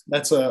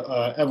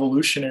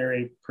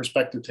evolutionary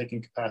perspective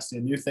taking capacity,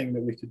 a new thing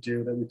that we could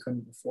do that we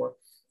couldn't before.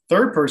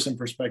 Third person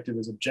perspective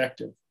is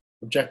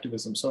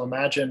objectivism. So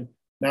imagine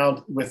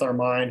now with our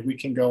mind, we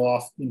can go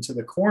off into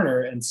the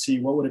corner and see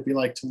what would it be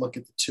like to look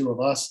at the two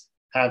of us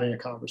having a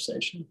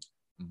conversation.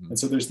 Mm-hmm. And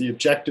so there's the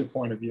objective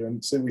point of view.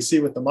 And so we see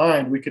with the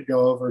mind, we could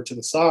go over to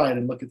the side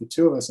and look at the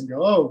two of us and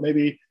go, oh,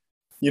 maybe,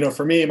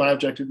 for me, my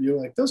objective view,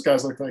 like, those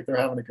guys look like they're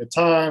having a good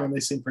time and they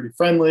seem pretty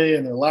friendly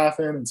and they're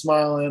laughing and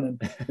smiling.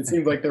 And it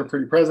seems like they're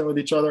pretty present with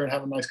each other and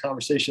having a nice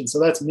conversation. So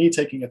that's me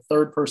taking a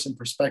third person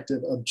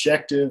perspective,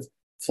 objective,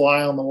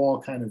 fly on the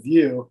wall kind of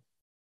view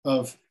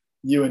of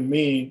you and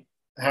me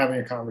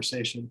having a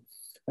conversation.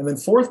 And then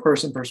fourth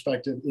person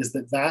perspective is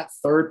that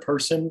third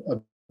person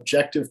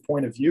objective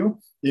point of view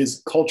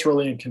is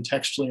culturally and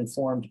contextually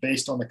informed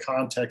based on the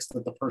context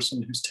that the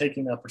person who's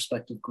taking that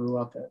perspective grew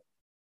up in.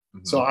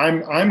 Mm-hmm. So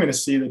I'm going to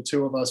see the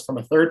two of us from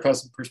a third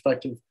person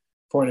perspective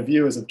point of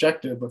view as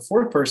objective, but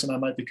fourth person, I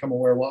might become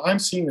aware, well, I'm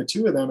seeing the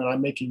two of them and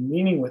I'm making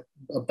meaning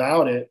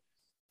about it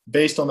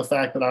based on the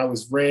fact that I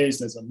was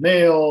raised as a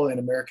male in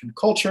American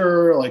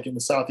culture, like in the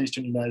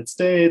Southeastern United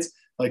States.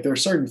 Like, there are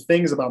certain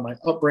things about my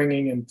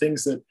upbringing and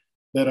things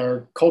that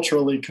are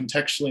culturally,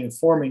 contextually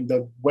informing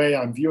the way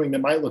I'm viewing that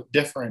might look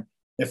different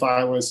if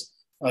I was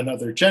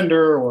another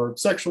gender or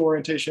sexual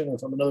orientation, or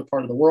from another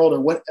part of the world, or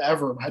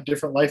whatever, had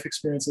different life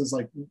experiences,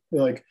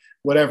 like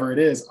whatever it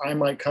is, I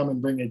might come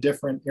and bring a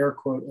different, air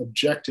quote,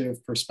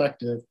 objective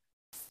perspective.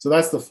 So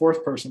that's the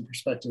fourth person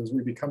perspective, is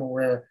we become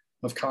aware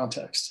of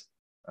context.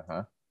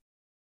 Uh-huh.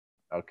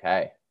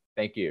 Okay.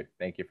 Thank you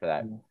for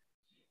that.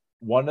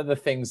 One of the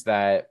things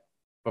that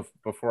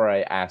before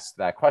I ask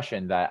that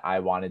question that I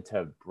wanted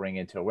to bring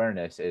into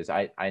awareness is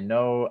I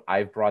know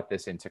I've brought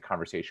this into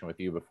conversation with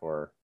you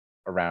before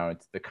around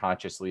the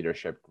conscious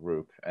leadership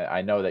group.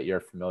 I know that you're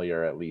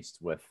familiar at least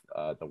with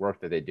the work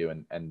that they do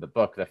and the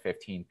book, The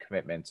 15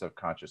 Commitments of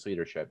Conscious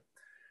Leadership.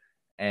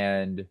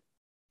 And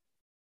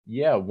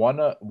yeah, one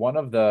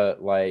of the,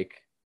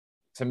 like,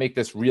 to make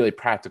this really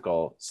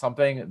practical,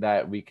 something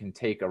that we can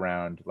take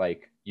around,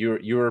 like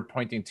you were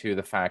pointing to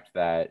the fact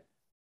that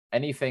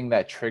anything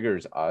that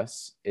triggers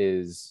us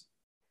is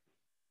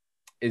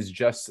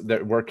just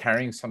that we're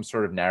carrying some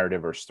sort of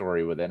narrative or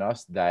story within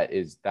us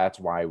that's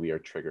why we are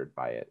triggered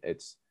by it.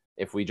 It's,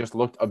 if we just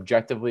looked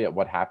objectively at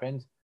what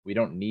happened, we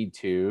don't need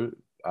to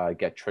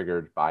get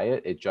triggered by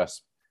it. It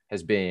just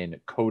has been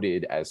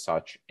coded as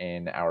such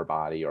in our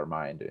body or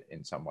mind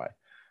in some way.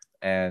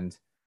 And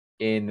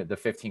in the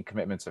 15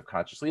 Commitments of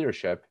Conscious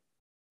Leadership,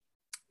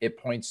 it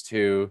points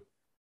to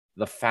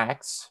the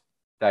facts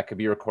that could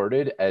be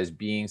recorded as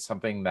being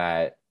something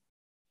that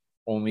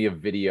only a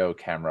video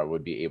camera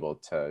would be able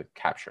to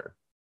capture.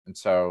 And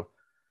so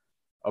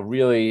a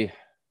really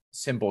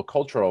simple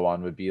cultural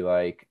one would be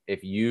like,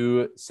 if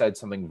you said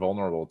something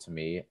vulnerable to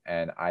me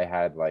and I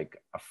had like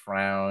a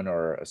frown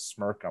or a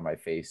smirk on my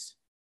face,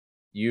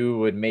 you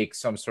would make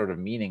some sort of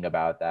meaning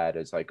about that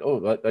as like,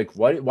 oh, like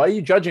why are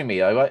you judging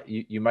me? Like, what?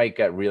 You might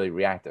get really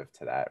reactive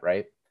to that,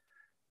 right?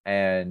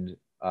 And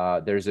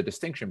there's a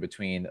distinction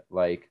between,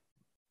 like,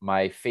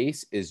 my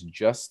face is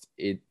just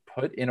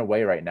put in a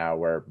way right now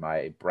where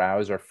my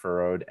brows are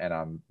furrowed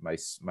and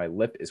my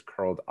lip is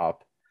curled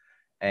up,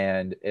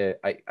 and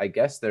I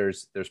guess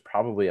there's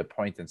probably a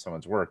point in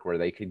someone's work where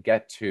they could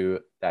get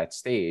to that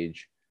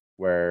stage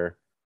where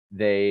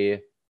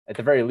they at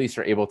the very least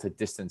are able to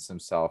distance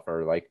themselves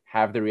or like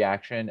have the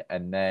reaction.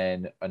 And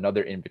then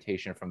another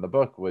invitation from the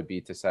book would be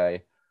to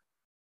say,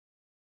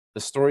 the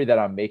story that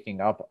I'm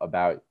making up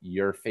about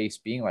your face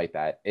being like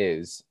that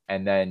is,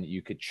 and then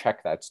you could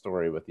check that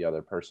story with the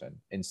other person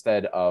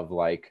instead of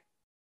like,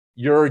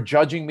 you're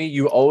judging me,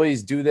 you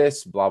always do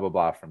this, blah, blah,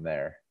 blah from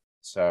there.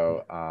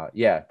 So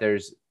yeah,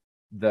 there's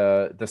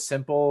the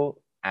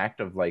simple act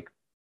of like,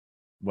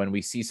 when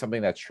we see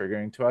something that's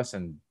triggering to us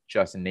and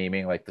just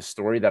naming like, the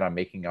story that I'm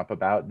making up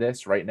about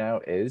this right now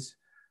is,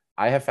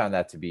 I have found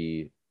that to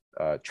be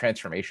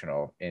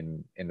transformational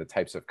in the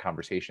types of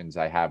conversations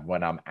I have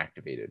when I'm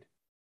activated.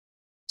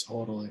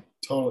 Totally.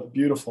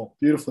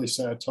 Beautifully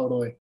said.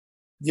 Totally.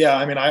 Yeah.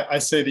 I mean, I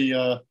say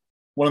the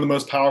one of the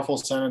most powerful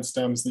sentence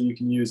stems that you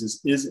can use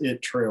is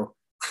it true?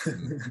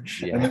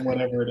 Yeah. And then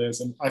whatever it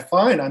is. And I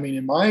find, I mean,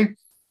 in my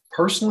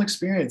personal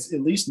experience,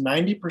 at least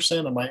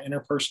 90% of my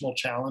interpersonal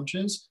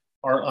challenges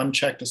are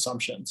unchecked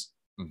assumptions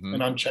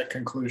and unchecked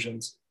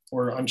conclusions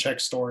or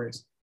unchecked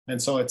stories.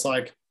 And so it's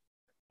like,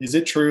 is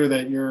it true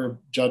that you're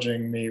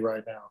judging me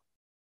right now?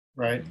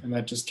 Right. And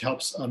that just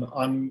helps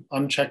an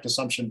unchecked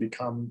assumption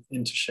become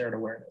into shared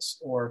awareness.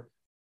 Or,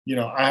 you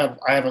know, I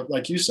have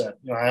like you said,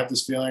 you know, I have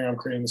this feeling I'm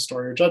creating the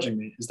story, you're judging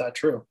me. Is that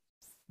true?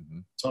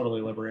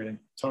 Totally liberating.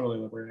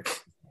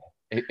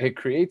 It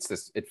creates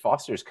this, it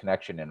fosters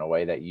connection in a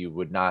way that you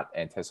would not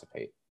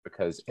anticipate,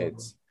 because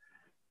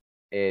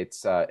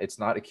it's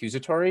not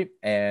accusatory,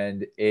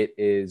 and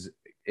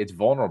it's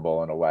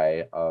vulnerable in a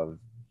way of,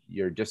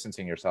 you're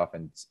distancing yourself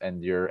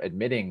and you're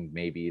admitting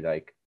maybe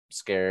like,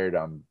 scared,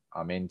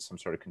 I'm in some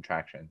sort of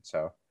contraction.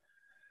 So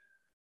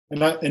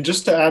and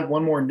just to add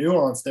one more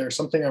nuance there,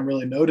 something I'm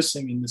really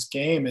noticing in this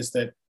game is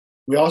that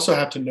we also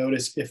have to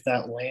notice if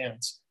that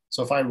lands.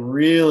 So if I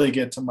really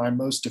get to my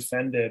most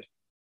defended,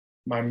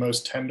 my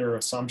most tender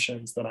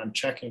assumptions that I'm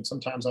checking,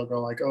 sometimes I'll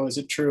go like, oh, is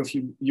it true if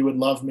you would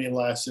love me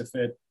less if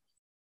it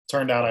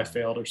turned out I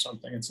failed or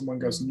something? And someone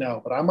goes, no,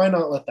 but I might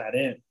not let that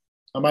in.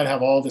 I might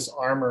have all this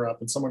armor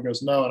up and someone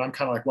goes, no. And I'm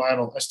kind of like,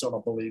 well, I still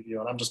don't believe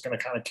you. And I'm just going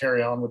to kind of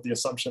carry on with the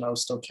assumption I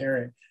was still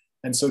carrying.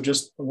 And so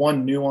just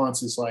one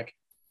nuance is like,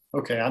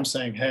 okay, I'm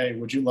saying, hey,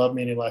 would you love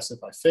me any less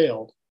if I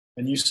failed?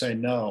 And you say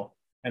no.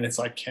 And it's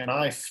like, can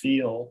I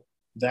feel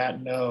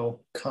that no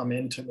come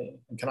into me?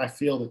 And can I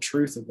feel the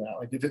truth of that?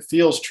 Like, if it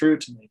feels true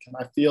to me, can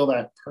I feel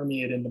that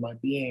permeate into my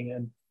being?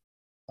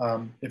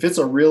 And if it's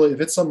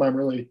something I'm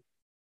really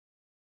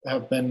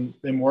have been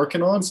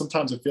working on,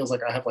 sometimes it feels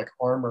like I have like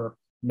armor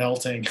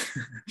melting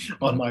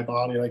on my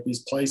body, like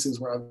these places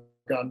where I've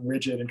gotten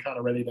rigid and kind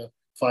of ready to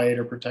fight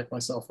or protect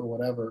myself or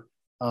whatever.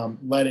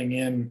 Letting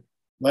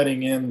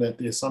in that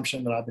the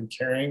assumption that I've been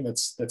carrying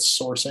that's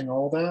sourcing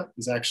all that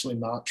is actually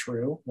not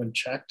true when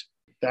checked.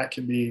 That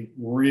can be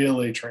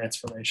really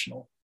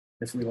transformational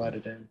if we let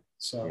it in.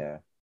 So yeah.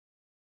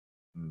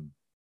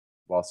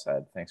 Well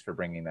said. Thanks for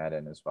bringing that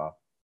in as well.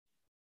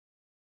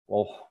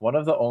 Well, one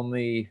of the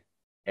only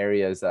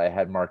areas that I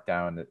had marked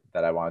down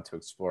that I wanted to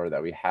explore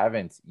that we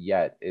haven't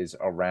yet is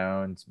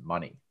around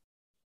money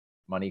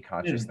Hmm.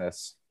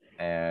 consciousness.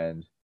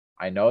 And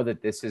I know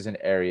that this is an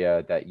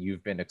area that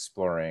you've been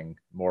exploring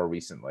more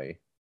recently.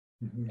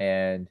 Mhm.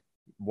 And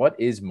what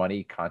is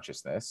money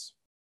consciousness?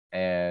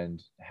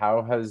 And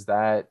how has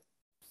that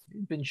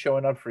been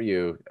showing up for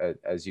you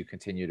as you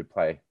continue to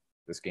play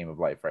this game of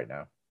life right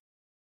now?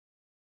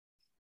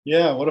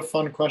 Yeah, what a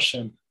fun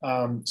question.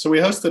 So we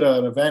hosted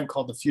an event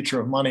called the Future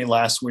of Money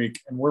last week,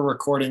 and we're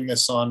recording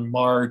this on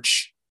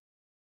March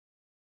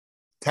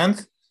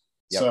 10th.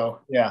 Yep.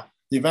 So yeah,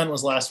 the event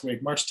was last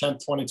week, March 10th,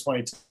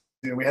 2022.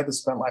 We had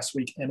this event last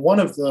week, and one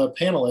of the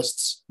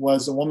panelists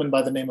was a woman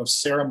by the name of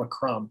Sarah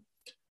McCrum,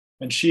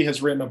 and she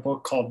has written a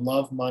book called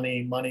Love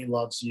Money, Money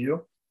Loves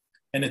You,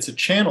 and it's a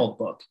channeled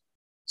book.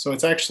 So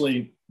it's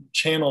actually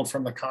channeled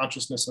from the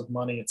consciousness of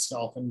money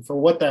itself. And for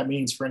what that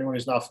means for anyone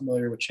who's not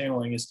familiar with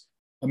channeling is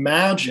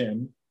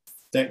imagine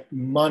that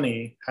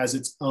money has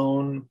its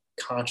own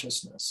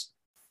consciousness.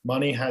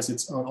 Money has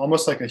its own,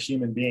 almost like a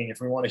human being. If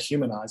we want to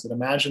humanize it,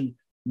 imagine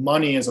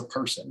money as a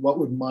person. What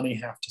would money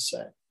have to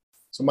say?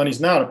 So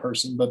money's not a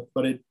person, but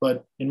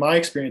in my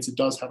experience, it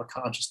does have a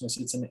consciousness.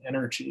 It's an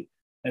energy,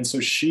 and so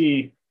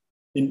she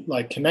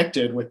like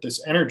connected with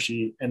this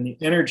energy, and the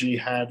energy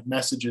had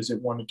messages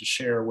it wanted to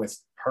share with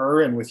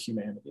her and with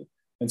humanity.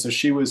 And so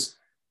she was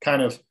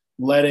kind of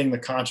letting the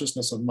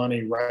consciousness of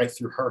money right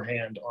through her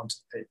hand onto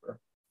the paper.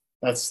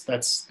 That's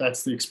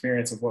the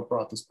experience of what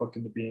brought this book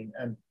into being.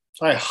 And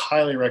I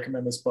highly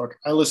recommend this book.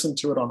 I listened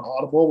to it on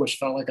Audible, which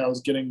felt like I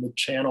was getting the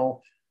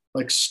channel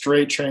like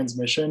straight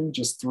transmission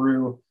just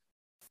through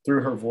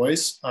her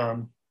voice.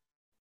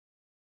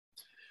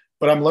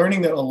 But I'm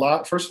learning that a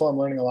lot. First of all, I'm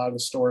learning a lot of the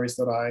stories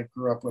that I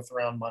grew up with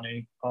around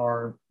money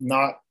are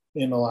not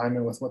in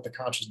alignment with what the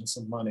consciousness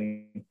of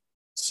money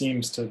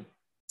seems to.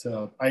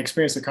 I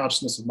experienced the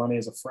consciousness of money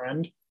as a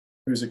friend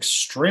who's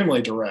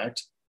extremely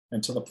direct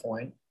and to the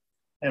point.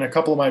 And a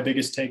couple of my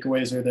biggest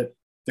takeaways are that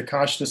the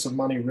consciousness of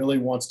money really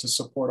wants to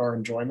support our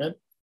enjoyment,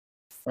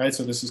 right?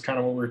 So this is kind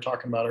of what we were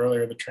talking about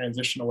earlier, the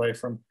transition away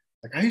from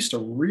like I used to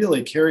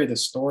really carry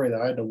this story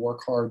that I had to work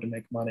hard to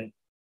make money,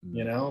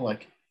 Mm.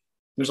 like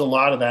there's a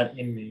lot of that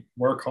in me.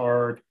 Work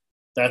hard.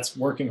 That's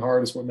working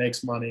hard is what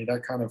makes money,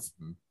 that kind of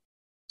Mhm.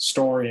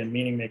 story and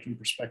meaning making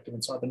perspective.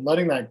 And so I've been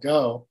letting that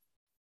go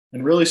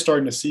and really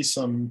starting to see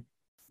some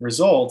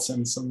results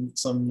and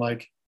some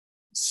like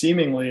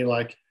seemingly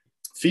like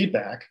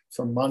feedback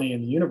from money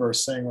in the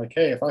universe saying like,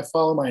 hey, if I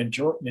follow my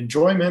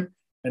enjoyment,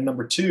 and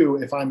number two,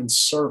 if I'm in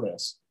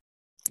service,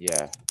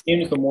 Yeah.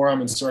 and the more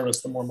I'm in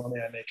service, the more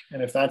money I make.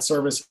 And if that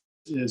service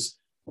is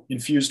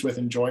infused with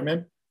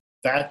enjoyment,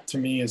 that to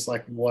me is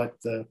like what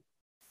the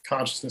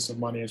consciousness of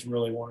money is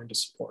really wanting to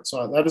support.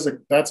 So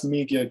that's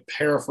me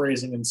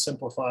paraphrasing and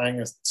simplifying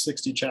a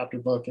 60 chapter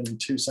book in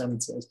 2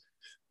 sentences.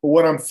 But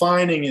what I'm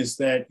finding is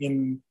that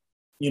in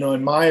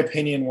my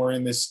opinion, we're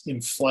in this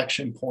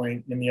inflection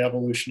point in the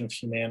evolution of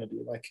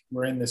humanity. Like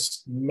we're in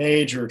this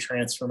major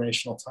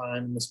transformational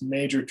time, this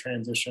major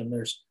transition.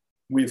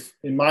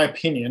 In my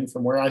opinion,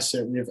 from where I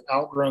sit, we have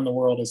outgrown the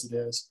world as it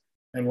is,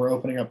 and we're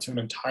opening up to an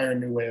entire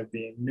new way of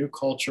being, new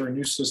culture,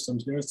 new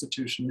systems, new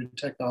institution, new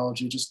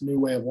technology, just new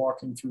way of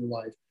walking through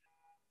life.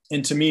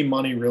 And to me,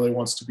 money really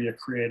wants to be a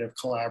creative,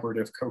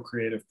 collaborative,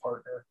 co-creative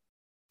partner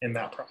in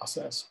that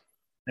process.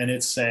 And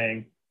it's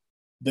saying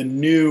the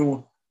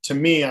new, to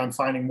me, I'm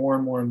finding more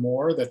and more and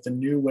more that the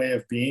new way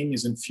of being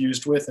is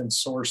infused with and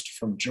sourced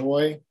from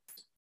joy,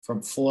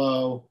 from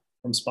flow,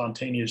 from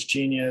spontaneous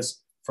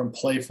genius, from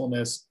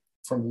playfulness,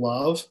 from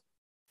love,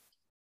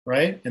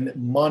 right? And that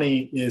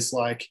money is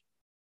like,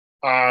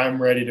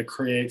 I'm ready to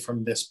create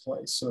from this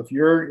place. So if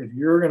you're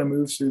going to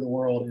move through the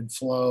world in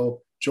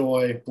flow,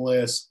 joy,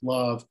 bliss,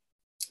 love,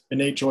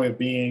 innate joy of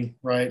being,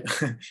 right?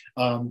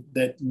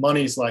 That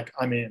money's like,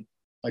 I'm in.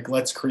 Like,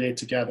 let's create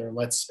together.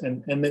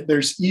 And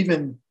there's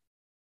even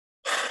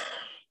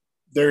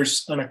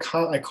I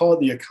call it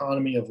the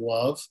economy of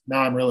love.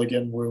 Now I'm really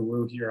getting woo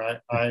woo here.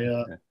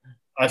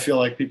 I feel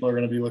like people are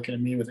going to be looking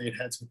at me with 8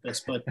 heads with this,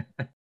 but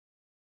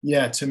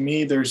yeah, to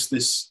me, there's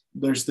this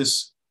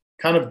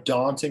kind of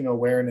daunting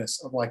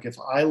awareness of like, if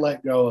I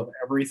let go of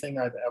everything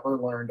I've ever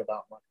learned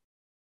about money,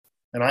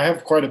 and I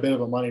have quite a bit of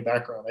a money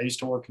background. I used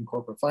to work in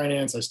corporate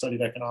finance. I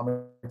studied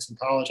economics in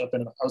college. I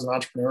was an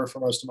entrepreneur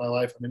for most of my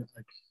life. I mean,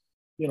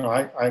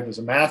 I was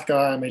a math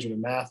guy. I majored in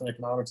math and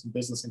economics and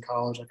business in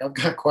college. Like I've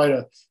got quite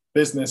a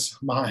business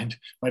mind.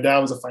 My dad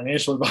was a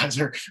financial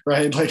advisor,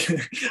 right? Like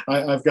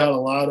I've got a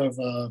lot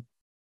of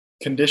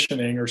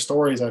conditioning or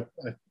stories I've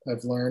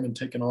learned and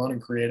taken on and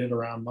created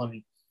around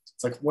money.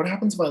 It's like, what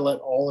happens if I let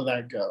all of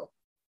that go,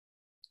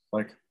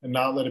 like, and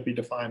not let it be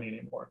defining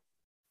anymore?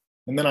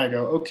 And then I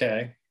go,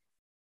 okay,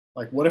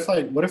 like, what if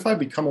I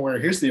become aware?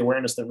 Here's the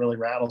awareness that really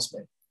rattles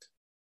me.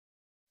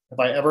 Have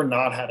I ever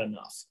not had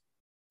enough?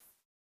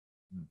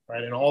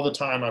 Right. And all the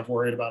time I've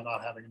worried about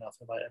not having enough.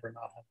 Have I ever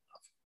not had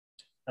enough?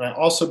 And I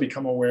also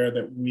become aware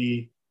that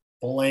we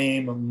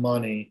blame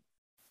money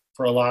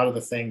for a lot of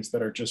the things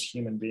that are just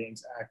human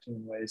beings acting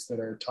in ways that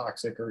are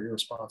toxic or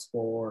irresponsible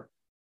or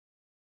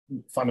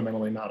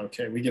fundamentally not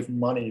okay. We give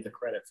money the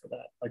credit for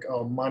that. Like,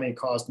 oh, money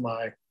caused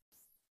my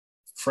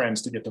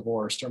friends to get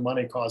divorced, or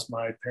money caused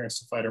my parents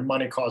to fight, or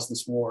money caused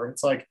this war.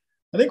 It's like,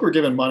 I think we're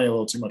giving money a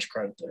little too much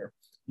credit there.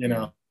 You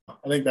know,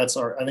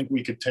 I think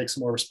we could take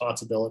some more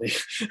responsibility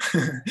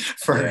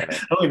for, Yeah.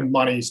 I don't think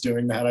money's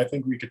doing that. I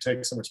think we could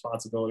take some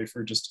responsibility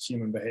for just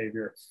human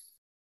behavior.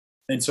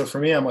 And so for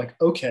me, I'm like,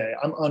 okay,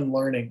 I'm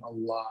unlearning a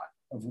lot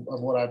of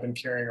what I've been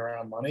carrying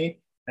around money.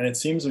 And it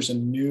seems there's a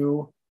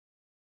new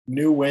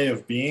way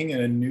of being,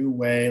 and a new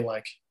way,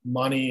 like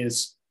money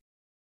is,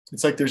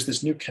 it's like there's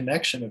this new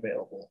connection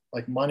available.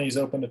 Like money's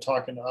open to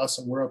talking to us,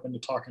 and we're open to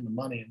talking to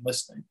money and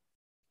listening.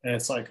 And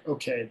it's like,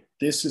 okay,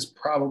 this is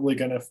probably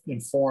going to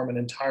inform an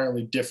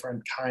entirely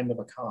different kind of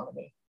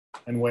economy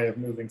and way of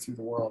moving through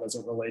the world as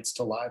it relates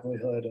to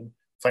livelihood and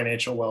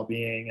financial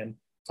well-being and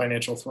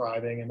financial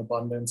thriving and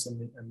abundance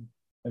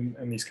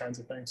and these kinds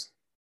of things.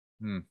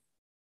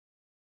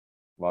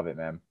 Love it,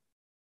 man.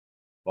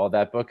 Well,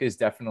 that book is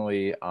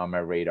definitely on my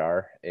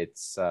radar.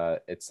 It's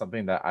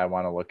something that I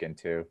want to look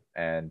into.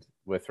 And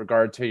with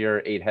regard to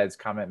your 8 heads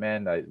comment,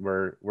 man,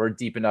 we're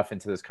deep enough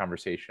into this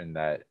conversation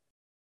that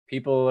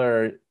people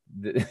are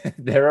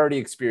they're already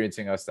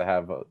experiencing us to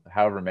have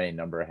however many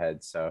number of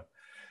heads. So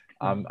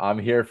I'm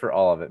here for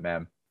all of it,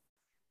 man.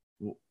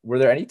 Were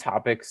there any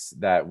topics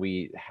that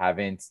we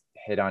haven't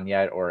hit on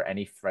yet, or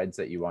any threads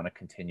that you want to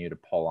continue to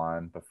pull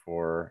on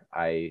before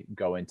I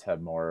go into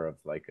more of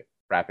like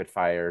rapid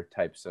fire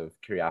types of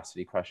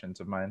curiosity questions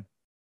of mine?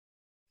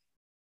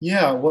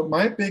 Yeah, what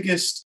my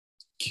biggest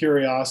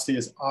curiosity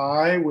is,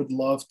 I would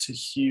love to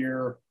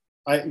hear.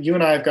 You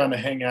and I have gotten to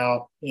hang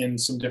out in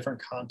some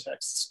different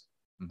contexts,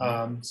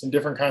 some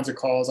different kinds of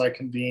calls I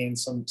convene,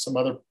 some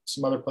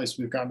other places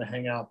we've gotten to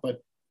hang out.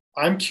 But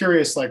I'm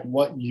curious, like,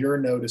 what you're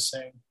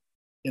noticing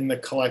in the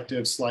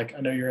collectives. Like,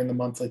 I know you're in the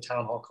monthly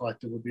town hall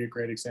collective, would be a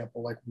great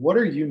example. Like, what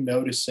are you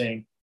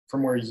noticing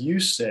from where you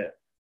sit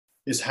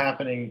is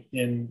happening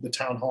in the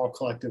town hall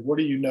collective? What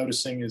are you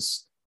noticing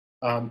is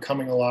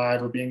coming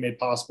alive or being made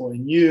possible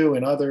in you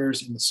and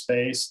others in the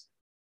space?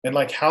 And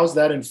like, how's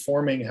that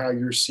informing how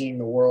you're seeing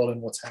the world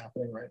and what's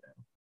happening right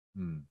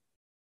now?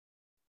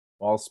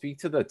 Well, I'll speak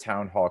to the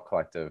town hall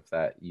collective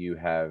that you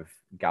have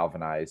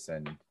galvanized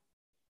and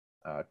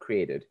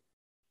created.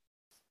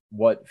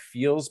 What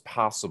feels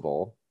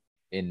possible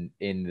in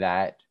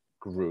that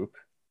group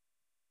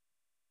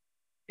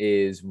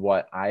is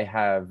what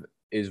I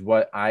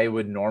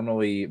would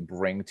normally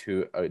bring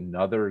to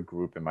another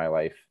group in my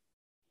life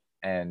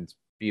and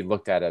be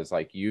looked at as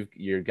like, you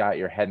got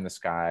your head in the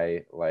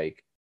sky,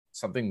 like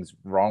something's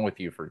wrong with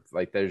you, for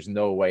like, there's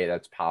no way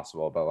that's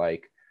possible, but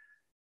like,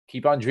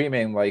 keep on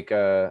dreaming like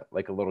a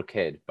little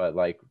kid, but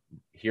like,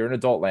 here in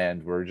adult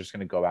land, we're just going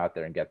to go out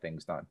there and get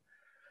things done.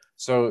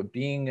 So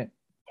being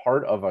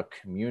part of a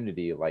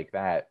community like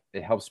that,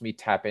 it helps me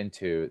tap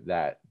into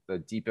that. The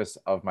deepest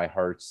of my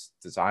heart's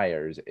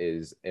desires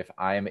is, if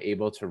I am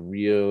able to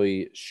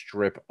really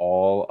strip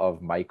all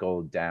of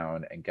Michael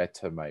down and get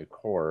to my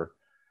core,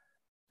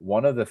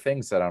 one of the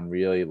things that I'm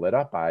really lit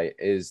up by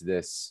is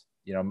this,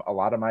 a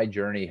lot of my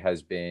journey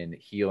has been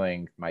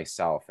healing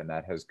myself, and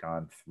that has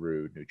gone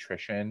through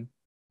nutrition.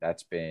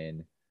 That's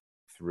been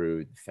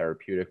through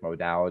therapeutic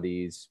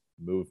modalities,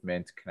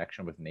 movement,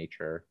 connection with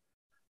nature.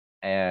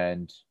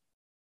 And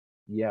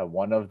yeah,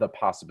 one of the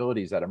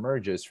possibilities that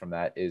emerges from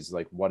that is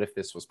like, what if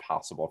this was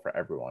possible for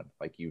everyone,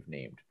 like you've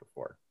named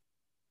before?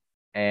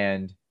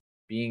 And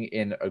being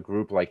in a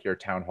group like your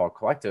town hall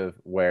collective,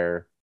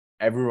 where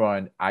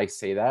everyone, I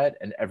say that,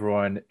 and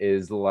everyone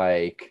is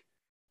like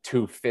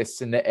 2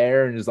 fists in the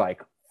air and is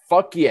like,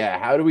 fuck yeah,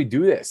 how do we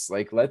do this?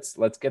 Like, let's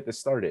get this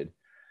started.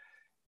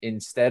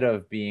 Instead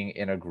of being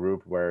in a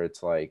group where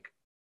it's like,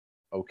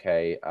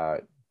 okay,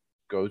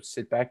 go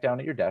sit back down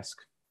at your desk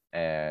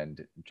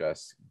and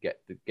just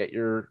get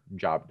your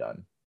job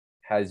done,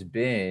 has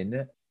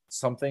been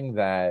something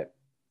that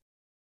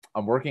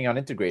I'm working on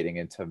integrating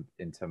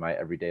into my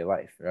everyday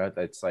life. Right?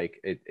 That's like,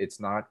 it's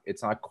not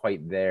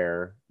quite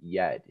there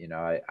yet.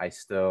 I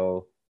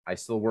still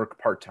work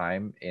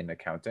part-time in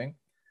accounting,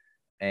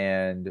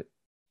 and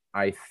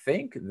I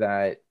think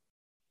that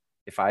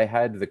if I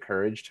had the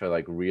courage to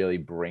like really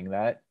bring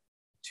that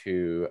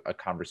to a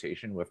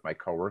conversation with my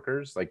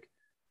coworkers, like,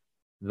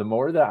 the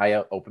more that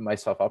I open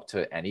myself up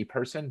to any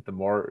person, the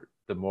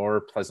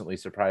more pleasantly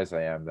surprised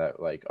I am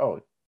that like,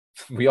 oh,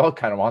 we all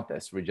kind of want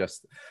this. We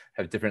just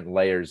have different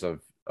layers of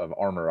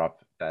armor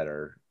up that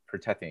are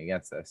protecting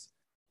against this.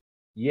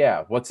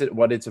 Yeah, what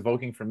it's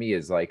evoking for me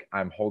is like,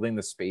 I'm holding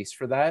the space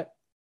for that.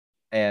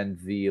 And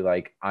the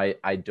like,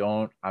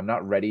 I'm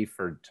not ready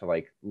to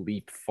like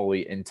leap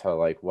fully into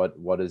like,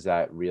 what does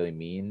that really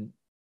mean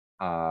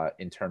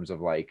in terms of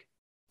like,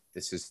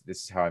 this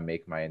is how I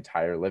make my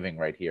entire living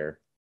right here,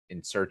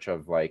 in search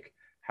of like,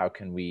 how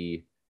can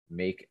we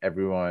make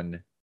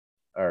everyone,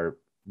 or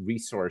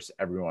resource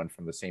everyone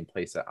from the same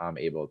place that I'm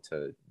able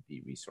to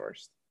be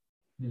resourced.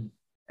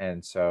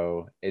 And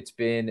so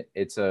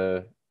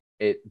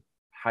it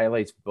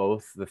highlights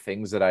both the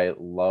things that I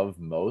love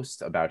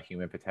most about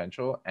human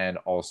potential, and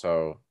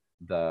also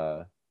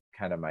the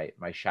kind of my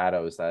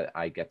shadows that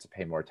I get to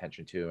pay more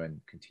attention to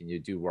and continue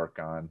to do work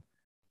on.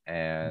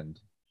 And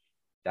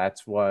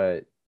that's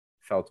what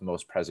felt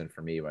most present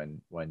for me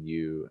when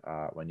you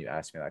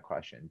asked me that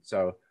question.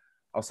 So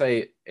I'll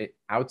say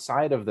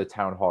outside of the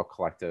Town Hall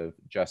Collective,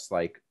 just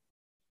like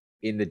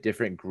in the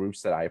different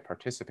groups that I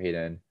participate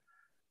in,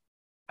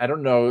 I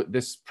don't know,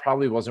 this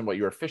probably wasn't what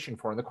you were fishing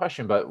for in the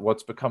question, but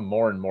what's become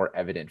more and more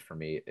evident for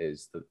me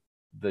is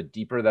the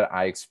deeper that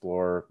I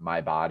explore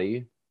my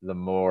body, the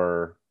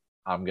more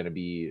I'm going to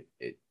be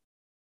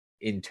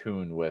in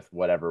tune with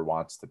whatever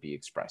wants to be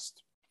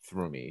expressed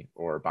through me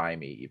or by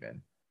me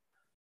even.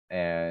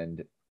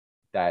 And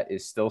that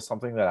is still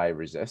something that I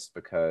resist,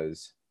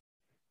 because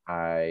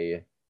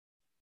I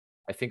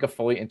think a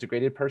fully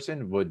integrated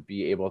person would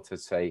be able to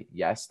say,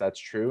 yes, that's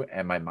true.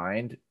 And my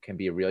mind can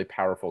be a really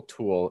powerful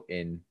tool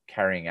in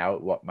carrying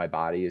out what my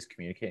body is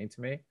communicating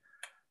to me.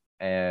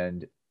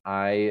 And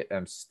I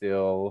am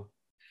still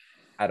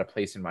at a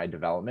place in my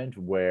development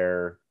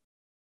where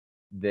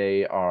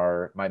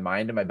my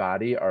mind and my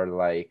body are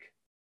like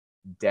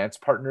dance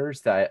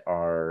partners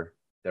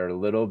they're a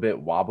little bit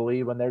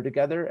wobbly when they're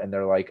together. And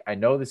they're like, I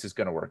know this is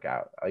going to work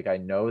out. Like, I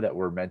know that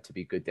we're meant to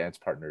be good dance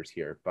partners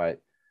here,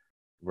 but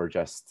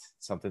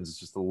something's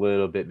just a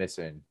little bit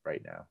missing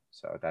right now.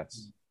 So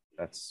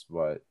that's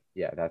what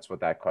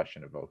that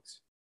question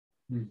evokes.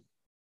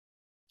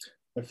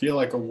 I feel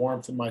like a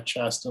warmth in my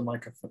chest and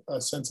like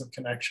a sense of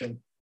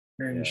connection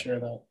hearing you share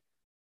that.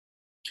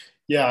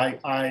 Yeah,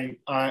 I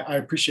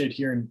appreciate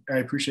hearing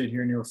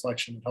your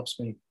reflection. It helps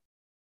me.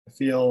 I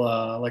feel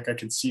like I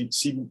can see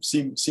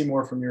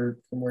more from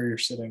where you're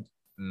sitting.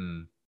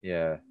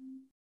 Yeah.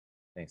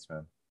 Thanks,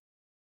 man.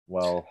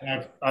 Well,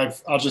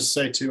 I'll just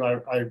say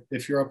too,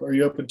 if you're up, are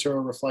you open to a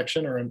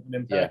reflection or an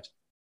impact?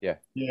 Yeah.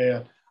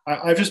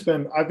 I've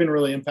been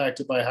really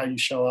impacted by how you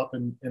show up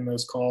in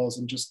those calls,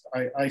 and just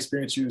I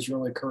experience you as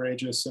really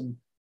courageous and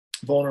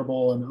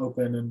vulnerable and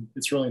open, and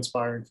it's really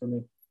inspiring for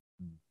me.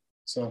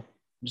 So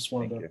I just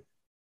wanted to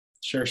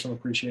share some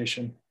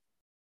appreciation.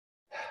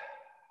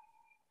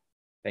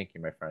 Thank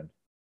you, my friend.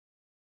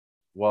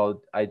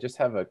 Well, I just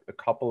have a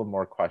couple of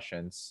more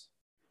questions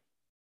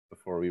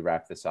before we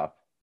wrap this up.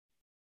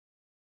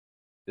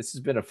 This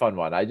has been a fun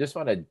one. I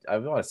want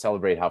to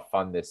celebrate how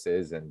fun this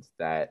is, and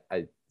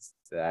I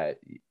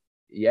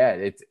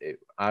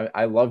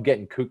love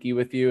getting kooky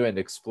with you and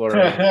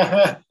exploring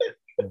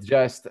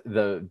just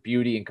the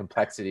beauty and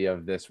complexity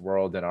of this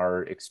world and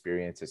our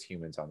experience as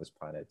humans on this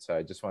planet. So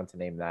I just wanted to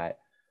name that.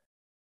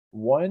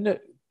 One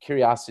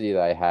curiosity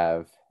that I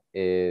have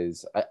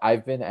is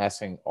I've been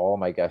asking all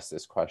my guests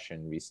this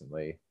question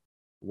recently.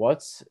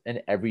 What's an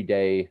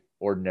everyday,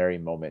 ordinary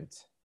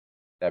moment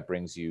that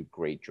brings you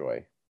great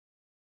joy?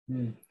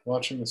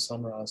 Watching the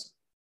sunrise.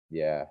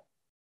 Yeah.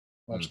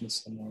 Watching the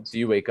sunrise. Do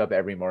you wake up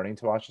every morning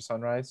to watch the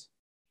sunrise?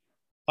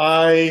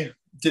 I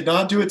did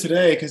not do it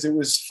today because it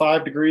was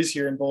 5 degrees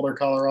here in Boulder,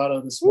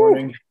 Colorado this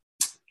morning.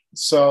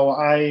 So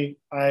I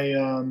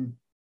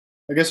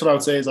guess what I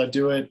would say is I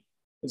do it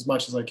as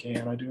much as I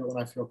can. I do it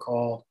when I feel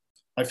called.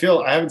 I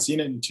haven't seen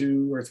it in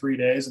 2 or 3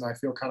 days, and I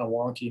feel kind of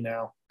wonky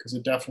now because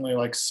it definitely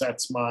like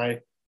sets my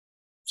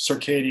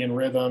circadian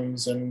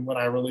rhythms, and when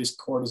I release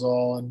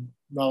cortisol and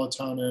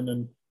melatonin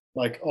and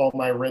like all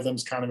my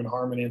rhythms kind of in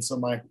harmony. And so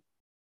my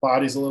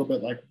body's a little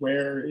bit like,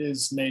 where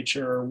is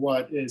nature?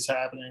 What is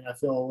happening? I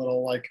feel a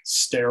little like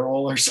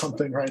sterile or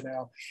something right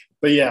now.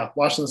 But yeah,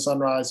 watching the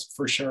sunrise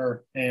for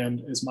sure,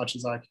 and as much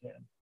as I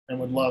can, and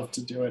would love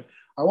to do it.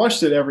 I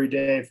watched it every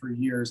day for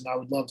years, and I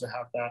would love to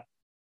have that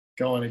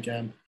going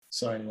again.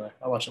 So anyway,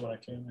 I watch it when I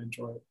can. I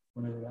enjoy it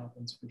whenever it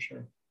happens, for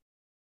sure.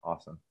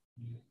 Awesome.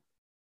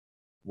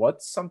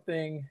 What's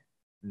something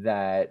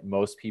that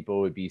most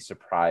people would be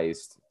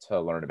surprised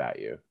to learn about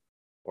you?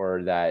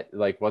 Or that,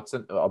 like, what's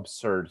an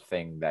absurd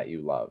thing that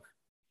you love?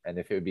 And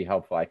if it would be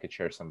helpful, I could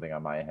share something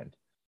on my end.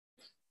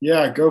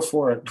 Yeah, go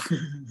for it.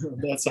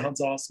 That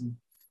sounds awesome.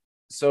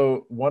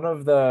 So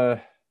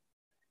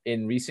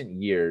in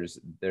recent years,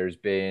 there's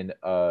been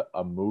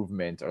a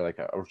movement, or like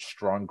a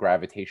strong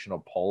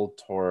gravitational pull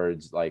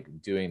towards like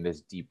doing this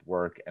deep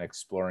work and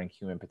exploring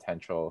human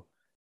potential.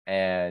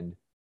 And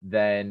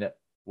then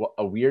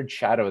a weird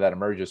shadow that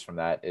emerges from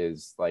that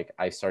is like,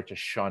 I start to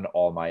shun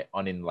all my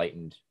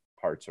unenlightened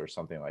parts or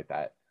something like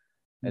that.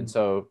 And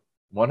so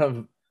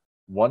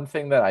one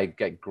thing that I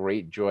get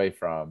great joy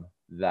from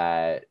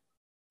that,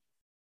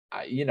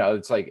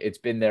 it's like, it's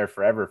been there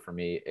forever for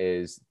me,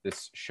 is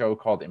this show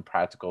called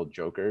Impractical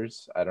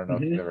Jokers. I don't know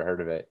if you've ever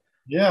heard of it.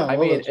 Yeah. I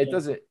mean,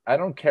 I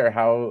don't care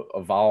how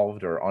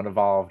evolved or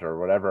unevolved or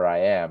whatever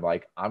I am.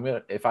 Like,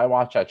 if I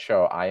watch that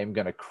show, I am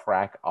going to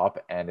crack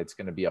up, and it's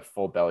going to be a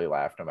full belly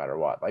laugh no matter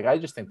what. Like, I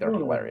just think they're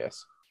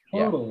hilarious.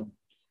 Totally. Yeah.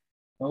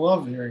 I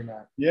love hearing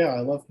that. Yeah,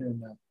 I love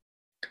hearing that.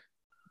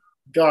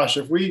 Gosh,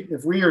 if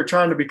we are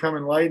trying to become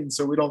enlightened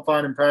so we don't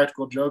find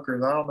Impractical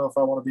Jokers, I don't know if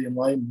I want to be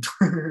enlightened.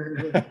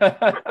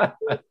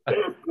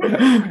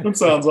 That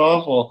sounds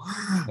awful.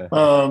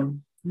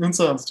 That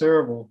sounds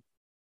terrible.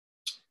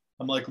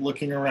 I'm like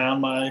looking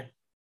around my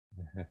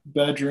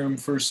bedroom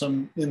for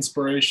some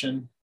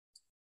inspiration.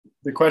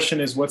 the question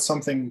is, what's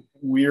something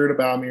weird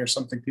about me or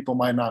something people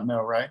might not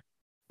know, right?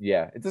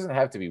 Yeah, it doesn't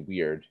have to be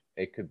weird.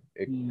 It could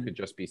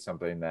just be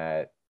something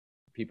that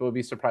people would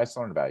be surprised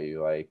to learn about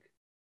you. Like,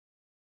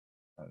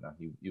 I don't know,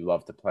 you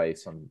love to play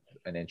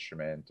an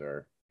instrument, or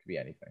it could be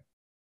anything.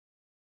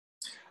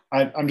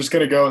 I'm just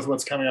going to go with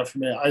what's coming up for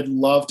me. I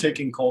love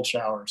taking cold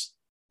showers.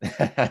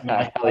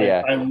 Hell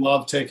yeah. I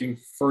love taking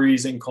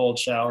freezing cold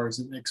showers.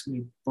 It makes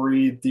me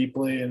breathe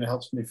deeply and it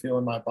helps me feel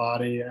in my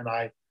body. And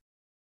I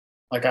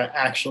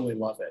actually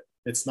love it.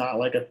 It's not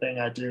like a thing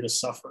I do to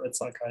suffer.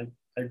 It's like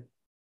I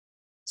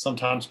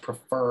sometimes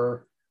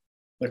prefer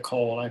the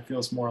cold. I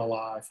feels more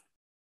alive.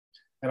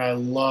 And I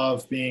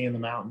love being in the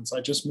mountains.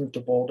 I just moved to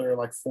Boulder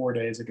like 4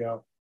 days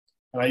ago.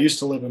 And I used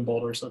to live in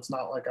Boulder, so it's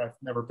not like I've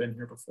never been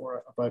here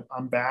before, but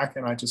I'm back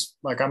and I just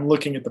like, I'm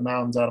looking at the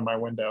mountains out of my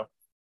window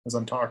as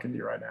I'm talking to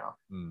you right now.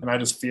 And I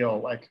just feel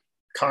like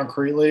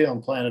concretely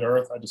on planet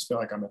Earth, I just feel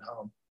like I'm at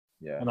home.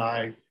 Yeah. And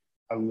I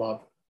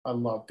love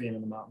being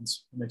in the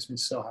mountains. It makes me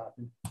so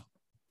happy.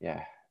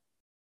 Yeah.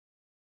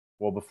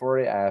 Well, before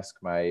I ask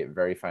my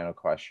very final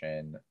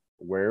question,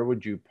 where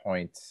would you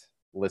point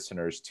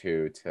listeners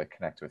to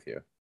connect with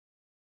you?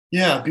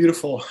 Yeah,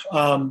 beautiful.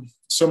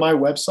 So my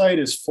website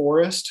is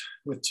Forrest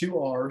with 2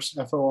 R's,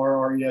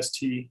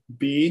 Forrest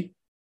B.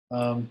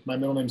 My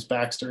middle name's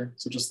Baxter,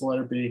 so just the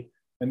letter B,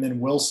 and then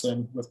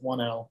Wilson with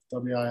 1 L,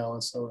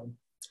 Wilson,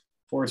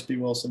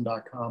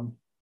 forrestbwilson.com.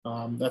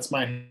 That's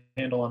my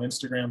handle on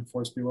Instagram,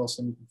 Forrest B.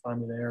 Wilson. You can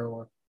find me there,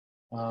 or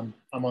I'm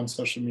on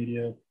social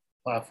media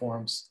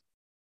platforms.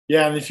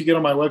 Yeah, and if you get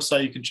on my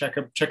website, you can check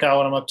out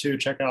what I'm up to,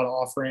 check out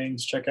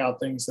offerings, check out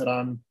things that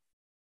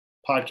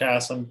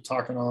podcasts I'm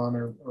talking on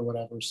or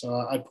whatever.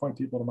 So I'd point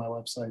people to my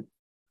website.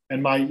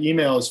 And my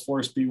email is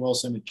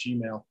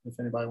forrestbwilson@gmail. If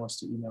anybody wants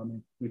to email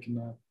me, we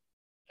can,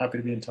 happy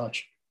to be in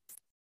touch.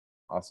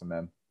 Awesome,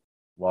 man.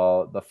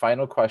 Well, the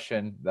final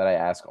question that I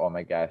ask all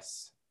my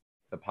guests,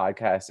 the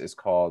podcast is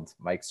called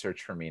Mike's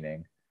Search for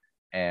Meaning.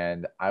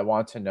 And I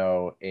want to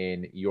know,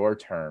 in your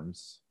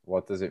terms,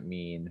 what does it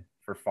mean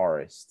for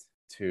Forrest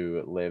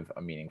to live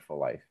a meaningful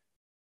life?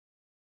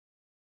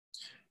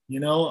 You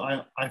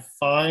know, I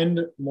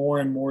find more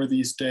and more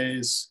these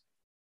days,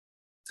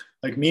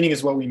 like meaning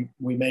is what we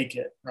make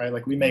it, right?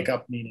 Like we make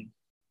up meaning.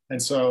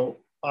 And so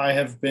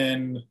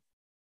the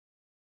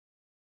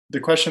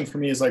question for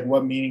me is like,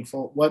 what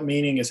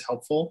meaning is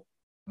helpful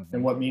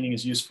and what meaning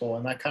is useful.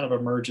 And that kind of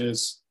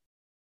emerges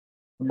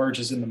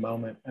in the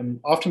moment. And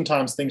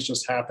oftentimes things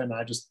just happen.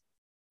 I just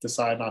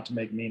decide not to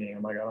make meaning.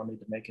 I'm like, I don't need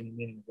to make any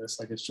meaning of this.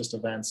 Like it's just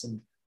events.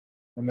 And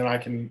then I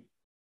can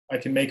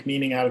make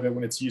meaning out of it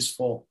when it's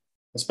useful,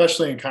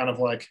 especially in kind of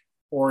like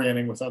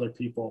orienting with other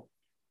people.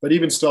 But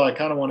even still, I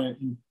kind of want to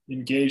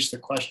engage the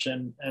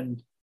question.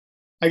 And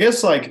I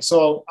guess like,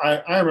 so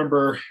I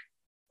remember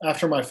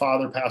after my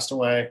father passed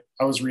away,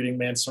 I was reading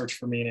Man's Search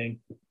for Meaning,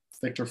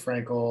 Viktor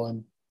Frankl,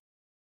 and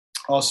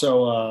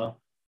also,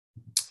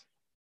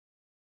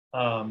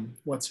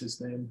 what's his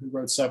name? Who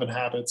wrote 7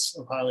 Habits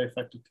of Highly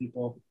Effective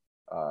People?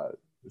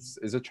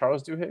 Is it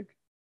Charles Duhigg?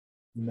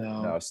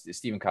 No,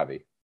 Stephen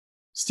Covey.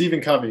 Stephen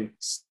Covey,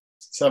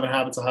 7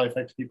 Habits of Highly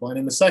Effective People. And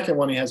in the second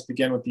one, he has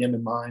begin with the end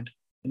in mind.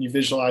 And you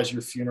visualize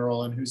your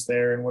funeral and who's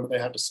there and what do they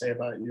have to say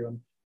about you. And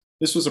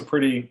this was a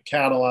pretty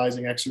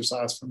catalyzing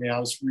exercise for me. I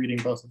was reading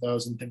both of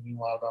those and thinking a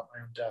lot about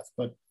my own death.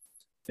 But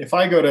if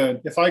I go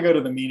to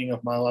the meaning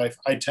of my life,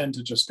 I tend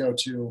to just go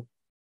to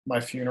my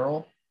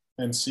funeral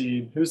and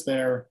see who's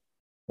there,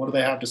 what do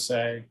they have to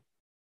say,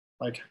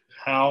 like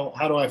how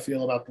do I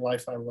feel about the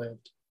life I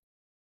lived.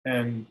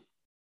 And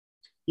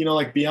you know,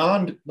 like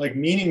beyond, like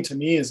meaning to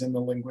me is in the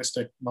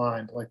linguistic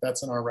mind. Like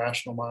that's in our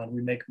rational mind.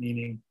 We make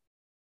meaning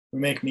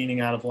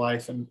out of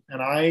life. And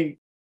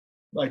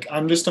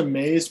I'm just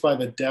amazed by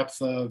the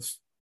depth of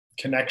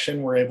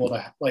connection we're able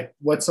to, like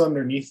what's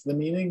underneath the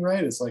meaning,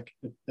 right? It's like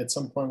at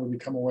some point we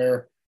become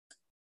aware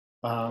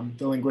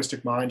the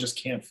linguistic mind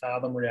just can't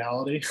fathom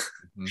reality.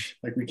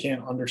 Like we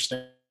can't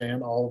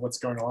understand all of what's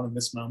going on in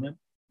this moment.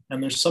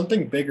 And there's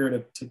something bigger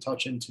to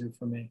touch into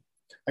for me.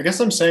 I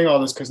guess I'm saying all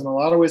this because in a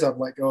lot of ways I've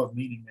let go of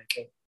meaning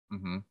making.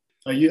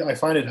 I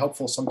find it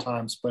helpful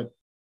sometimes, but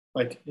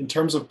like in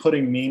terms of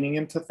putting meaning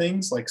into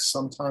things, like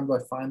sometimes I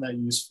find that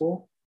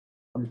useful.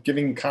 I'm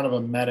giving kind of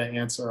a meta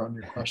answer on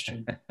your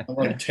question. I'm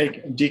like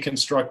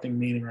deconstructing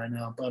meaning right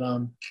now, but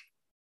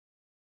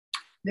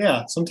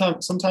yeah,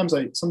 sometimes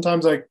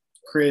I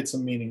create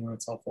some meaning when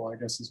it's helpful, I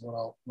guess is what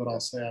I'll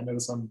say. I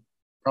notice I'm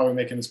probably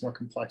making this more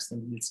complex than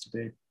it needs to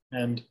be.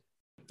 And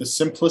the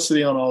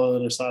simplicity on all the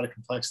other side of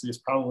complexity is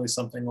probably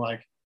something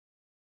like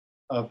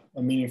a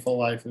meaningful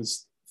life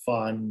is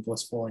fun,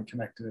 blissful, and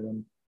connected.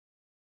 And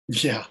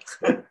yeah,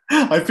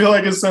 I feel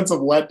like a sense of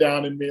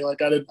letdown in me.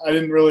 Like I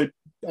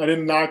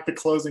didn't knock the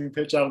closing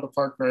pitch out of the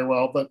park very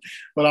well, but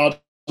I'll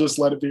just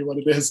let it be what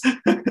it is.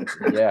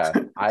 Yeah,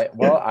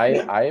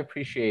 I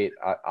appreciate.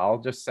 I'll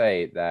just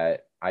say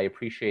that I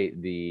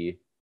appreciate the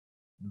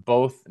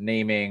both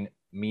naming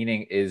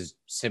meaning is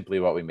simply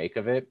what we make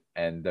of it,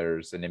 and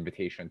there's an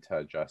invitation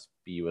to just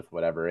be with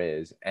whatever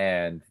is,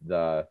 and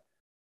the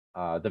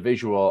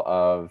visual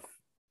of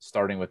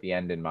starting with the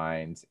end in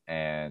mind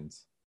and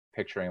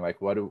picturing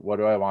like what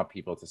do I want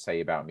people to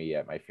say about me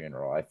at my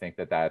funeral. I think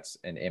that that's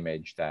an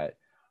image that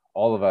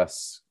all of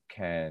us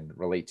can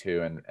relate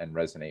to and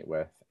resonate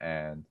with.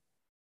 And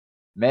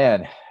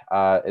man,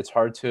 it's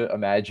hard to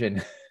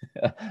imagine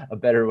a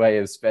better way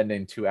of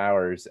spending 2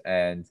 hours,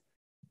 and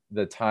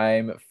the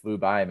time flew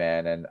by,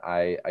 man. And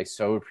I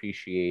so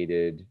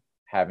appreciated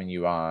having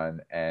you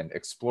on and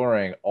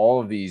exploring all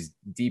of these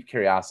deep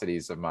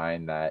curiosities of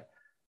mine that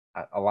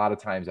a lot of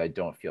times I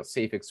don't feel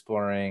safe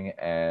exploring.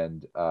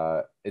 And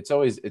it's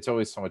always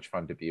so much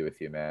fun to be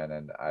with you, man.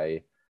 And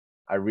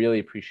I really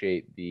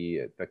appreciate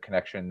the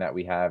connection that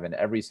we have. And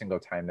every single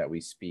time that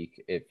we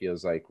speak, it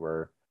feels like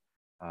we're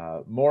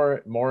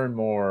more and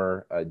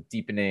more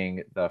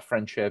deepening the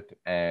friendship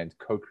and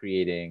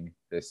co-creating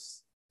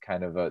this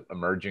kind of a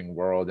emerging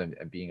world, and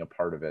being a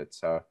part of it.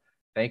 So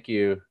thank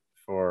you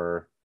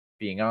for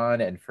being on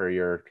and for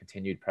your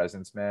continued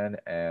presence, man.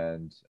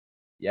 And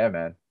yeah,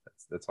 man,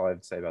 that's all I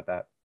have to say about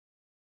that.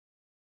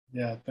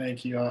 Yeah,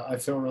 thank you. I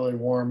feel really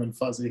warm and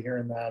fuzzy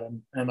hearing that,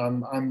 and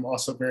I'm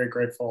also very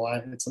grateful.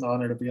 It's an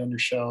honor to be on your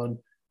show,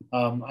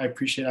 and I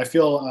appreciate. I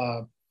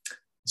feel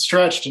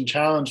stretched and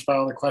challenged by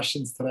all the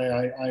questions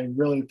today. I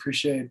really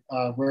appreciate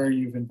where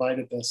you've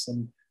invited this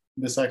and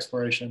this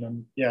exploration,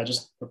 and yeah,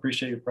 just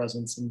appreciate your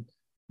presence and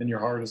your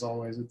heart as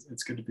always.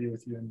 It's good to be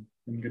with you,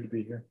 and good to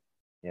be here.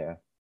 Yeah.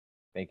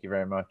 Thank you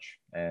very much.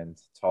 And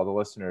to all the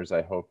listeners,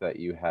 I hope that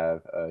you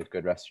have a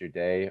good rest of your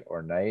day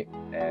or night.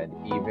 And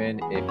even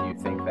if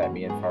you think that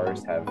me and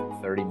Forrest have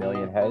 30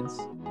 million heads,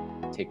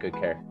 take good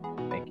care.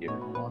 Thank you.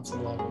 Lots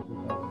of love,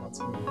 everybody. Lots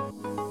of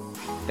love.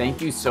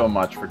 Thank you so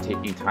much for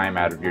taking time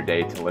out of your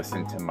day to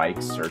listen to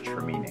Mike's Search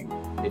for Meaning.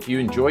 If you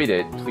enjoyed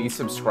it, please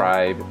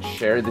subscribe,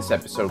 share this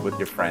episode with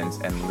your friends,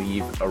 and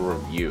leave a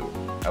review.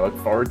 I look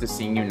forward to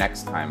seeing you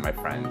next time, my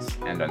friends.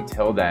 And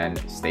until then,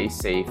 stay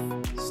safe,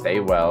 stay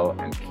well,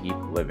 and keep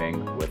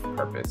living with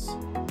purpose.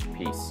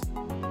 Peace.